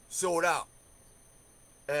 sold out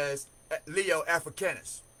as Leo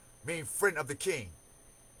Africanus, meaning friend of the king?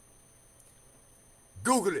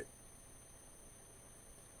 Google it.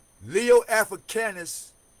 Leo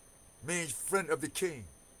Africanus means friend of the king.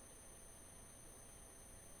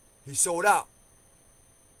 He sold out.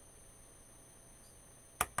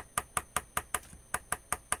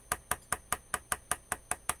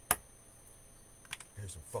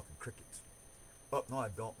 Here's some fucking crickets. Oh, no I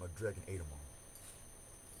don't. My dragon ate them all.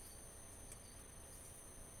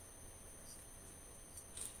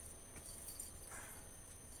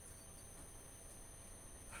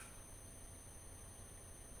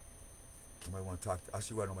 Nobody want to talk to, I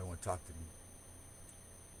see why nobody want to talk to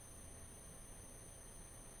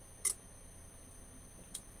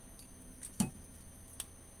me.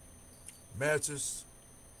 Masters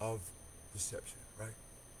of deception, right?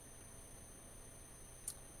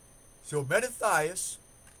 So Mattathias,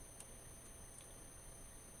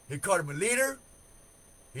 he called him a leader.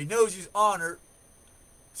 He knows he's honored.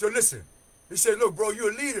 So listen, he said, look, bro,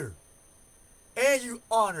 you're a leader. And you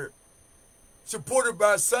honored. Supported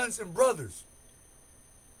by sons and brothers.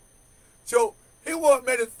 So he wanted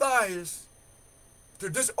Mattathias to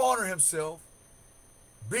dishonor himself,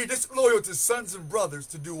 be disloyal to sons and brothers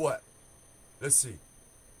to do what? Let's see.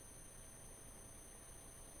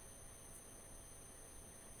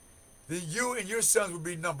 Then you and your sons will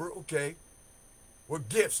be numbered, okay, with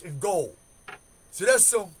gifts and gold. So that's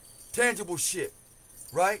some tangible shit,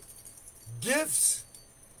 right? Gifts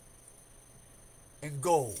and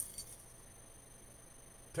gold.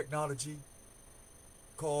 Technology,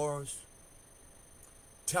 cars,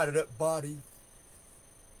 tatted up body.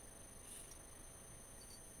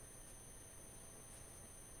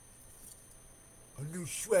 A new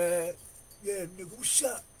swag. Yeah, nigga, what's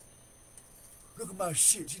up? Look at my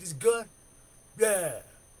shit. See this gun? Yeah.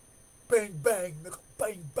 Bang, bang, nigga.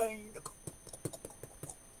 Bang, bang, nigga.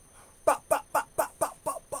 Bop, bop, bop, bop, bop,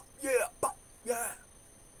 bop, bop. Yeah, bop, yeah.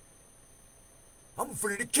 I'm in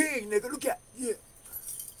front of the king, nigga. Look at, yeah.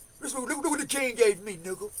 Look what the king gave me,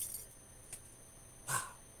 nigga.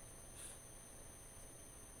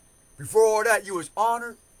 Before all that, you was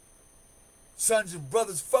honored. Sons and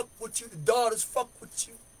brothers fuck with you. The daughters fuck with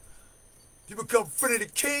you. You become friend of the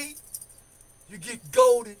king. You get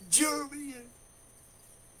gold and jewelry. And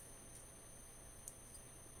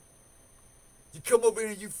you come over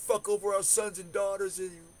here and you fuck over our sons and daughters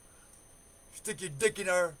and you stick your dick in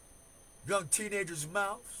our young teenagers'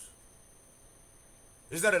 mouths.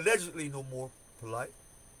 It's not allegedly no more polite.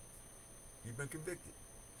 You've been convicted.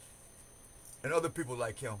 And other people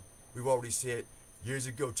like him, we've already said years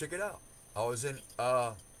ago. Check it out. I was in,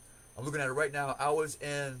 I'm looking at it right now. I was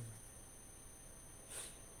in,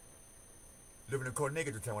 living in Coronado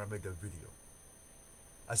at the time when I made that video.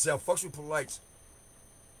 I said, fucks with polites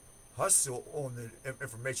hustle on the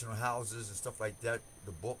information on houses and stuff like that,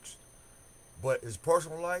 the books. But his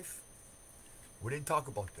personal life, we didn't talk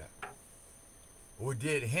about that. We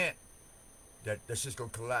did hint that that's just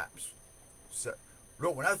gonna collapse. So,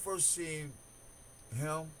 look, when I first seen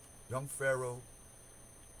him, young Pharaoh,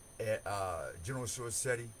 at General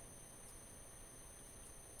Sorcetti,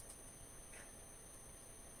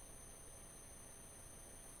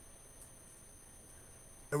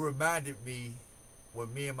 it reminded me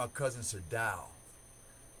when me and my cousin Sadal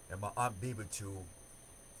and my aunt Bibitu,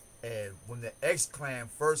 and when the X-Clan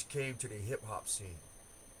first came to the hip-hop scene.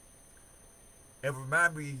 It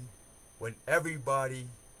reminded me when everybody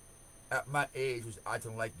at my age was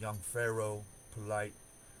acting like young Pharaoh, polite,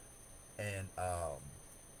 and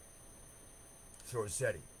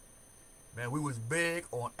Sorcetti. Man, we was big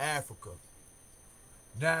on Africa.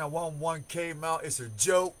 911 came out, it's a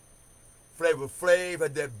joke. Flavor Flav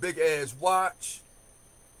had that big ass watch.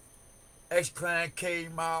 X-Clan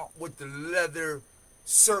came out with the leather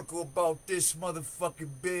circle about this motherfucking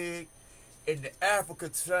big. And the Africa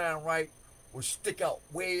sign, right, would stick out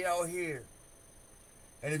way out here.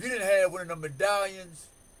 And if you didn't have one of them medallions,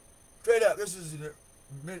 straight up, this is in the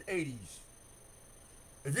mid-80s.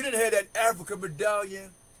 If you didn't have that Africa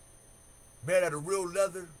medallion made out of real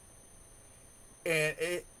leather, and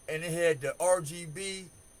it had the RGB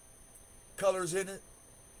colors in it,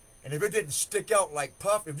 and if it didn't stick out like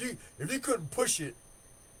puff, if you couldn't push it,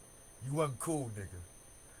 you wasn't cool, nigga.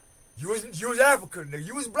 You was African, nigga.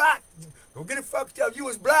 You was black. Don't get it fucked up. You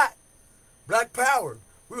was black. Black power.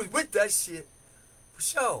 We was with that shit. For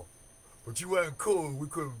sure. But you wasn't cool. We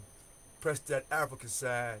couldn't press that African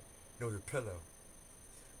side. It was a pillow.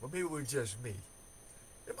 But maybe it was just me.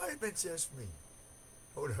 It might have been just me.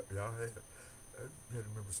 Hold up, y'all. I had to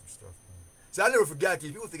remember some stuff. See, I never forgot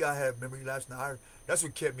these. People think I had memory lapse. Now, that's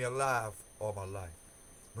what kept me alive all my life.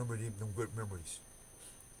 Remember them good memories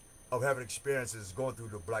of having experiences going through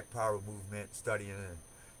the Black Power movement, studying and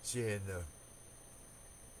seeing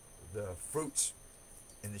the fruits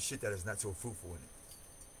and the shit that is not so fruitful in it.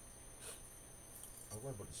 I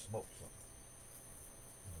was about to smoke something.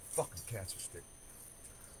 A fucking cancer stick.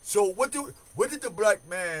 So what did the black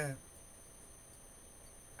man,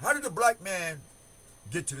 how did the black man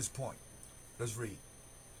get to this point? Let's read.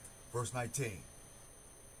 Verse 19.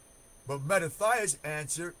 But Mattathias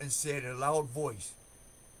answered and said in a loud voice,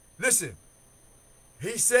 listen,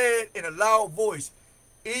 he said in a loud voice,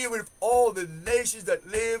 even if all the nations that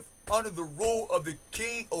live under the rule of the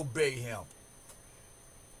king obey him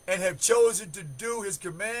and have chosen to do his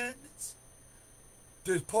commandments,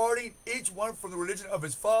 departing each one from the religion of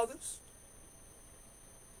his fathers,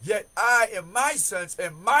 yet I and my sons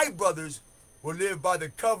and my brothers will live by the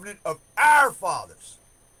covenant of our fathers.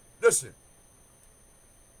 Listen,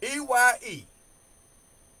 EYE,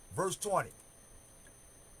 verse 20.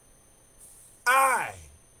 I,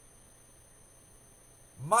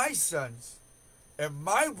 my sons, and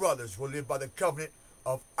my brothers will live by the covenant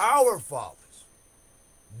of our fathers,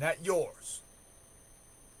 not yours.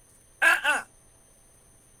 I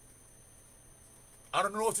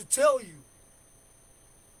don't know what to tell you.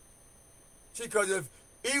 See, because if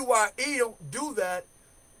EYE don't do that,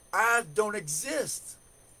 I don't exist.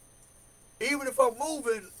 Even if I'm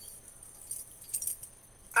moving,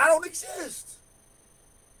 I don't exist.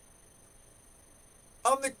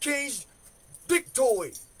 I'm the king's dick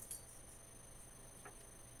toy.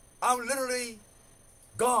 I'm literally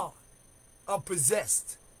gone. I'm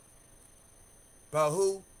possessed. By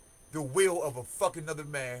who? The will of a fucking other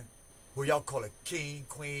man, who y'all call a king,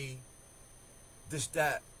 queen, this,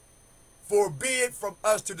 that. For be it from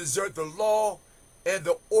us to desert the law and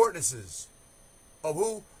the ordinances of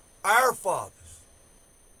who? Our fathers.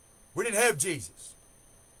 We didn't have Jesus.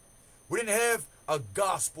 We didn't have a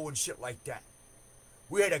gospel and shit like that.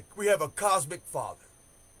 We have a cosmic father.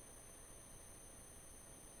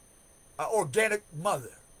 An organic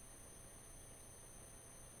mother.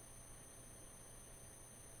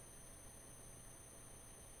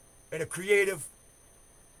 And a creative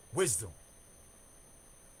wisdom.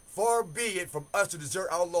 Far be it from us to desert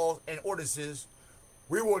our laws and ordinances.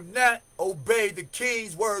 We will not obey the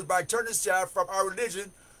king's words by turning aside from our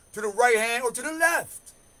religion to the right hand or to the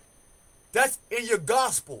left. That's in your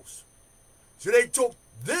gospels. So they took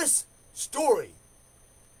this story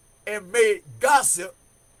and made gossip,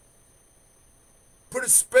 put a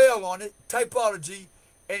spell on it, typology,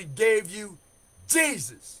 and gave you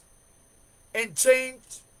Jesus. And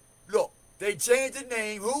changed, look, they changed the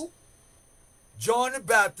name, who? John the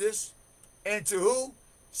Baptist, and to who?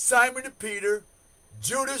 Simon the Peter,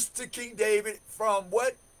 Judas to King David, from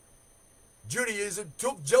what? Judaism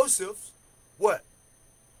took Joseph's, what?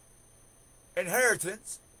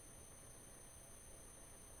 Inheritance.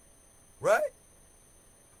 Right?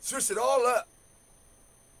 Switched it all up.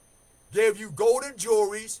 Gave you golden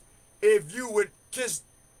jewelries if you would kiss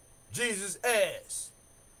Jesus' ass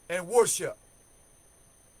and worship.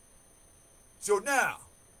 So now,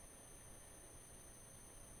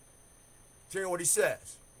 tell you what he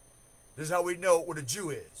says. This is how we know what a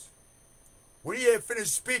Jew is. When he had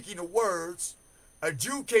finished speaking the words, a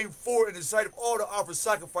Jew came forward in the sight of all to offer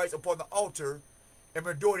sacrifice upon the altar and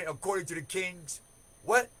were doing it according to the king's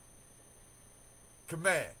what?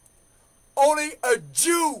 Command. Only a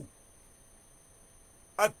Jew,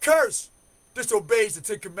 a curse, disobeys the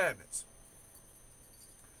 10 Commandments.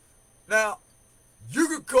 Now, you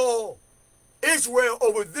can call Israel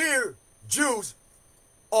over there Jews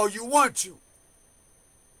all you want to.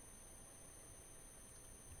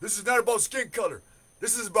 This is not about skin color.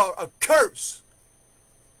 This is about a curse.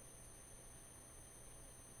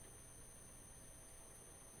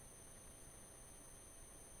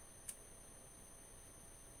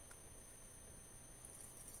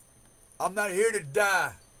 I'm not here to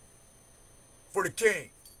die for the king.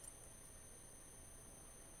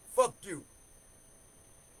 Fuck you.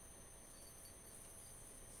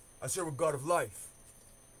 I serve a God of life.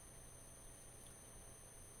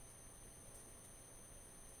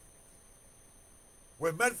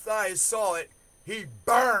 When Matthias saw it, he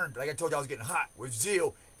burned, like I told you I was getting hot, with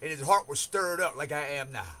zeal, and his heart was stirred up like I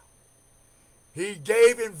am now. He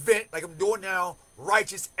gave in vent, like I'm doing now,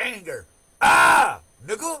 righteous anger. Ah,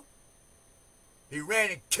 nigga! He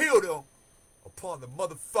ran and killed him upon the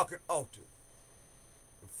motherfucking altar.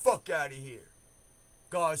 The fuck out of here.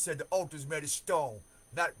 God said the altar's made of stone,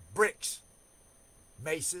 not bricks.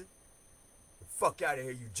 Mason. The fuck out of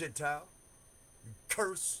here, you Gentile. You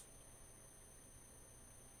curse.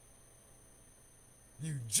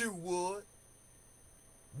 You Jew would.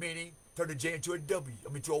 Meaning, turn the J into a W.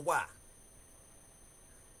 I mean to a Y.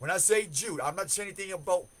 When I say Jew, I'm not saying anything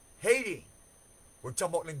about hating. We're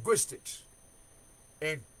talking about linguistics.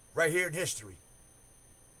 And right here in history.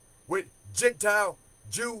 What Gentile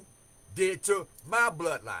Jew did to my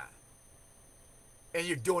bloodline. And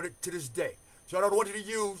you're doing it to this day. So I don't want you to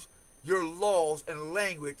use your laws and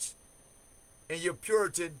language and your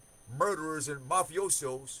Puritan murderers and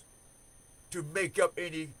mafiosos to make up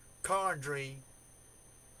any conjuring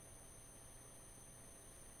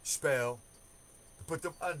spell to put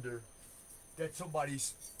them under that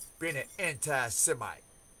somebody's being an anti-Semite.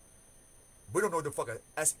 We don't know what the fuck a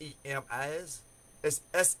S-E-M is. It's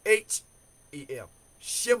S-H-E-M.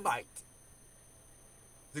 Shemite.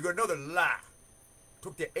 They got another lie.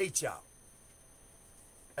 Took the H out.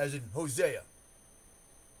 As in Hosea.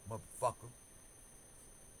 Motherfucker.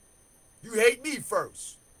 You hate me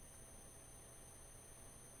first.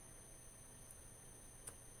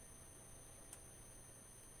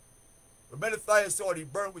 When Matthias saw it, he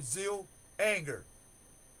burned with zeal, anger.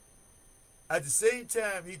 At the same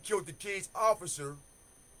time, he killed the king's officer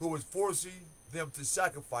who was forcing them to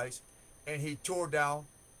sacrifice, and he tore down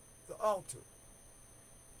the altar.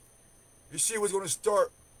 You see what's going to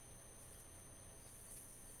start?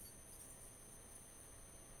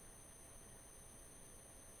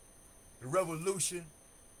 The revolution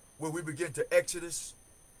where we begin to exodus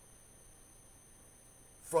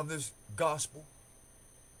from this gospel.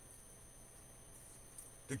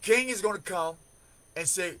 The king is going to come and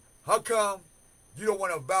say, how come you don't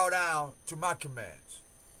want to bow down to my commands?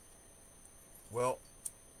 Well,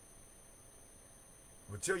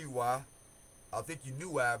 I'm going to tell you why. I think you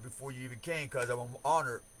knew why before you even came, because I'm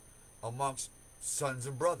honored amongst sons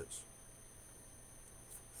and brothers.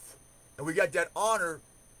 And we got that honor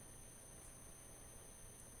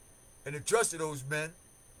and entrusted those men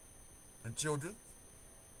and children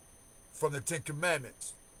from the 10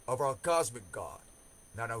 Commandments of our cosmic God,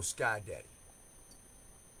 not our sky daddy.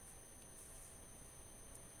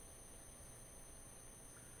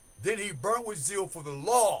 Then he burned with zeal for the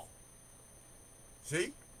law.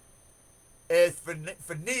 See? As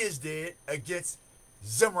Phinehas did against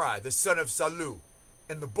Zimri, the son of Salu,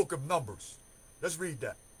 in the book of Numbers. Let's read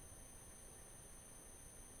that.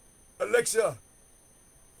 Alexa,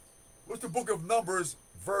 what's the book of Numbers,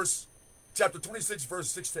 chapter 26,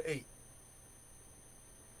 verse 6 to 8?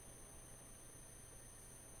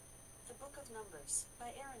 The Book of Numbers, by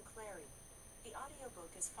Aaron Clary. The audiobook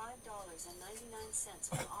is $5.99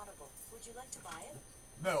 from Audible. Would you like to buy it?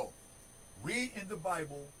 No. Read in the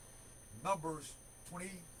Bible, Numbers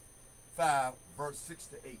 25, verse 6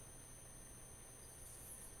 to 8.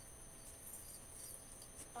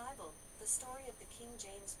 Bible, the story of the King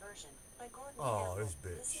James Version, by Gordon Oh, Campbell. this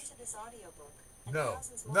bitch. Listen to this audiobook and No,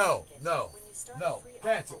 thousands more no, like it no, when you start no. a free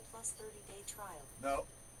Cancel. Audible plus 30-day trial. No,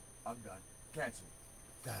 I'm done. Cancel.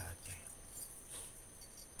 God damn.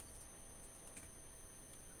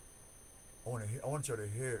 I want y'all to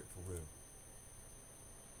hear it for real.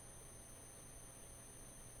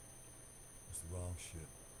 It's the wrong shit.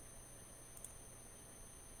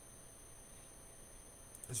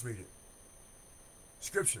 Let's read it.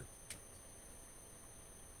 Scripture.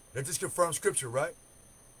 Let this confirm scripture, right?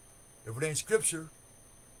 If it ain't scripture,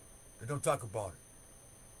 then don't talk about it.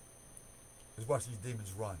 Let's watch these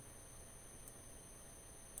demons run.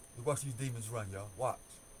 Let's watch these demons run, y'all. Watch.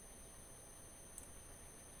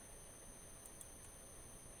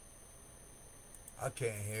 I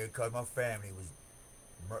can't hear it because my family was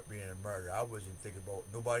being murdered. I wasn't thinking about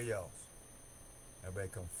nobody else. Everybody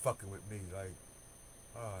come fucking with me like,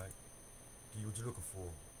 alright, give you what you're looking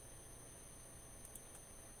for.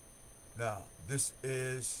 Now, this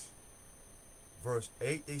is verse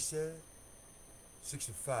 8, they said, 6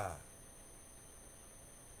 to 5.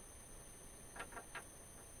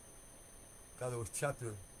 God, it was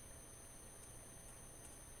chapter,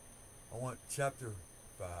 I want chapter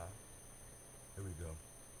 5. Here we go.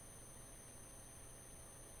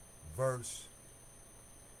 Verse,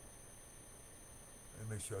 let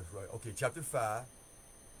me make sure it's right. Okay, chapter 5.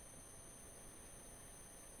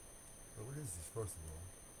 But what is this, first of all?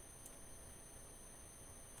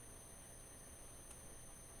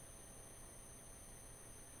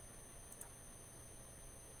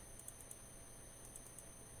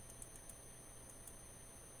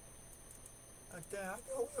 Damn, I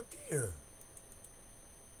go up there.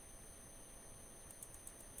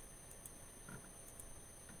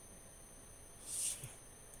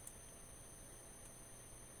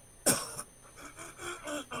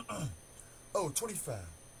 Oh, 25.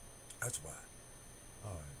 That's why.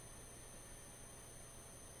 All right.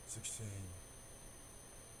 16.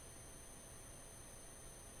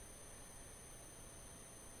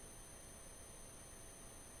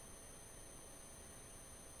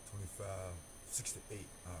 $25. 6 to 8.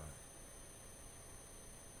 All right.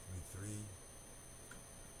 23.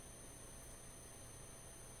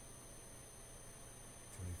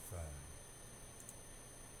 25.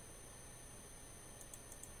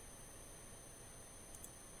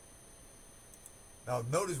 Now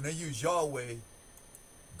notice when they use Yahweh,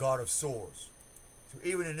 God of swords. So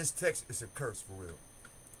even in this text, it's a curse for real.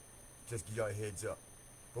 Just give y'all a heads up.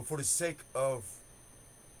 But for the sake of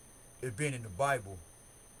it being in the Bible,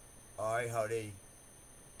 alright, how they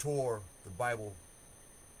tore the Bible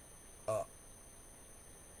up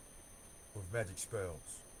with magic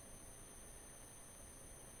spells.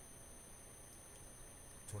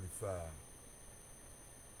 25.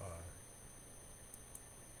 Alright.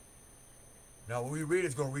 Now when we read,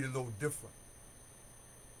 it's going to read a little different.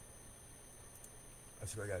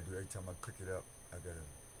 That's what I got to do every time I click it up. I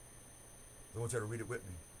want y'all to read it with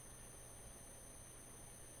me.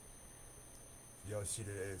 Y'all see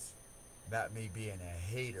that it's not me being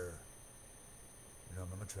a hater. You know, I'm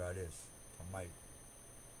going to try this. I might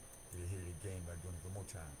get a hit of the game by doing it one more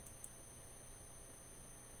time.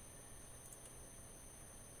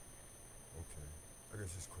 Okay. I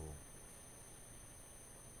guess it's cool.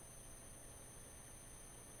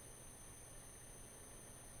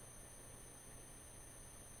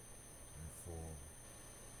 And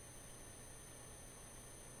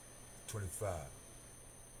 25.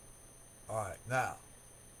 Alright, now.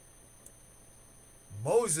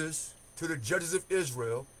 Moses, to the judges of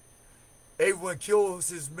Israel, everyone kills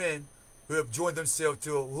his men who have joined themselves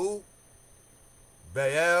to who?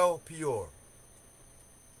 Baal Peor.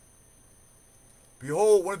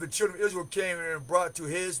 Behold, one of the children of Israel came and brought to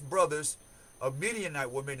his brothers a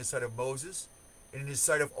Midianite woman in the sight of Moses. and in the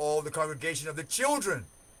sight of all the congregation of the children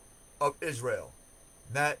of Israel,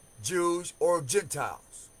 not Jews or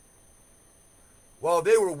Gentiles, while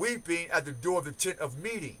they were weeping at the door of the tent of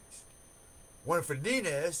meetings, when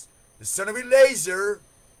Phinehas, the son of Eleazar,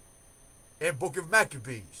 in book of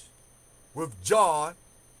Maccabees, with John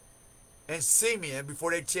and Simeon,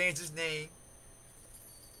 before they changed his name,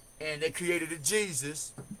 and they created a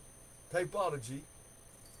Jesus typology,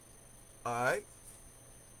 alright,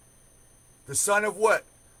 the son of what?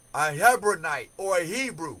 A Hebronite or a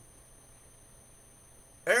Hebrew.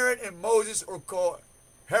 Aaron and Moses are called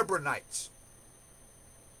Hebronites.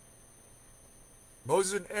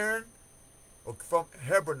 Moses and Aaron are from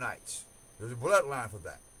Hebronites. There's a bloodline for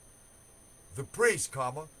that. The priest,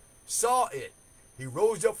 saw it. He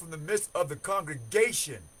rose up from the midst of the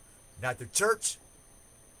congregation, not the church,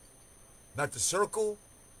 not the circle.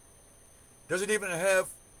 Doesn't even have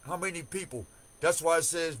how many people. That's why it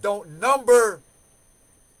says don't number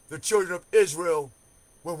the children of Israel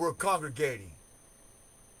when we're congregating.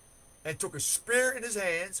 And took a spear in his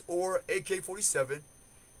hands, or AK-47,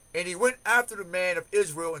 and he went after the man of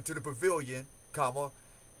Israel into the pavilion,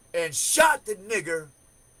 and shot the nigger,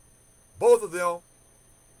 both of them,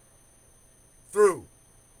 through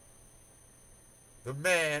the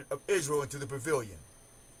man of Israel into the pavilion.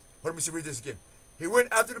 Let me read this again. He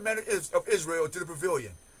went after the man of Israel into the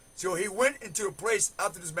pavilion. So he went into a place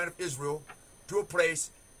after this man of Israel, to a place,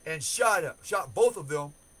 and shot both of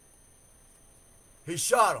them. He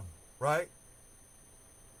shot them, right?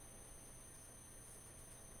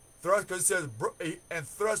 Thrust, because it says, and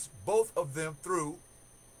thrust both of them through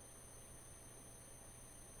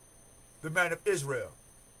the man of Israel,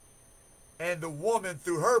 and the woman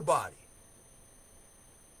through her body.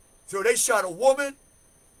 So they shot a woman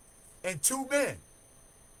and two men.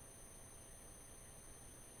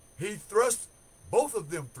 He thrust both of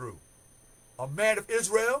them through. A man of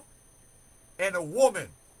Israel and a woman.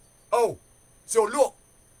 Oh, so look.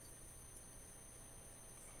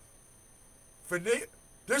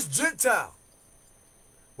 This Gentile,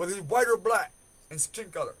 whether he's white or black in skin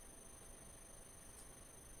color.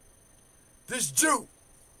 This Jew,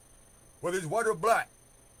 whether he's white or black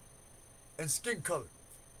in skin color.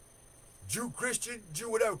 Jew, Christian, Jew,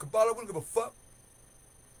 whatever, Kabbalah, we don't give a fuck.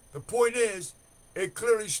 The point is, it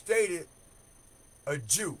clearly stated a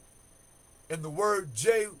Jew. And the word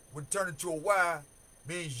J would turn into a Y,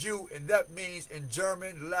 means you, and that means in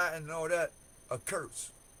German, Latin, and all that, a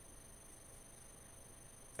curse.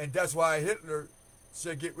 And that's why Hitler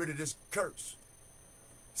said get rid of this curse.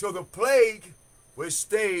 So the plague was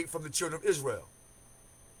stayed from the children of Israel.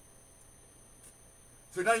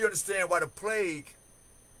 So now you understand why the plague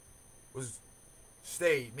was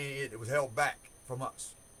stayed, meaning it was held back from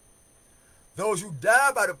us. Those who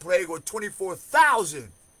died by the plague were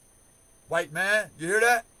 24,000. White man, you hear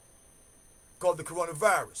that? Called the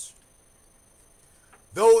coronavirus.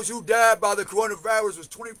 Those who died by the coronavirus was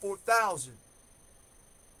 24,000.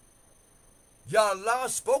 Yahweh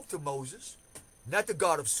spoke to Moses, not the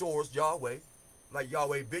God of swords, Yahweh, like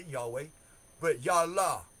Yahweh been Yahweh, but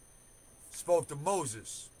Yahweh spoke to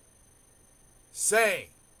Moses, saying,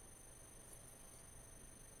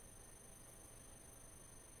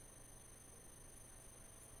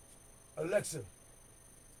 Alexa,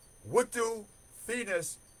 what do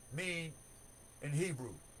Phinehas mean in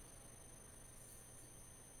Hebrew?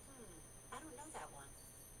 I don't know that one.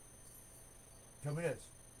 Tell me this.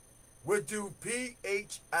 What do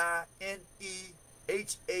Phinehas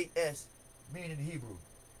mean in Hebrew?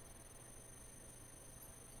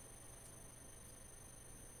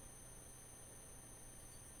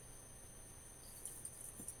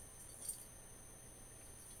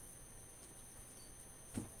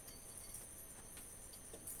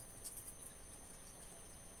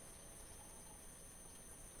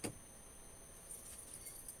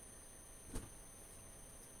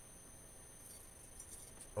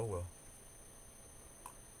 Oh well.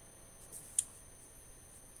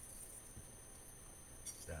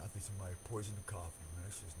 Yeah, I think somebody poisoned the coffee, man.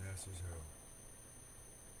 That shit's nasty as hell.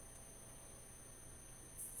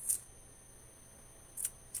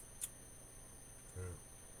 Yeah.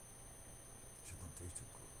 Shit don't taste too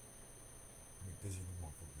good. I'm busy in the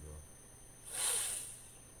motherfucker, y'all.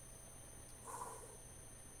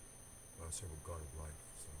 Well, I serve a God of life,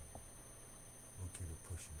 so we'll keep it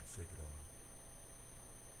pushing, shake it off.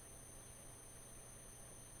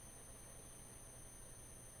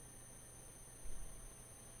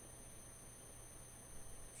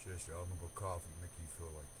 Shit, y'all remember coffee make you feel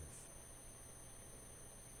like this.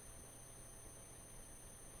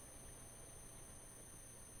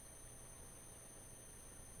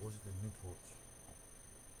 What was it, the Newports?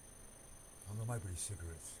 I don't know, might be the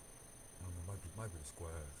cigarettes. I don't know, might be the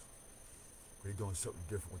squares. They doing something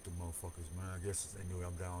different with the motherfuckers, man. I guess they knew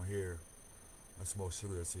I'm down here. I smoke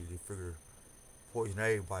cigarettes, so they figure poison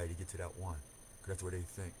everybody to get to that one. Cause that's what they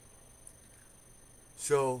think.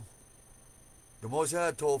 So, the Most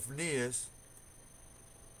High told Phineas,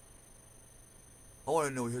 I want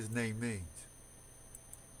to know what his name means.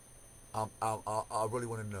 I really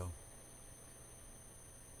want to know.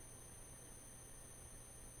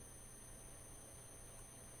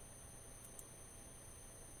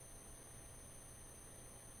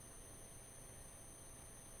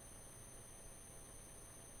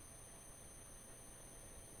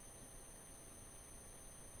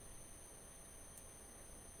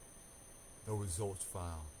 No results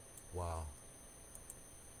found. Wow.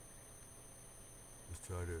 Let's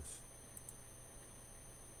try this.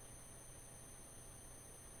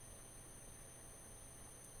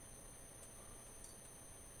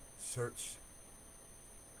 Search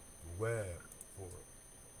the web for it.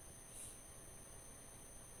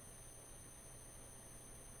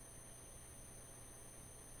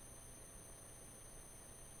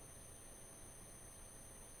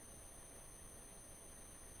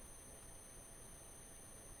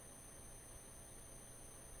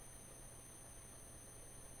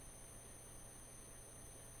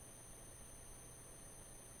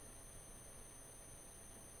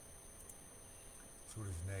 That's what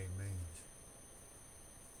his name means.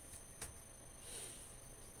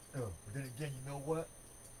 Oh, but then again, you know what?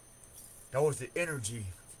 That was the energy.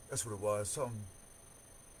 That's what it was. Something.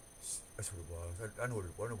 That's what it was. I know what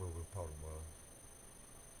the problem was.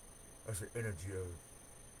 That's the energy of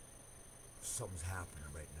something's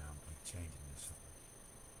happening right now. I'm changing this.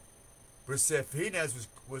 But it said Phineas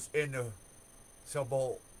was in the some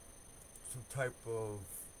type of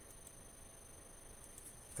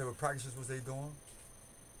practices was they doing?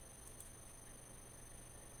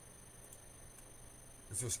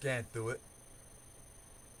 Let's just scan through it.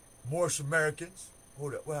 Moorish Americans.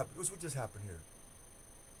 Hold up, what happened? What just happened here?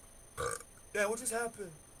 Yeah, what just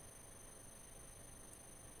happened?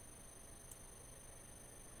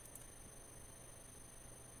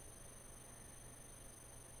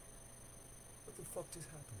 What the fuck just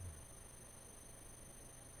happened?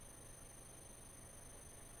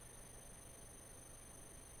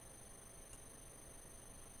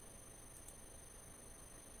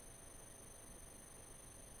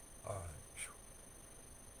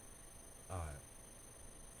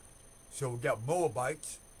 So we got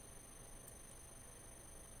Moabites,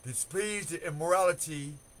 displeased the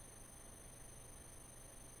immorality.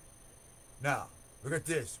 Now, look at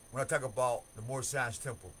this when I talk about the Moorish Science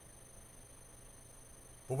Temple.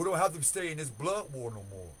 But we don't have to stay in this blood war no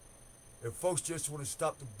more. If folks just want to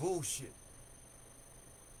stop the bullshit.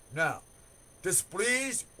 Now,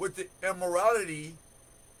 displeased with the immorality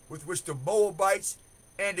with which the Moabites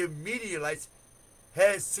and the Midianites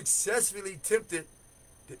had successfully tempted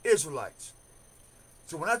the Israelites.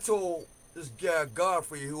 So when I told this guy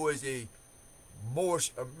Godfrey, who is a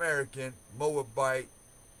Moorish American, Moabite,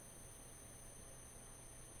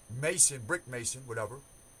 Mason, brick mason, whatever,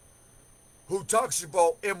 who talks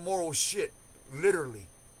about immoral shit, literally,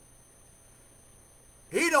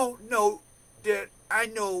 he don't know that I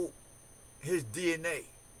know his DNA.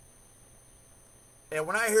 And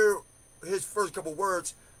when I hear his first couple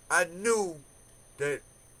words, I knew that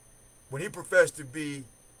when he professed to be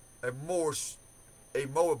a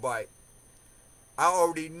Moabite, I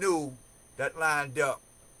already knew that lined up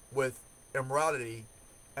with immorality,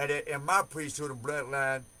 and that in my priesthood and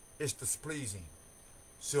bloodline, it's displeasing.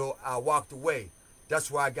 So I walked away.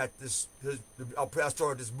 That's why I got this. I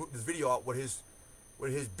started this video out with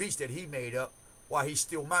his beast that he made up while he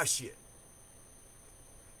steal my shit.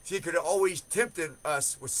 See, he could have always tempted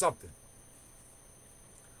us with something.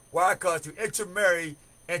 Why? Because to intermarry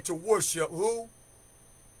and to worship who?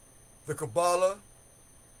 The Kabbalah,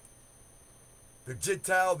 the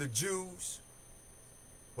Gentile, the Jews,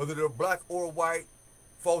 whether they're black or white,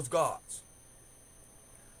 false gods.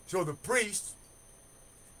 So the priest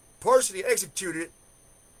personally executed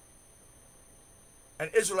an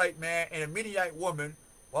Israelite man and a Midianite woman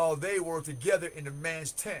while they were together in the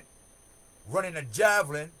man's tent, running a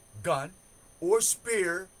javelin, gun, or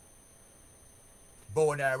spear,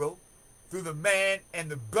 bow and arrow, through the man and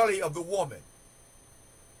the belly of the woman,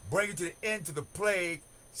 bringing to the end to the plague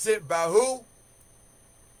sent by who?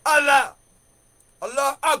 Allah!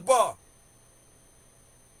 Allah Akbar!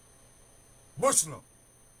 Muslim.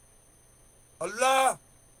 Allah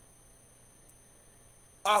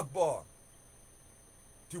Akbar.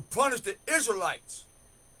 To punish the Israelites.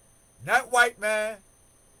 Not white man,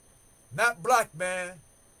 not black man,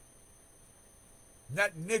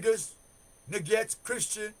 Not niggers, niggettes,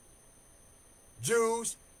 Christian,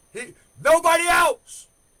 Jews, nobody else.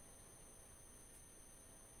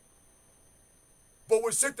 But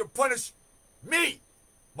was sent to punish me,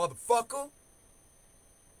 motherfucker.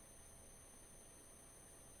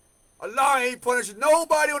 Allah ain't punishing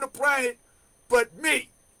nobody on the planet but me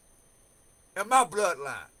and my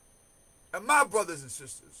bloodline and my brothers and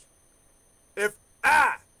sisters. If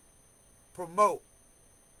I promote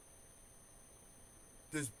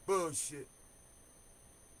this bullshit,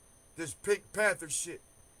 this Pink Panther shit,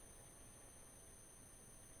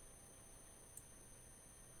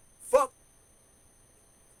 fuck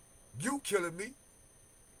you killing me.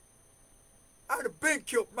 I'd have been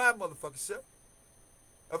killed my motherfucking self.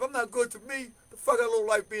 If I'm not good to me, the fuck I look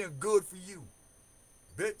like being good for you,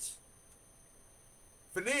 bitch.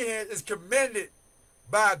 Finihan is commended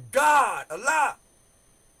by God, Allah,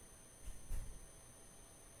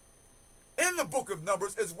 in the book of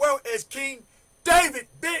Numbers, as well as King David,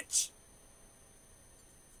 bitch.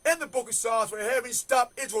 In the book of Psalms, where heaven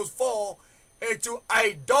stopped Israel's fall into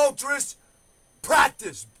idolatrous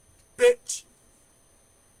practice, bitch.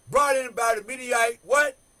 Brought in by the Midianite,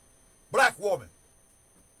 what? Black woman,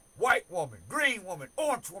 white woman, green woman,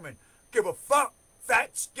 orange woman, give a fuck,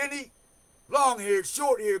 fat, skinny, long hair,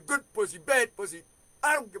 short hair, good pussy, bad pussy,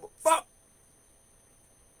 I don't give a fuck.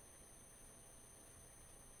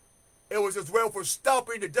 It was as well for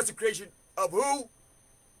stopping the desecration of who?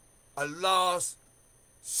 Allah's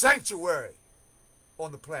sanctuary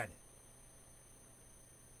on the planet.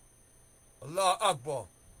 Allah Akbar.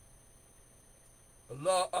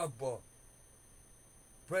 Allah Akbar.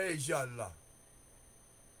 Praise Ya Allah.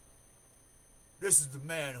 This is the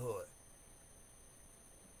manhood.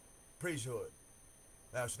 Priesthood.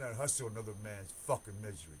 Thou shalt not hustle another man's fucking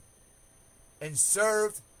misery. And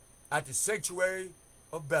served at the sanctuary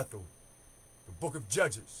of Bethel, the book of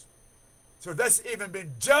Judges. So that's even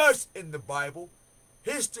been judged in the Bible.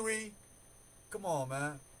 History. Come on,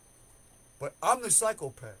 man. But I'm the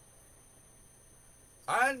psychopath.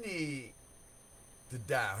 I need to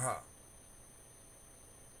die, huh?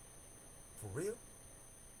 For real?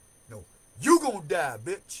 No. You gonna die,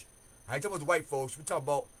 bitch. I ain't talking about the white folks. We talking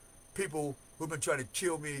about people who've been trying to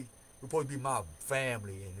kill me, who're supposed to be my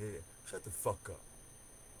family. And shut the fuck up.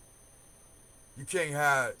 You can't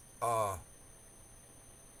have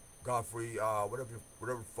Godfrey, whatever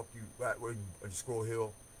the fuck you at in Scroll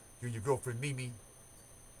Hill. You and your girlfriend Mimi.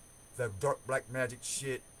 That dark black magic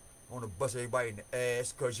shit. Want to bust everybody in the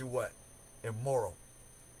ass because you're what? Immoral.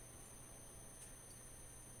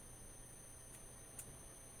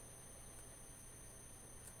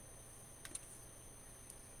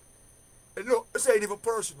 And look, this ain't even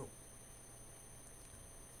personal.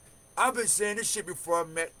 I've been saying this shit before I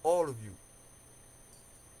met all of you.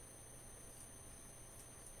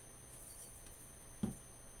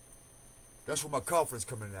 That's where my conference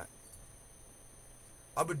coming at.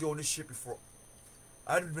 I've been doing this shit before.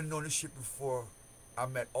 I've been doing this shit before I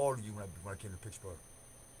met all of you when I came to Pittsburgh.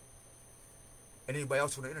 And anybody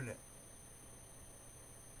else on the internet.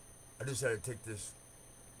 I just had to take this,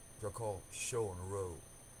 what I call show on the road.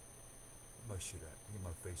 Where my shit at? Get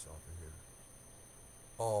my face off of here.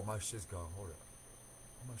 Oh, my shit's gone. Hold up.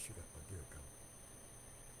 Where my shit at? Oh, there it goes.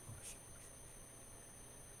 Oh, my shit.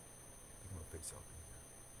 Get my face off of here.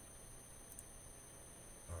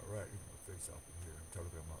 Alright, get my face off of here. I'm talking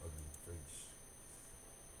about my ugly face.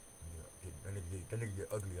 That nigga get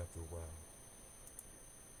ugly after a while.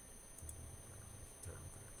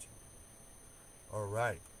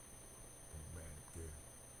 Alright. Man, up there.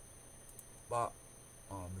 Bop.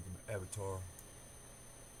 Look at my avatar.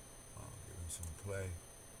 Give him some play.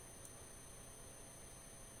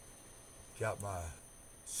 Got my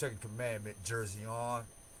second commandment jersey on.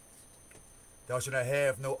 Thou shalt not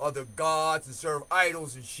have no other gods and serve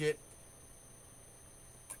idols and shit.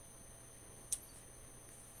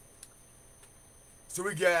 So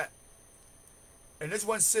we got, in this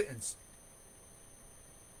one sentence,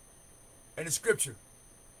 in the scripture,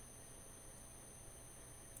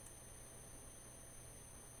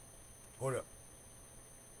 hold up,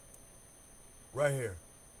 right here,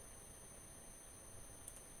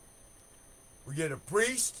 we get a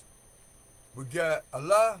priest, we got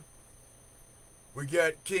Allah, we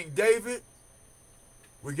got King David,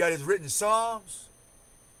 we got his written Psalms,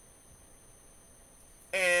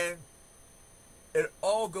 and it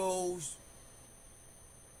all goes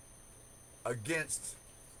against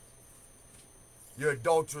your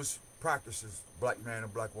adulterous practices, black man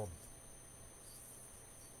and black woman.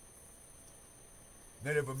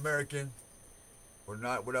 Native American or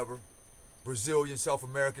not, whatever. Brazilian, South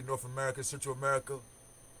American, North America, Central America.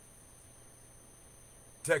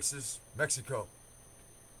 Texas, Mexico.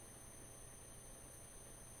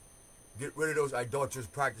 Get rid of those idolatrous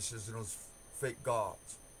practices and those fake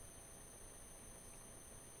gods.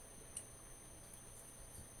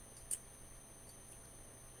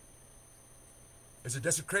 It's a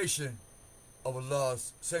desecration of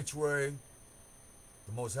Allah's sanctuary,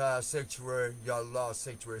 the Most High sanctuary. Ya Allah's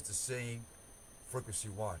sanctuary is the same frequency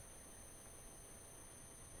one.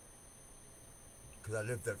 Because I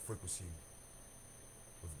live that frequency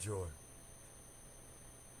with joy.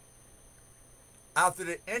 After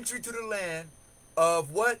the entry to the land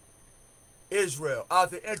of what? Israel.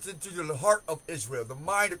 After entering into the heart of Israel, the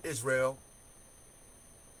mind of Israel,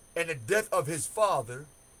 and the death of his father,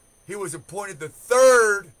 he was appointed the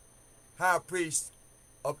third high priest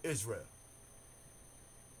of Israel.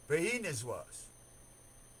 Behinnes was.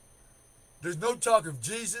 There's no talk of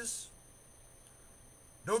Jesus.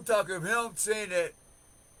 No talk of him saying that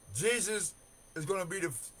Jesus is going to be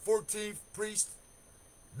the 14th priest.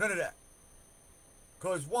 None of that.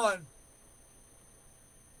 Because one,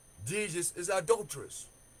 Jesus is adulterous.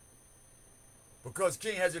 Because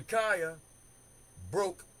King Hezekiah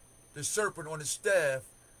broke the serpent on the staff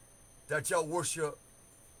that y'all worship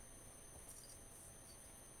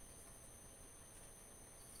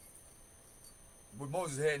what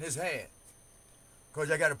Moses had in his hand. Because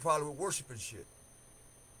y'all got a problem with worshiping shit.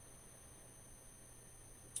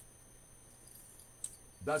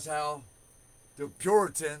 That's how the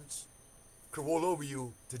Puritans could roll over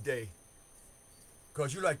you today.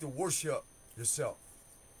 Because you like to worship yourself.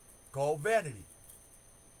 Called vanity.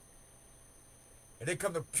 And they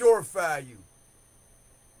come to purify you.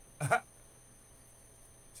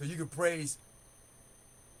 So you can praise,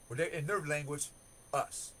 well, in their language,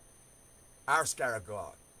 us. Our scarab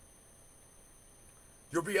God.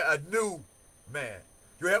 You'll be a new man.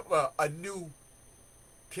 You'll have a new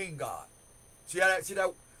king God. See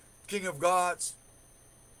that king of gods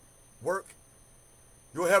work?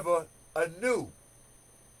 You'll have a new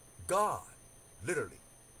God, literally.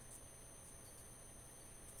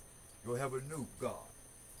 You'll have a new God.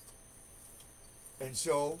 And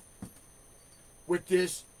so, with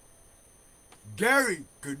this Gary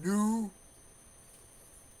Canoe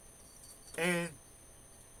and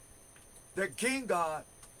the king God,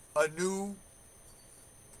 anew,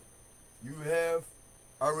 you have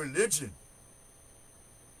a religion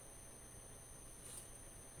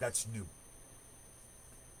that's new.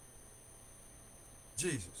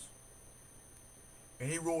 Jesus. And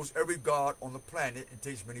he rules every god on the planet and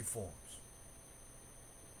takes many forms.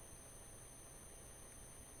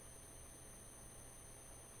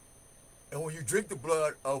 And when you drink the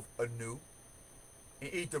blood of Anu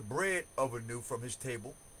and eat the bread of Anu from his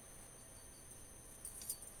table,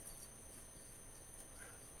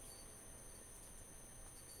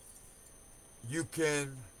 you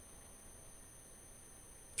can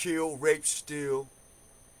kill, rape, steal,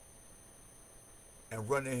 and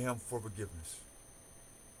run to him for forgiveness.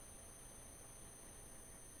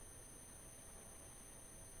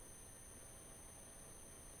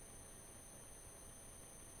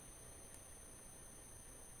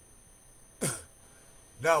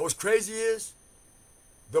 Now, what's crazy is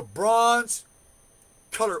the bronze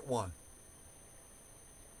colored one.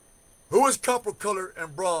 Who is copper colored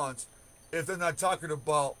and bronze if they're not talking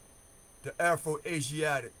about the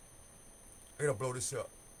Afro-Asiatic? I gotta blow this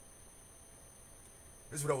up.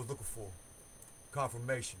 This is what I was looking for.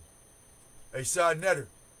 Confirmation. Hey, Side Netter.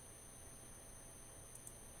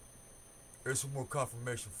 Here's some more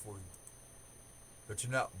confirmation for you. That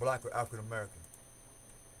you're not black or African American.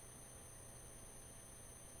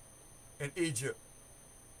 In Egypt.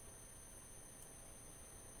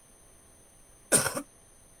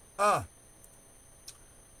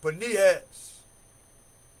 Phinehas,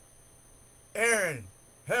 Aaron,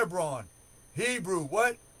 Hebron, Hebrew,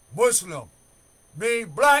 what? Muslim. Mean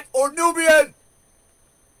black or Nubian?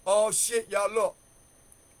 Oh shit, y'all look.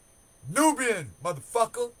 Nubian,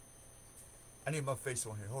 motherfucker. I need my face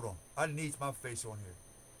on here. Hold on. I need my face on here.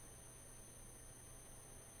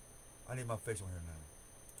 I need my face on here now.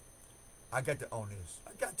 I got to own this.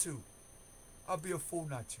 I got to. I'll be a fool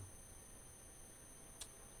not to.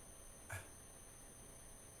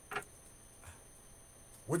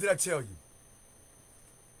 What did I tell you?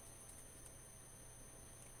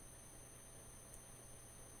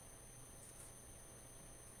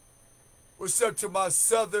 What's up to my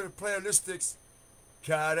southern playlistics?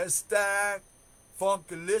 Kinda stack,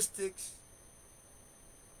 funkalistics.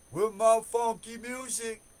 With my funky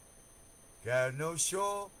music. Got no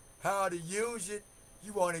sure how to use it.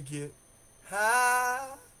 You wanna get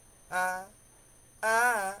high, high,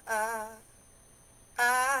 high, high,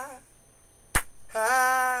 high,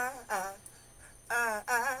 high.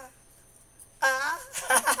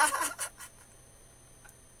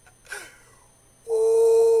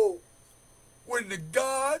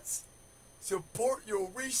 support your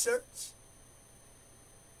research.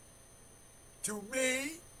 To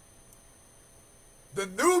me, the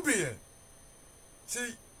Nubian, see,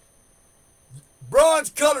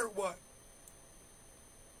 bronze-colored one,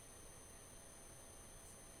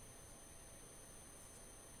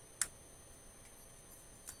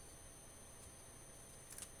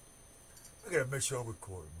 I gotta make sure I'm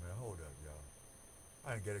recording, man. Hold up, y'all.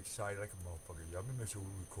 I didn't get excited like a motherfucker, y'all. Let me make sure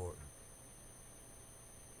we're recording.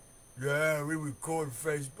 Yeah, we recording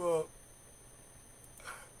Facebook.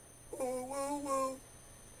 Whoa, whoa, whoa.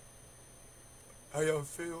 How y'all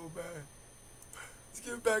feel, man? Let's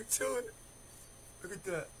get back to it. Look at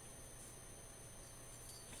that.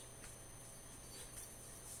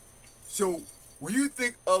 So, when you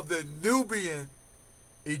think of the Nubian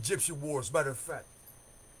Egyptian Wars, matter of fact,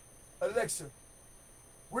 Alexa,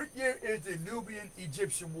 what year is the Nubian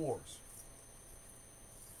Egyptian Wars?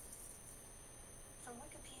 From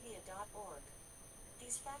Wikipedia.org.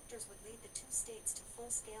 These factors would lead the two states to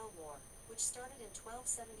full-scale war, which started in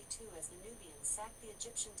 1272 as the Nubians sacked the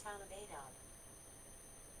Egyptian town of Adad.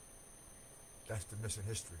 That's the missing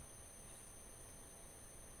history.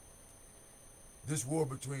 This war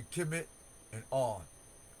between Kemet and On.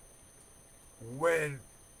 When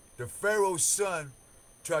the Pharaoh's son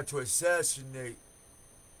tried to assassinate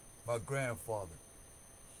my grandfather.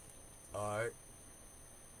 Alright?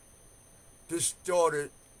 This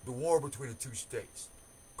started the war between the two states,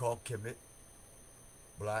 called Kemet,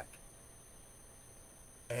 black,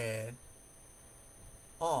 and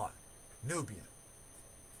On, Nubian.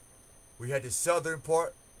 We had the southern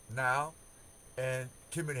part now, and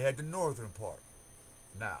Kemet had the northern part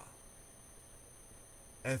now.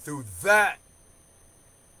 And through that,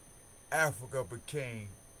 Africa became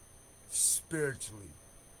spiritually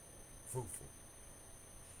fruitful.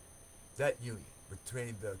 That union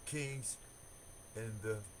between the kings and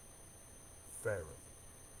the pharaoh.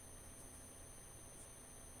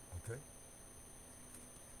 Okay?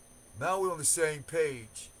 Now we're on the same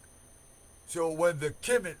page. So when the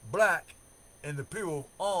Kemet black and the people of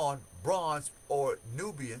On, bronze or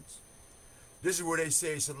Nubians, this is where they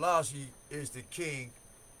say Selassie is the king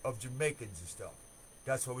of Jamaicans and stuff.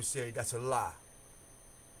 That's what we say, that's a lie.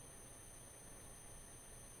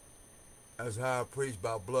 As high priest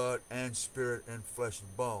by blood and spirit and flesh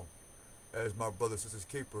and bone. As my brother and sisters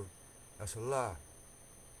keeper, that's a lie.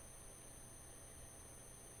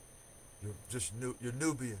 You're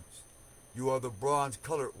Nubians. You are the bronze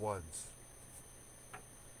colored ones.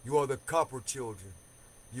 You are the copper children.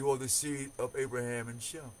 You are the seed of Abraham and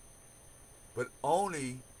Shem. But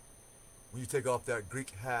only when you take off that Greek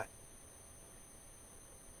hat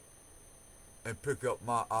and pick up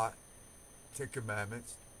my 10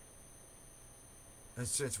 Commandments. And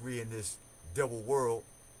since we in this double world,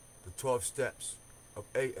 the 12 steps of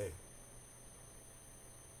AA,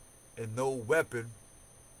 and no weapon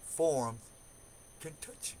formed can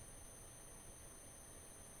touch you.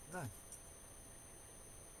 None.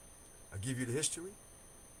 I give you the history.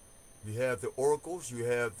 You have the oracles. You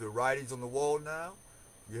have the writings on the wall now.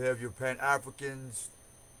 You have your Pan-Africans,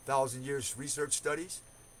 1,000 years research studies.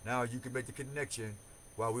 Now you can make the connection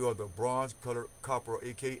while we are the bronze colored copper,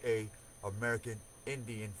 aka American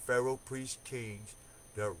Indian pharaoh priest kings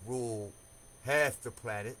that rule half the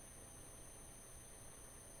planet,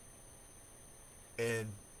 and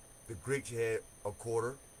the Greeks had a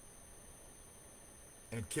quarter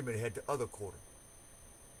and Kemet had the other quarter.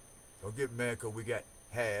 Don't get mad because we got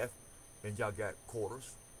half and y'all got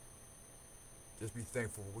quarters. Just be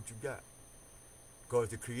thankful for what you got, because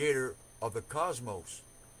the creator of the cosmos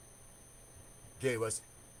gave us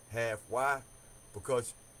half. Why?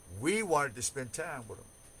 Because we wanted to spend time with him.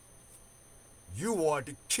 You wanted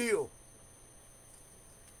to kill.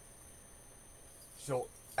 So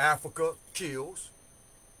Africa kills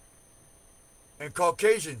and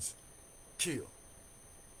Caucasians kill.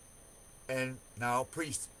 And now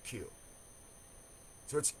priests kill.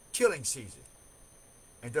 So it's killing season.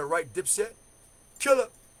 Ain't that right, Dipset? Killer.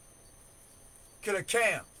 Killer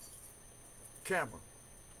Cam. Camera.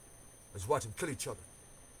 Let's watch them kill each other.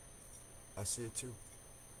 I see it too.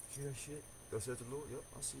 See that shit? Thus says the Lord. Yep,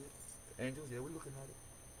 I see it. The angels, yeah, we're looking at it.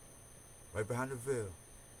 Right behind the veil.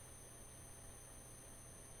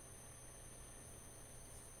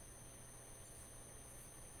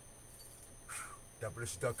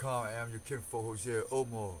 Doublelicious.com. I am your kinfolk, Jose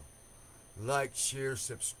Omar. Like, share,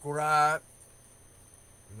 subscribe.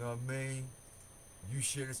 You know what I mean? You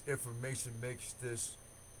share this information makes this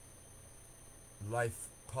life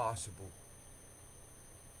possible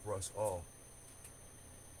for us all.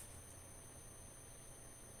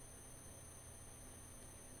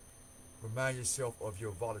 Remind yourself of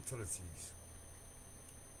your volatilities.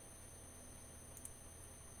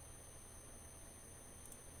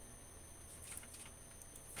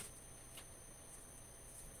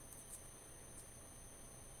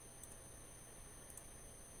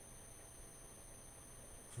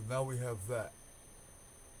 now we have that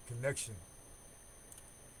connection.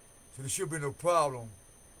 So there should be no problem.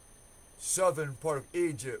 Southern part of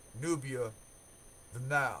Egypt, Nubia, the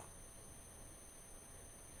Nile.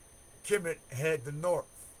 Kemet had the north.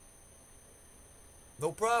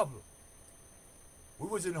 No problem. We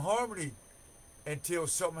was in harmony until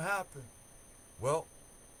something happened. Well,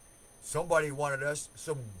 somebody wanted us,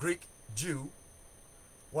 some Greek Jew,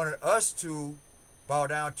 wanted us to bow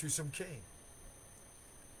down to some king.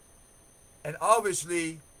 And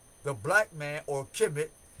obviously, the black man, or Kemet,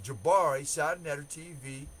 Jabari, Saturday Night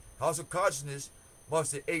TV, House of Consciousness,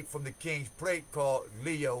 must have ate from the king's plate called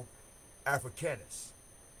Leo Africanus.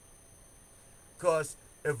 Because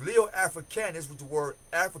if Leo Africanus, with the word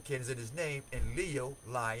African is in his name, and Leo,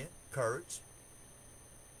 lion, courage,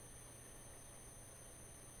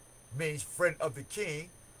 means friend of the king,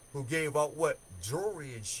 who gave out what?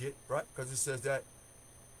 Jewelry and shit, right? Because it says that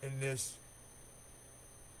in this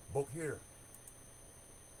book here.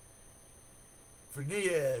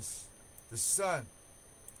 Phinehas, the son,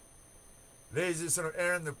 Eleazar, son of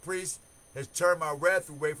Aaron, the priest, has turned my wrath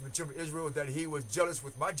away from the children of Israel, that he was jealous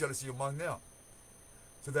with my jealousy among them,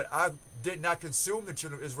 so that I did not consume the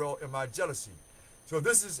children of Israel in my jealousy. So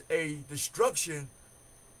this is a destruction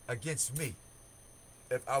against me,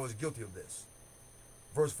 if I was guilty of this.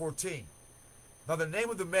 Verse 14. Now the name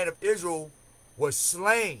of the man of Israel was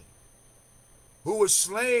slain, who was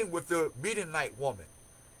slain with the Midianite woman.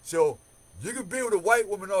 So you can be with a white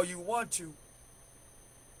woman all you want to.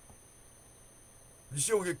 You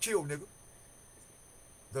still gonna get killed, nigga.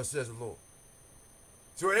 Thus says the Lord.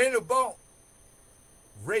 So it ain't about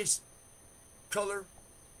race, color,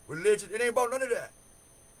 religion. It ain't about none of that.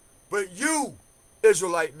 But you,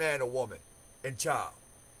 Israelite man or woman and child,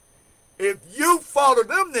 if you follow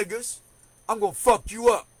them niggas, I'm gonna fuck you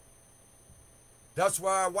up. That's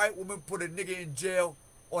why a white woman put a nigga in jail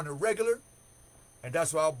on the regular, and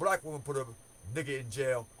that's why a black woman put a nigga in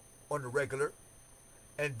jail on the regular,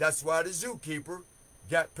 and that's why the zookeeper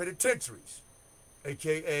got penitentiaries,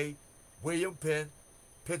 aka William Penn,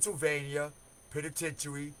 Pennsylvania,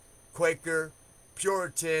 penitentiary, Quaker,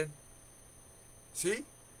 Puritan. See?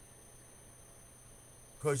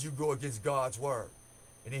 Because you go against God's word,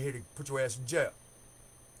 and they're here to put your ass in jail.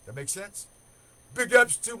 That makes sense? Big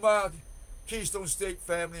ups to my Keystone State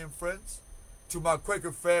family and friends, to my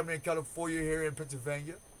Quaker family in California here in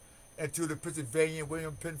Pennsylvania, and to the Pennsylvania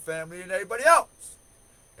William Penn family and everybody else,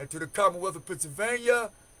 and to the Commonwealth of Pennsylvania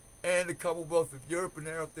and the Commonwealth of Europe and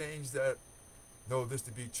there are things that know this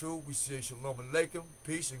to be true. We say shalom aleichem,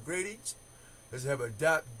 peace and greetings. Let's have a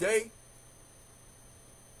dap day.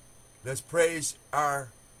 Let's praise our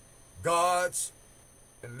gods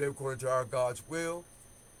and live according to our God's will,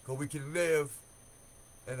 because we can live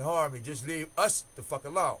in harmony. Just leave us the fuck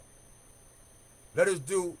alone. Let us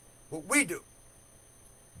do what we do.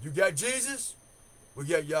 You got Jesus, we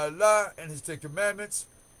got Yahweh and his 10 commandments,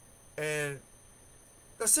 and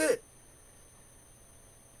that's it.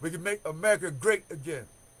 We can make America great again.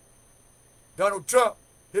 Donald Trump,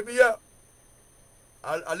 hit me up.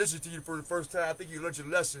 I listened to you for the first time. I think you learned your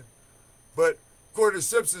lesson. But according to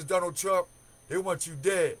Simpsons, Donald Trump, they want you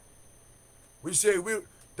dead. We say that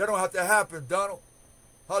don't have to happen, Donald.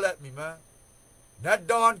 Holler at me, man. Not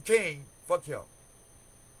Don King. Fuck him.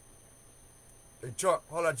 Hey, Trump,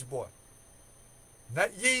 holler at your boy.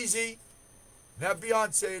 Not Yeezy. Not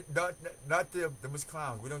Beyonce. Not them. Them is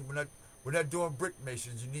clowns. We're not doing brick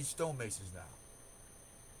masons. You need stone masons now.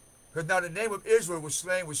 Because now the name of Israel was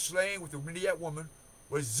slain with the Midianite woman,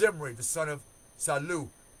 was Zimri, the son of Salu,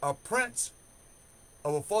 a prince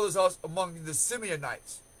of a father's house among the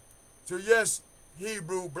Simeonites. So yes,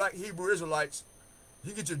 black Hebrew Israelites,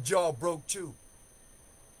 you get your jaw broke too.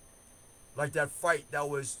 Like that fight that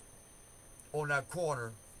was on that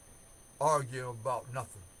corner arguing about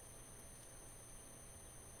nothing.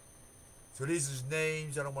 So these is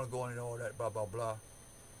names. I don't want to go into all that, blah, blah, blah.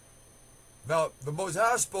 Now, the Most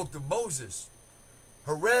High spoke to Moses,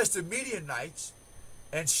 harass the Midianites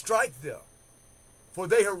and strike them, for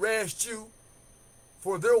they harassed you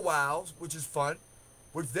for their wiles, which is fun,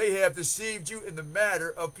 which they have deceived you in the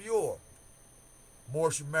matter of Peor.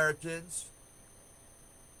 Moorish Americans,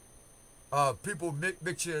 people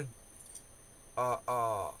mixing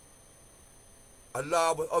Allah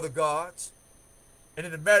with other gods. And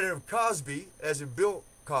in the matter of Cosby, as in Bill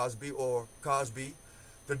Cosby or Cosby,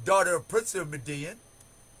 the daughter of Prince of Midian,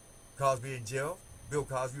 Cosby in jail, Bill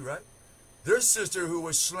Cosby, right? Their sister who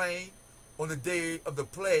was slain on the day of the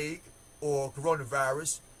plague or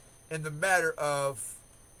coronavirus in the matter of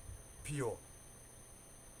Peor.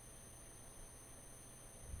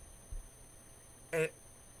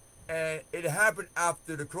 And it happened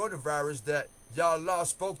after the coronavirus that Yahweh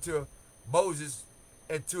spoke to Moses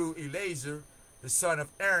and to Eleazar, the son of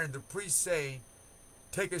Aaron, the priest, saying,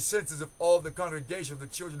 take a census of all the congregation of the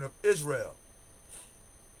children of Israel.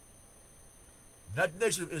 Not the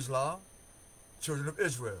nation of Islam, children of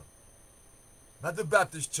Israel. Not the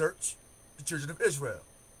Baptist church, the children of Israel.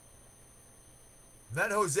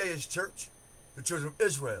 Not Hosea's church, the children of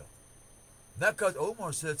Israel. Not because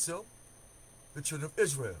Omar said so, the children of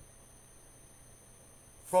Israel.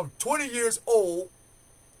 From 20 years old,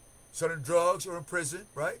 selling drugs or in prison,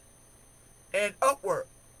 right? And upward.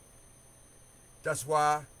 That's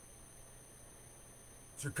why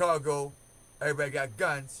Chicago, everybody got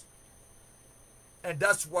guns. And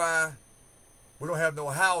that's why we don't have no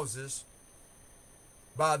houses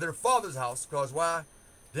by their father's house. Because why?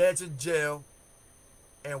 Dad's in jail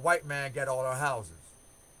and white man got all our houses.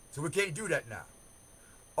 So we can't do that now.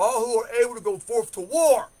 All who are able to go forth to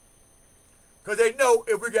war, because they know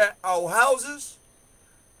if we got our houses,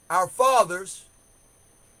 our fathers,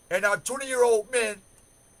 and our 20-year-old men,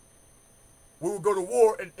 we will go to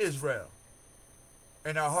war in Israel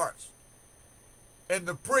in our hearts. And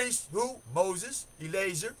the priests, who? Moses,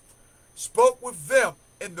 Eleazar, spoke with them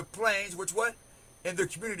in the plains, which what? In the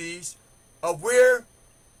communities of where?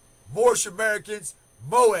 Moorish Americans,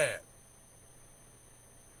 Moab.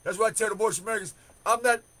 That's why I tell the Moorish Americans, I'm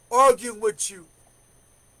not arguing with you.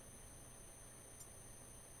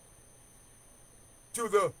 To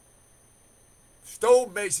the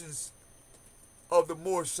stonemasons of the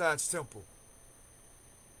Moorish Science Temple,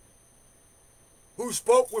 who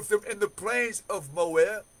spoke with them in the plains of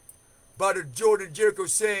Moab by the Jordan and Jericho,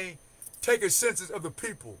 saying, take a census of the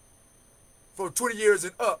people for 20 years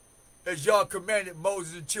and up, as y'all commanded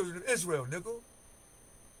Moses and children of Israel, nigga.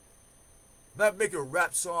 Not make a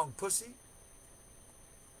rap song, pussy.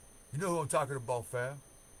 You know who I'm talking about, fam.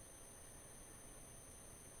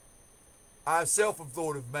 I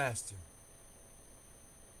self-authoritative master.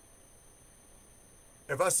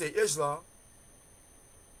 If I say Islam,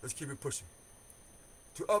 let's keep it pushing.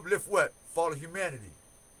 To uplift what? Fallen humanity.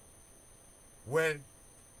 When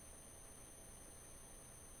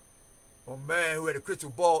a man who had a crystal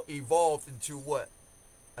ball evolved into what?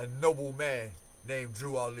 A noble man named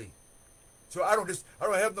Drew Ali. So I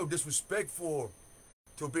don't have no disrespect for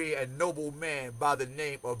to be a noble man by the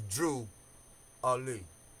name of Drew Ali.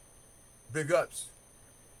 Big ups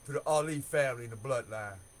to the Ali family and the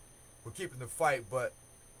bloodline. We're keeping the fight, but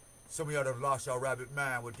some of y'all have lost your rabbit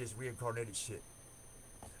mind with this reincarnated shit.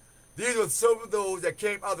 These are some of those that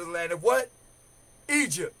came out of the land of what?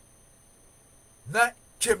 Egypt. Not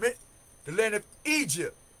Kemet, the land of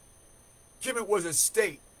Egypt. Kemet was a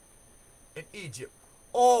state in Egypt.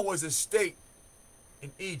 On was a state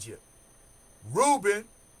in Egypt. Reuben,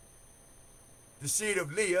 the seed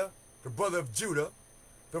of Leah, the brother of Judah,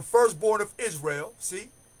 the firstborn of Israel, see?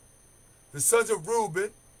 The sons of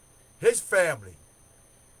Reuben, his family.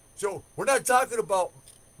 So we're not talking about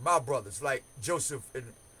my brothers like Joseph and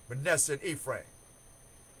Manasseh and Ephraim.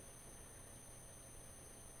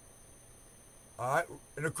 All right,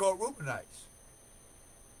 and they're called Reubenites.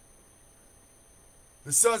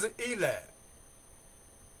 The sons of Elad.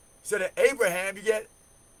 So that Abraham, you get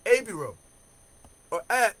Abiram, or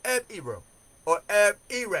Ab-Iram, or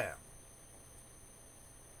Ab-Iram,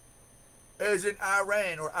 as in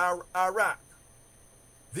Iran or Iraq.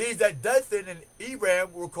 These that Dathan and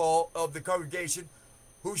Aram were called of the congregation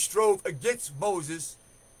who strove against Moses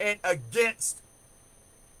and against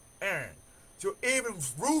Aaron. So even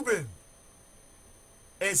Reuben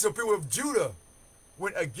and some people of Judah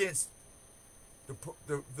went against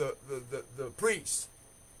the priests.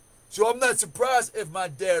 So I'm not surprised if my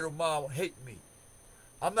dad or mom hate me.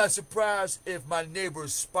 I'm not surprised if my neighbor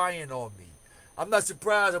is spying on me. I'm not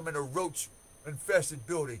surprised I'm in a roach-infested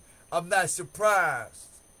building. I'm not surprised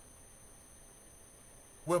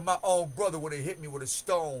when my own brother would have hit me with a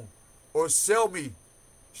stone or sell me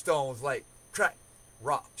stones like crack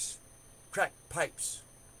rocks, crack pipes,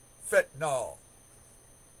 fentanyl,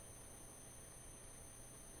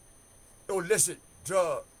 illicit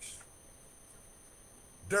drugs,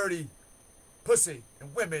 dirty pussy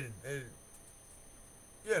and women and,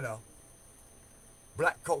 you know,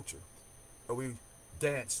 black culture that we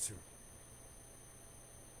dance to.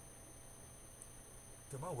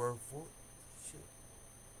 Take my word for it. Shit.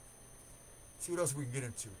 See what else we can get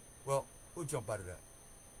into. Well, we'll jump out of that.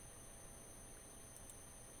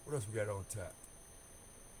 What else we got on tap?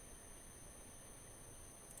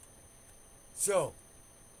 So,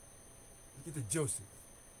 let's get to Joseph.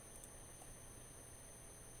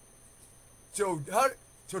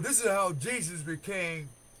 So this is how Jesus became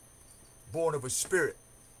born of a spirit.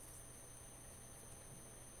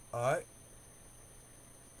 Alright?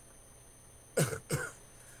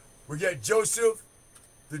 We got Joseph,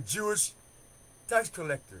 the Jewish tax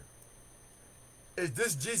collector. Is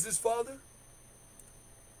this Jesus' father?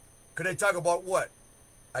 Could they talk about what?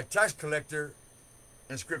 A tax collector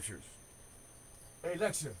in scriptures. Hey,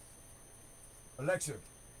 Alexa,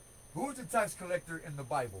 who is the tax collector in the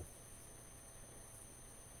Bible?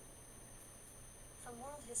 From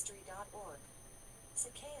worldhistory.org.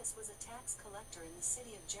 Zacchaeus was a tax collector in the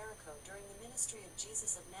city of Jericho during the ministry of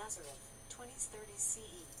Jesus of Nazareth, 20s 30s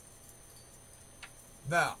CE.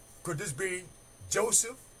 Now, could this be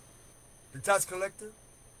Joseph, the tax collector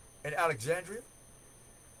in Alexandria?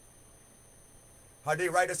 How they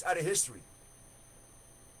write us out of history?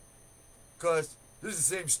 Because this is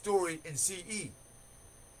the same story in CE.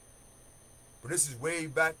 But this is way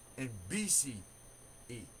back in BCE.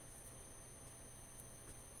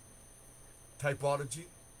 Typology,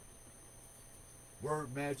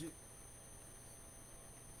 word magic,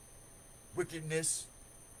 wickedness,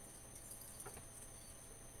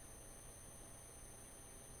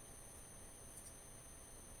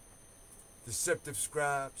 deceptive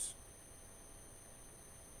scribes,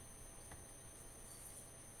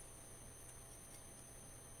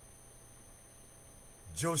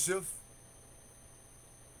 Joseph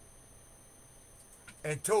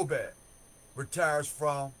and Tobit retires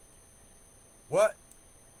from what?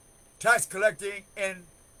 Tax collecting in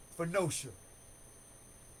Phoenicia.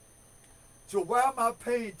 So why am I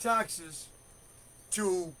paying taxes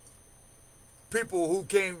to people who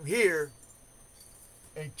came here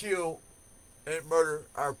and kill and murder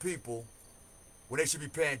our people when they should be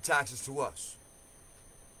paying taxes to us?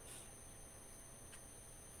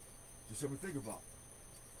 Just something to think about.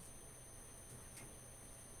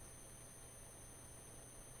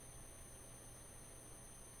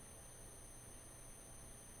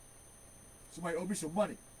 Somebody owe me some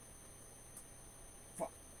money.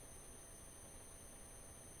 Fuck.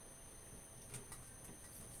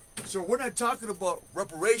 So we're not talking about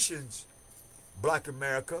reparations, Black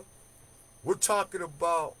America. We're talking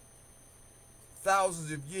about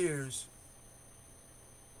thousands of years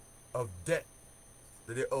of debt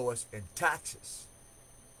that they owe us in taxes,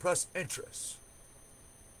 plus interest.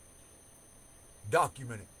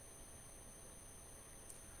 Documented.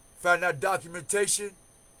 Found that documentation,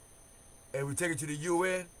 and we take it to the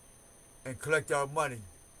UN and collect our money.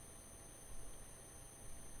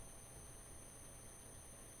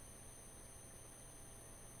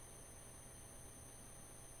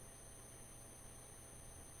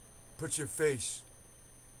 Put your face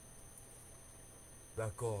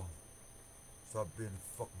back on. Stop being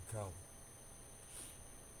a fucking coward.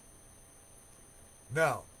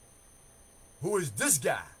 Now, who is this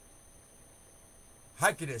guy?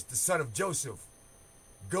 Hyrcanus, the son of Joseph,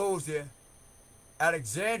 goes there,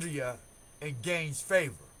 Alexandria, and gains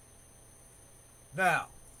favor. Now,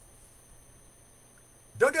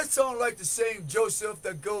 don't that sound like the same Joseph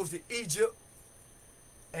that goes to Egypt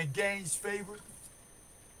and gains favor?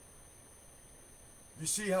 You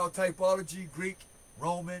see how typology, Greek,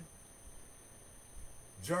 Roman,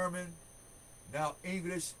 German, now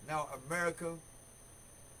English, now America.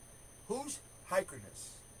 Who's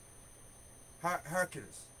Hyrcanus?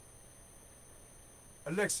 Hyrcanus.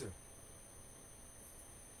 Alexa,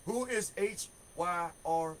 who is Hyrcanus?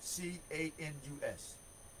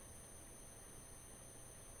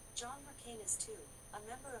 John Hyrcanus II, a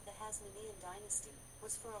member of the Hasmonean dynasty,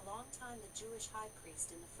 was for a long time the Jewish high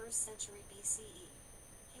priest in the 1st century BCE.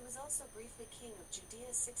 He was also briefly king of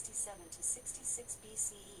Judea 67 to 66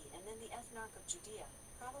 BCE and then the ethnarch of Judea,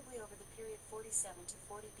 probably over the period 47 to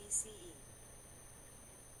 40 BCE.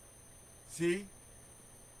 See?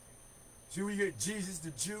 See where you get Jesus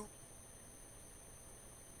the Jew?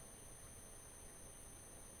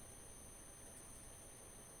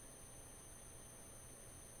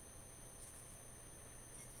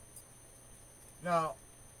 Now,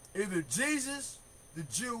 either Jesus the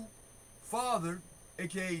Jew, father,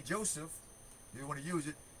 aka Joseph, if you want to use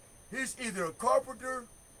it, he's either a carpenter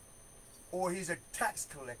or he's a tax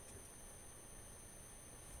collector.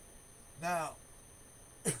 Now,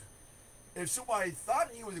 if somebody thought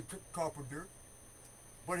he was a carpenter,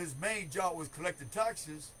 but his main job was collecting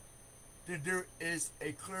taxes, then there is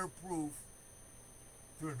a clear proof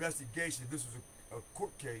through investigation, this was a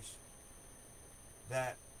court case,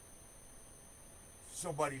 that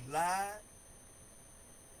somebody lied,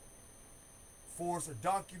 forced a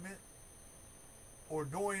document, or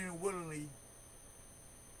knowingly and willingly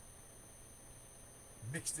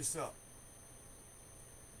mixed this up.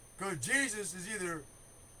 Because Jesus is either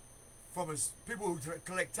from people who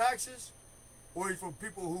collect taxes, or he's from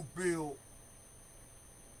people who build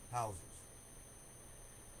houses.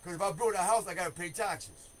 Because if I build a house, I got to pay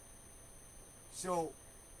taxes. So,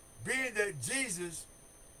 being that Jesus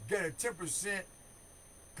got a 10%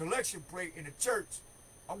 collection plate in the church,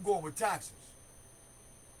 I'm going with taxes.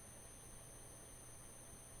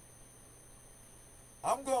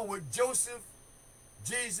 I'm going with Joseph,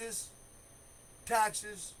 Jesus,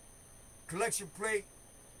 taxes, collection plate.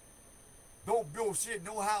 Don't build shit,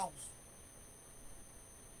 no house.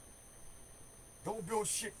 Don't build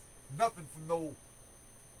shit, nothing for no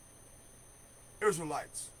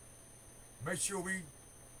Israelites. Make sure we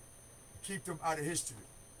keep them out of history.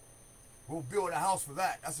 We'll build a house for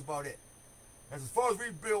that. That's about it. As far as we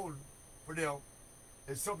build for them,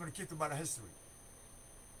 it's something to keep them out of history.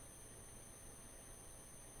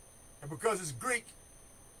 And because it's Greek,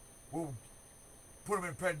 we'll put them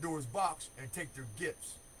in Pandora's box and take their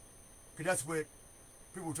gifts. Because that's what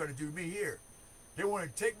people try to do to me here. They want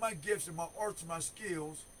to take my gifts and my arts and my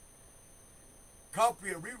skills, copy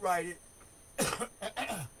it, rewrite it,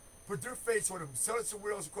 put their face on them, sell it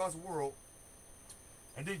somewhere else across the world,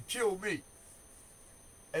 and then kill me.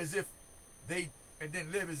 As if they, and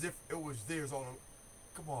then live as if it was theirs all along.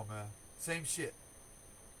 Come on, man. Same shit.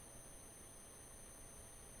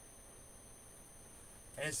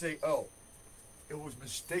 And say, oh, it was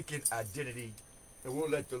mistaken identity, and we'll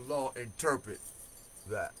let the law interpret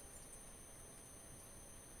that.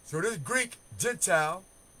 So this Greek Gentile,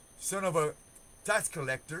 son of a tax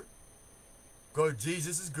collector, because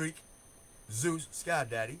Jesus is Greek, Zeus, Sky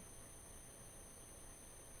Daddy,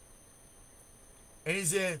 and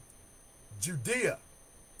he's in Judea.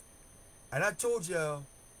 And I told y'all,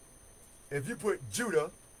 if you put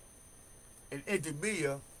Judah and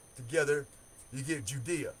Idumea together, you get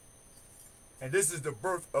Judea. And this is the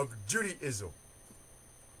birth of Judaism.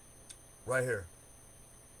 Right here.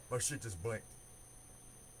 My shit just blinked.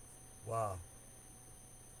 Wow.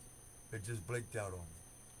 It just blinked out on me.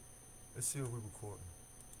 Let's see what we're recording.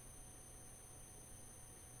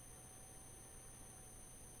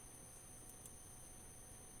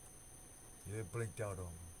 Yeah, it blinked out on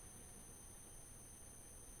me.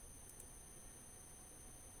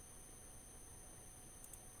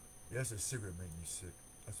 Yeah, that's a cigarette making you sick.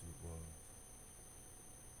 That's what it was.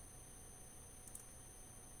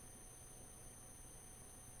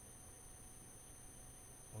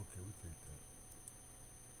 Okay, we take that.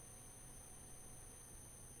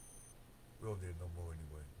 We don't need no more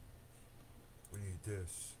anyway. We need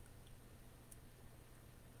this.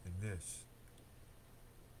 And this.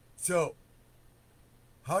 So,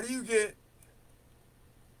 how do you get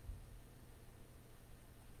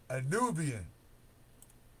a Nubian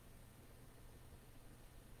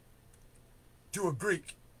to a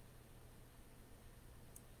Greek?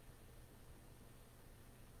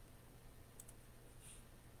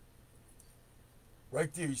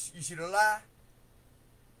 Right there, you see the lie?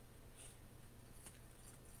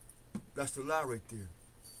 That's the lie right there.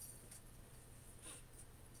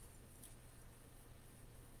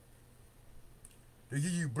 They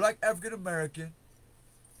give you black African American,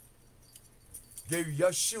 gave you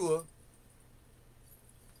Yeshua,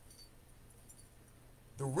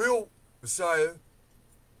 the real Messiah,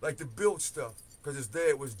 like to build stuff, because his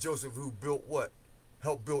dad was Joseph, who built what?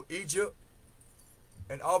 Helped build Egypt,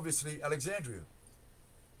 and obviously Alexandria.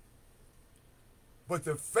 But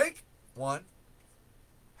the fake one,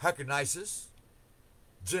 Hacanisis,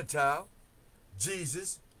 Gentile,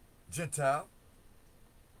 Jesus, Gentile,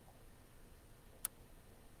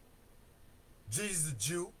 Jesus the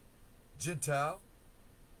Jew, Gentile.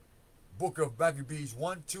 Book of Maccabees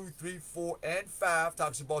 1, 2, 3, 4, and 5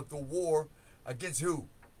 talks about the war against who?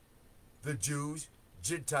 The Jews,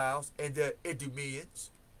 Gentiles, and the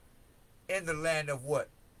Idumeans. In the land of what?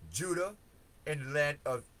 Judah, in the land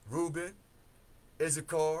of Reuben,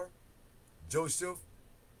 Issachar, Joseph,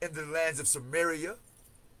 in the lands of Samaria.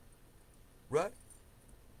 Right?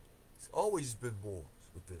 It's always been wars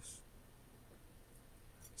with this.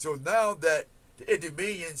 So now that the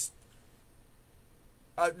Idumeans,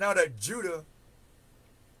 now that Judah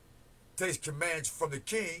takes commands from the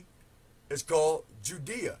king, it's called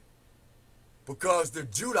Judea. Because the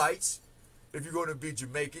Judites, if you're going to be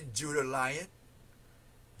Jamaican, Judah Lion,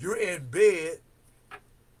 you're in bed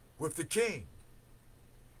with the king.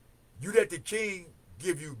 You let the king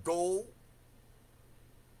give you gold,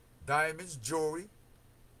 diamonds, jewelry,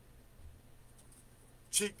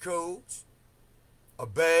 cheat codes, a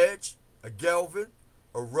badge, a galvin,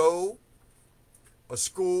 a robe, a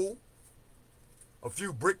school, a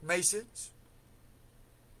few brick masons,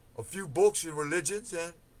 a few books and religions,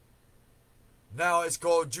 and now it's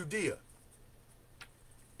called Judea.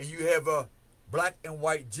 And you have a black and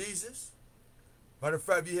white Jesus, Matter of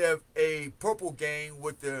fact, you have a purple gang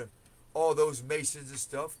with the all those Masons and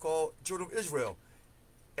stuff called Children of Israel.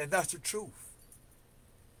 And that's the truth.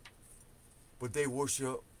 But they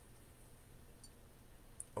worship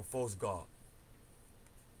a false god.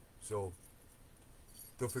 So,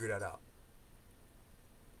 they'll figure that out.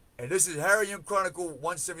 And this is Harrian Chronicle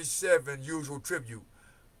 177, usual tribute.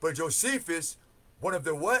 But Josephus, one of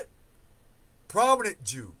the what? Prominent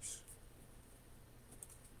Jews.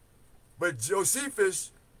 But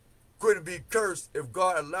Josephus couldn't be cursed if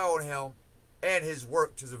God allowed him and his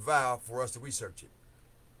work to survive for us to research it.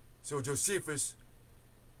 So Josephus,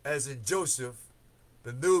 as in Joseph,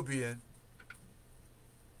 the Nubian,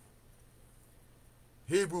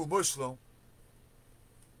 Hebrew Muslim,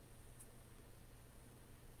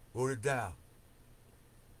 wrote it down.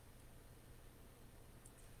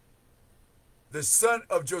 The son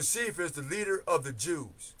of Josephus, the leader of the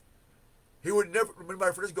Jews. He would never,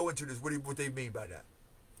 let's go into this, what they mean by that.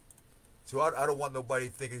 So I don't want nobody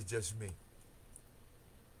to think it's just me.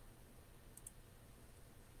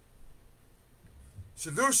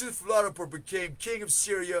 Seleucus Philopator became king of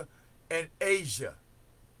Syria and Asia.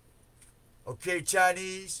 Okay,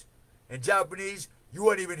 Chinese and Japanese, you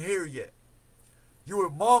weren't even here yet. You were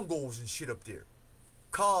Mongols and shit up there.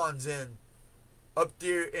 Khans and up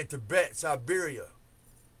there in Tibet, Siberia.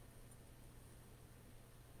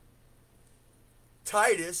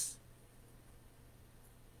 Titus,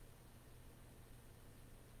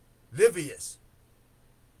 Livius.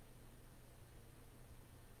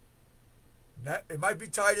 Now, it might be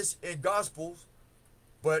Titus in Gospels,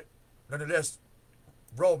 but nonetheless,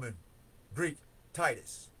 Roman, Greek,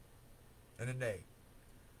 Titus, in the name.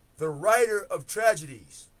 The writer of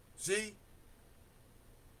tragedies, see?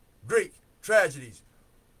 Greek tragedies,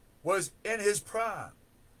 was in his prime.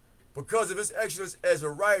 Because of his excellence as a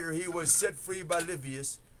writer, he was set free by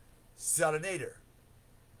Livius Salinator,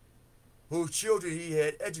 whose children he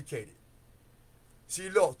had educated. See,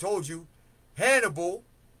 look, told you, Hannibal,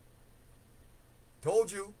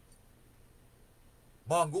 told you,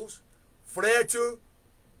 Mongols, fled to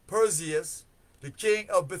Perseus, the king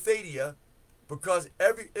of Bithynia, because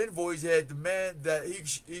every envoy had demanded that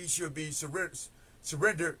he should be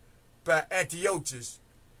surrendered by Antiochus.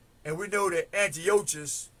 And we know that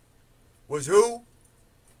Antiochus was who?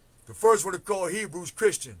 The first one to call Hebrews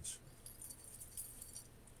Christians.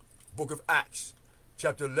 Book of Acts,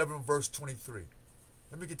 chapter 11, verse 23.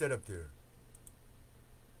 Let me get that up there.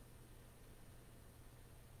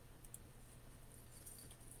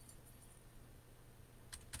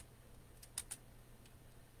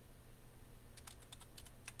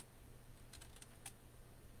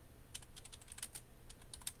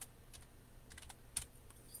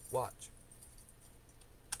 Watch.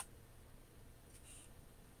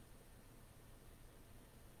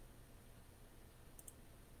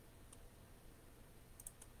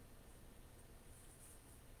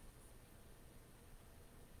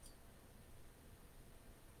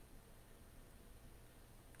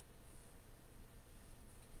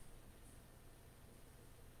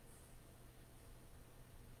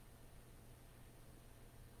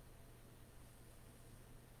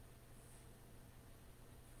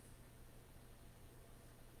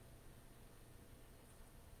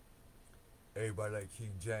 Everybody like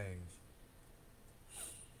King James.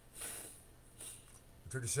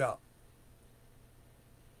 Check this out.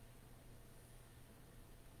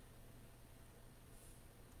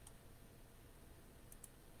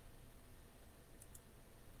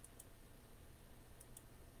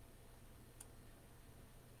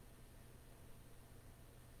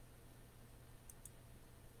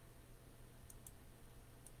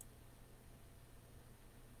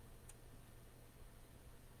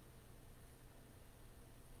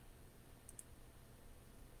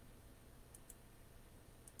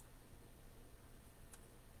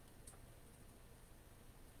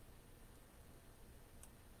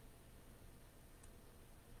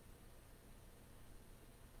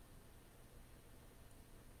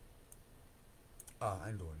 I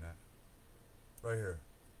ain't doing that. Right here.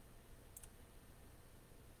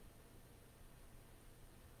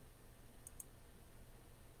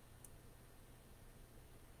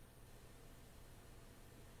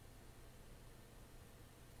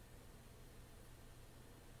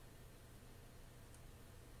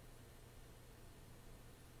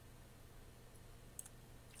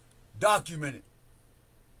 Document it.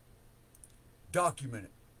 Document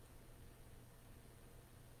it.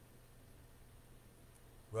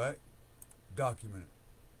 Right? Document it.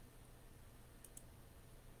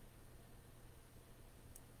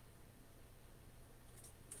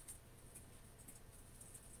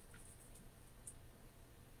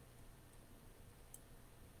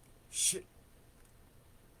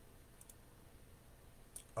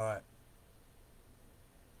 Alright.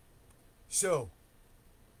 So,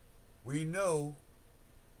 we know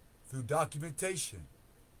through documentation,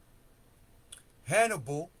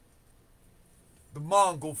 Hannibal, the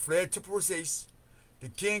Mongol, fled to Perseus, the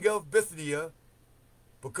king of Bithynia,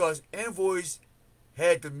 because envoys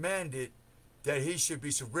had demanded that he should be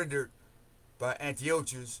surrendered by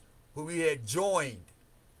Antiochus, whom he had joined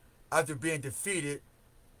after being defeated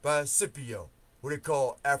by Scipio, what they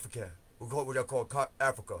call Africa, what they call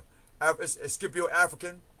Africa. Is Scipio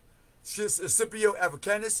African? Is Scipio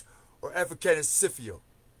Africanus or Africanus Scipio?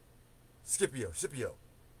 Scipio.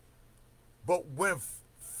 But when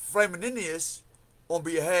Flaminius, on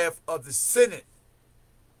behalf of the Senate,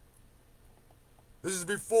 this is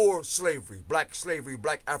before slavery, black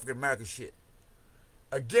African American shit,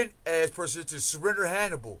 again asked persons to surrender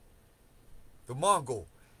Hannibal, the Mongol,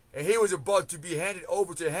 and he was about to be handed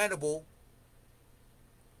over to Hannibal,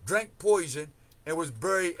 drank poison, and was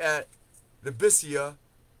buried at Lycia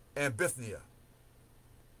and Bithynia.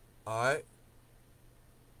 Alright?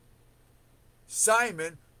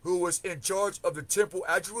 Simon, who was in charge of the temple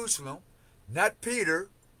at Jerusalem, not Peter,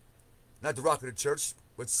 not the rock of the church,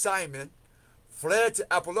 but Simon, fled to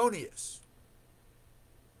Apollonius,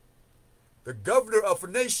 the governor of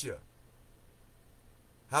Phoenicia.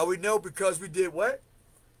 How we know? Because we did what?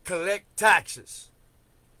 Collect taxes.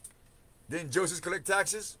 Didn't Joseph collect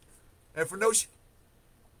taxes in Phoenicia?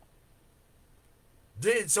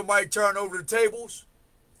 Didn't somebody turn over the tables?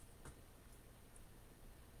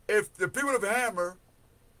 If the people of Hammer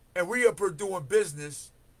and we up here doing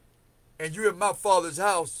business and you in my father's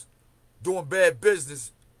house doing bad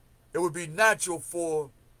business, it would be natural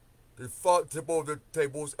for the tip over the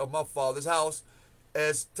tables of my father's house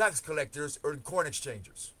as tax collectors or coin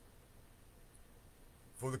exchangers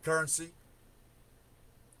for the currency.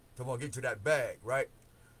 Come on, get to that bag, right?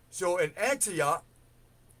 So in Antioch,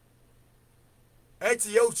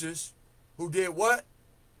 Antiochus, who did what?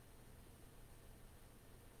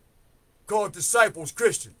 Called disciples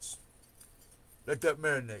Christians. Let that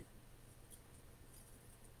marinate.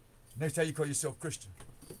 Next time you call yourself Christian,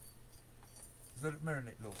 let it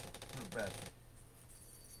marinate a little bad.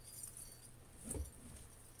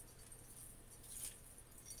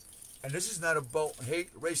 And this is not about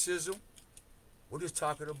hate, racism. We're just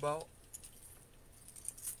talking about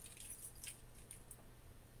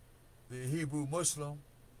the Hebrew Muslim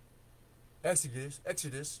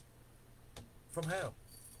exodus from hell.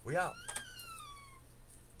 We out.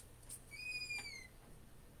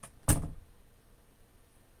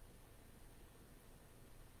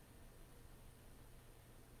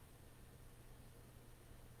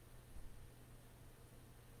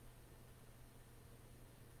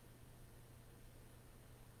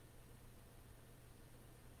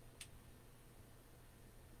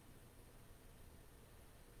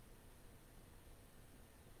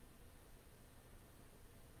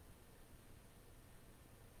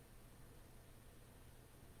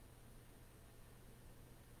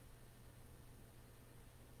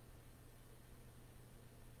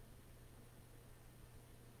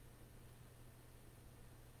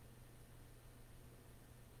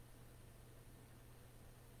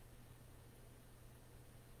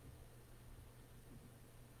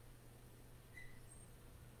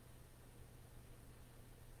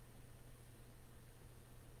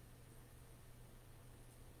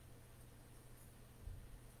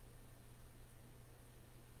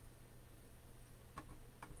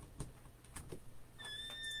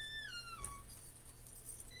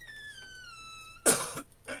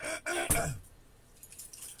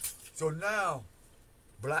 So now,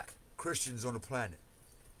 black Christians on the planet,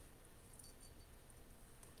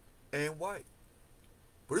 and white.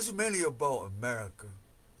 But this is mainly about America.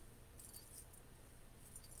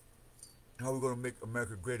 How we're going to make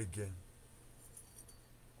America great again.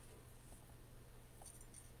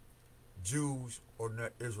 Jews are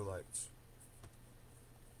not Israelites.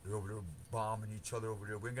 They're over there bombing each other over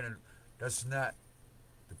there. We're gonna. That's not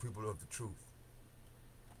the people of the truth.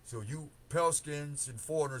 So you pale skins and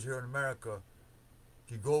foreigners here in America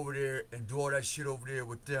can go over there and do all that shit over there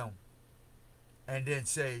with them, and then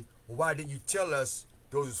say, well, why didn't you tell us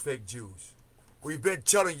those was fake Jews? We've been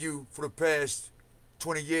telling you for the past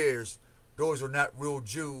 20 years those are not real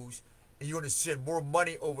Jews, and you're going to send more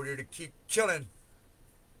money over there to keep killing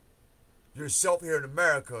yourself here in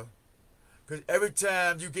America, because every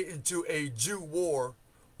time you get into a Jew war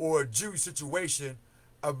or a Jew situation,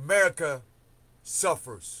 America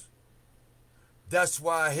suffers. That's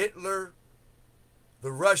why Hitler,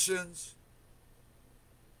 the Russians,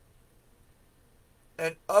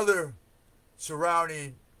 and other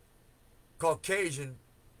surrounding Caucasian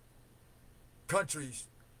countries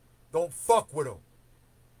Don't fuck with them.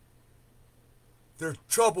 They're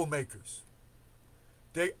troublemakers.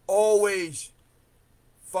 They always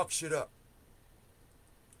fuck shit up.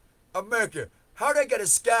 America, how they got a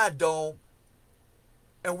sky dome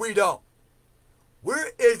and we don't?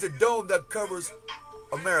 Where is the dome that covers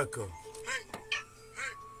America?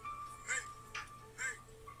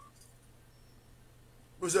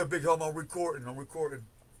 What's up, big homie? I'm recording. Where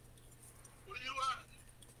you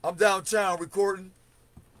at? I'm downtown recording.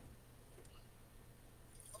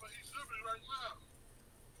 I'm in East Liberty right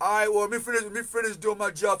now. All right, well, let me finish doing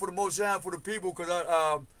my job for the Most High for the people, because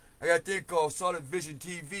I got a thing called XOLID-VIXION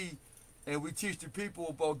TV, and we teach the people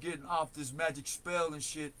about getting off this magic spell and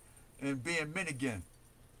shit and being men again.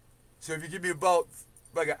 So if you give me about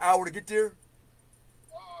like an hour to get there.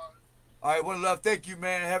 All right, one love. Thank you,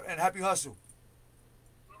 man, and happy hustle.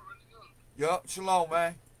 Yup, shalom,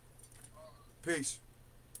 man. Peace.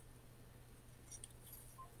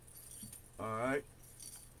 All right.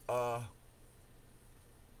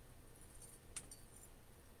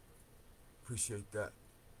 Appreciate that.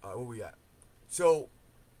 Where we at? So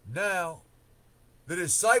now, the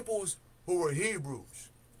disciples who were Hebrews,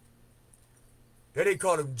 they didn't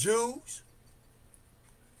call them Jews.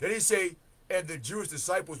 They didn't say, and the Jewish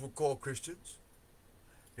disciples were called Christians.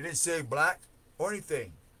 They didn't say black or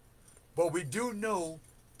anything. But we do know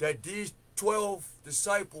that these 12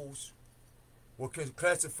 disciples were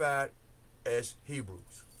classified as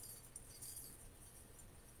Hebrews.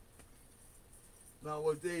 Now,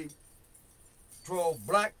 was they 12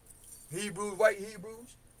 black Hebrews, white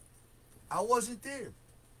Hebrews? I wasn't there.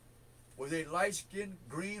 Was they light skinned,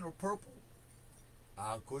 green, or purple?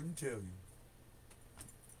 I couldn't tell you.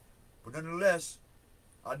 But nonetheless,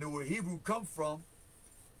 I know where Hebrew come from.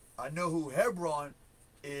 I know who Hebron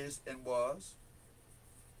is and was.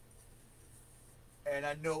 And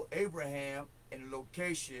I know Abraham and the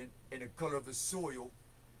location and the color of the soil.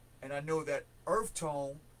 And I know that earth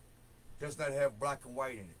tone does not have black and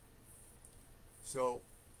white in it. So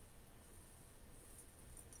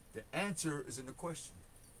the answer is in the question.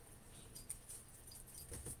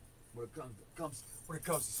 When it comes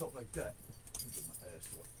to something like that, let me get my ass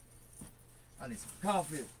to it. I need some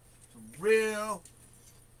coffee, some real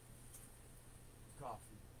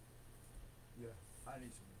coffee. Yeah, I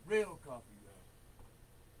need some real coffee, y'all.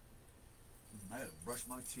 I had to brush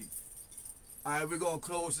my teeth. All right, we're gonna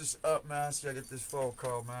close this up, man. See, I get this phone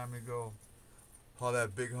call, man. Let me go call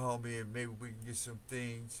that big homie, and maybe we can get some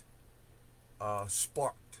things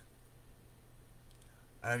sparked.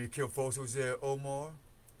 I'm your kill folks who's there, Omar.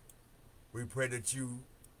 We pray that you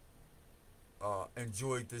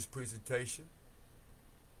enjoyed this presentation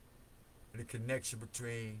and the connection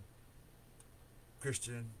between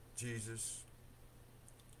Christian Jesus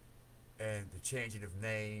and the changing of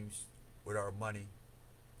names with our money,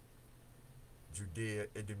 Judea,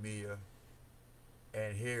 Idumea,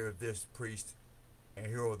 and here of this priest, and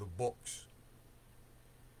here are the books.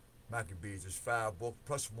 Maccabees, there's 5 books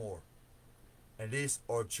plus more. And these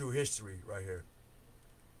are true history right here,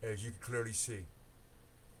 as you can clearly see.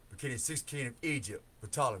 Beginning 6th king of Egypt,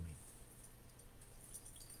 Ptolemy.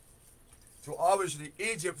 So obviously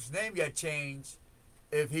Egypt's name got changed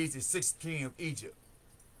if he's the 6th king of Egypt.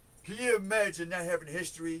 Can you imagine not having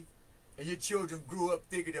history and your children grew up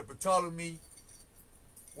thinking that Ptolemy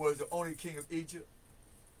was the only king of Egypt?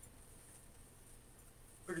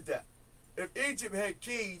 Look at that. If Egypt had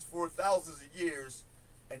kings for thousands of years,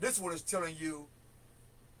 and this one is telling you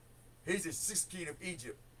he's the 6th king of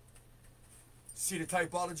Egypt. See the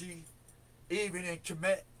typology? Even in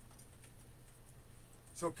Kemet.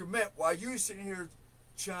 So Kemet, while you sitting here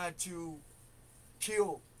trying to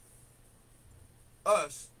kill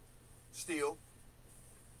us still,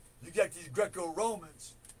 you got these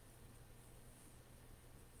Greco-Romans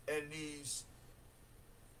and these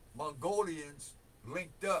Mongolians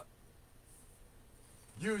linked up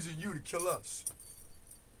using you to kill us.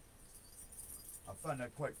 I find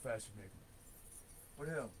that quite fascinating. What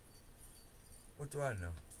the hell? What do I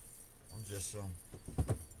know? I'm just some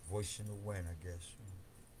voice in the wind, I guess.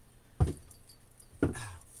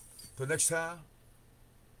 Till next time,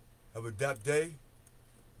 have a dap day.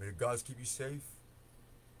 May the gods keep you safe.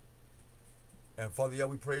 And Father, yeah,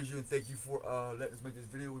 we praise you and thank you for letting us make this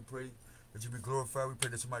video. We pray that you be glorified. We pray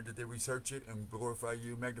that somebody that they research it and glorify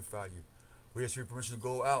you, magnify you. We ask for your permission to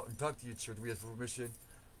go out and talk to your children. We ask for permission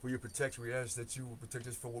for your protection. We ask that you will protect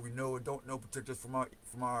us from what we know and don't know. Protect us from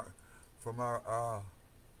our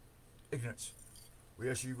ignorance. We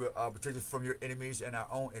ask you to protect us from your enemies and our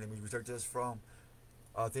own enemies. Protect us from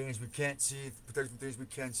things we can't see. Protect us from things we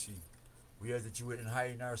can see. We ask that you would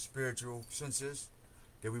heighten our spiritual senses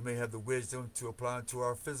that we may have the wisdom to apply it to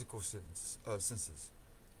our physical senses.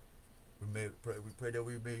 We pray that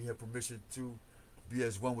we may have permission to be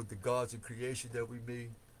as one with the gods in creation, that we may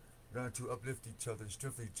learn to uplift each other and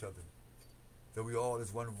strengthen each other, that we all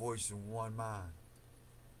as one voice and one mind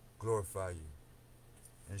glorify you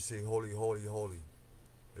and say, holy, holy, holy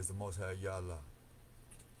is the Most High Yah Allah.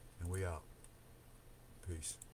 And we out. Peace.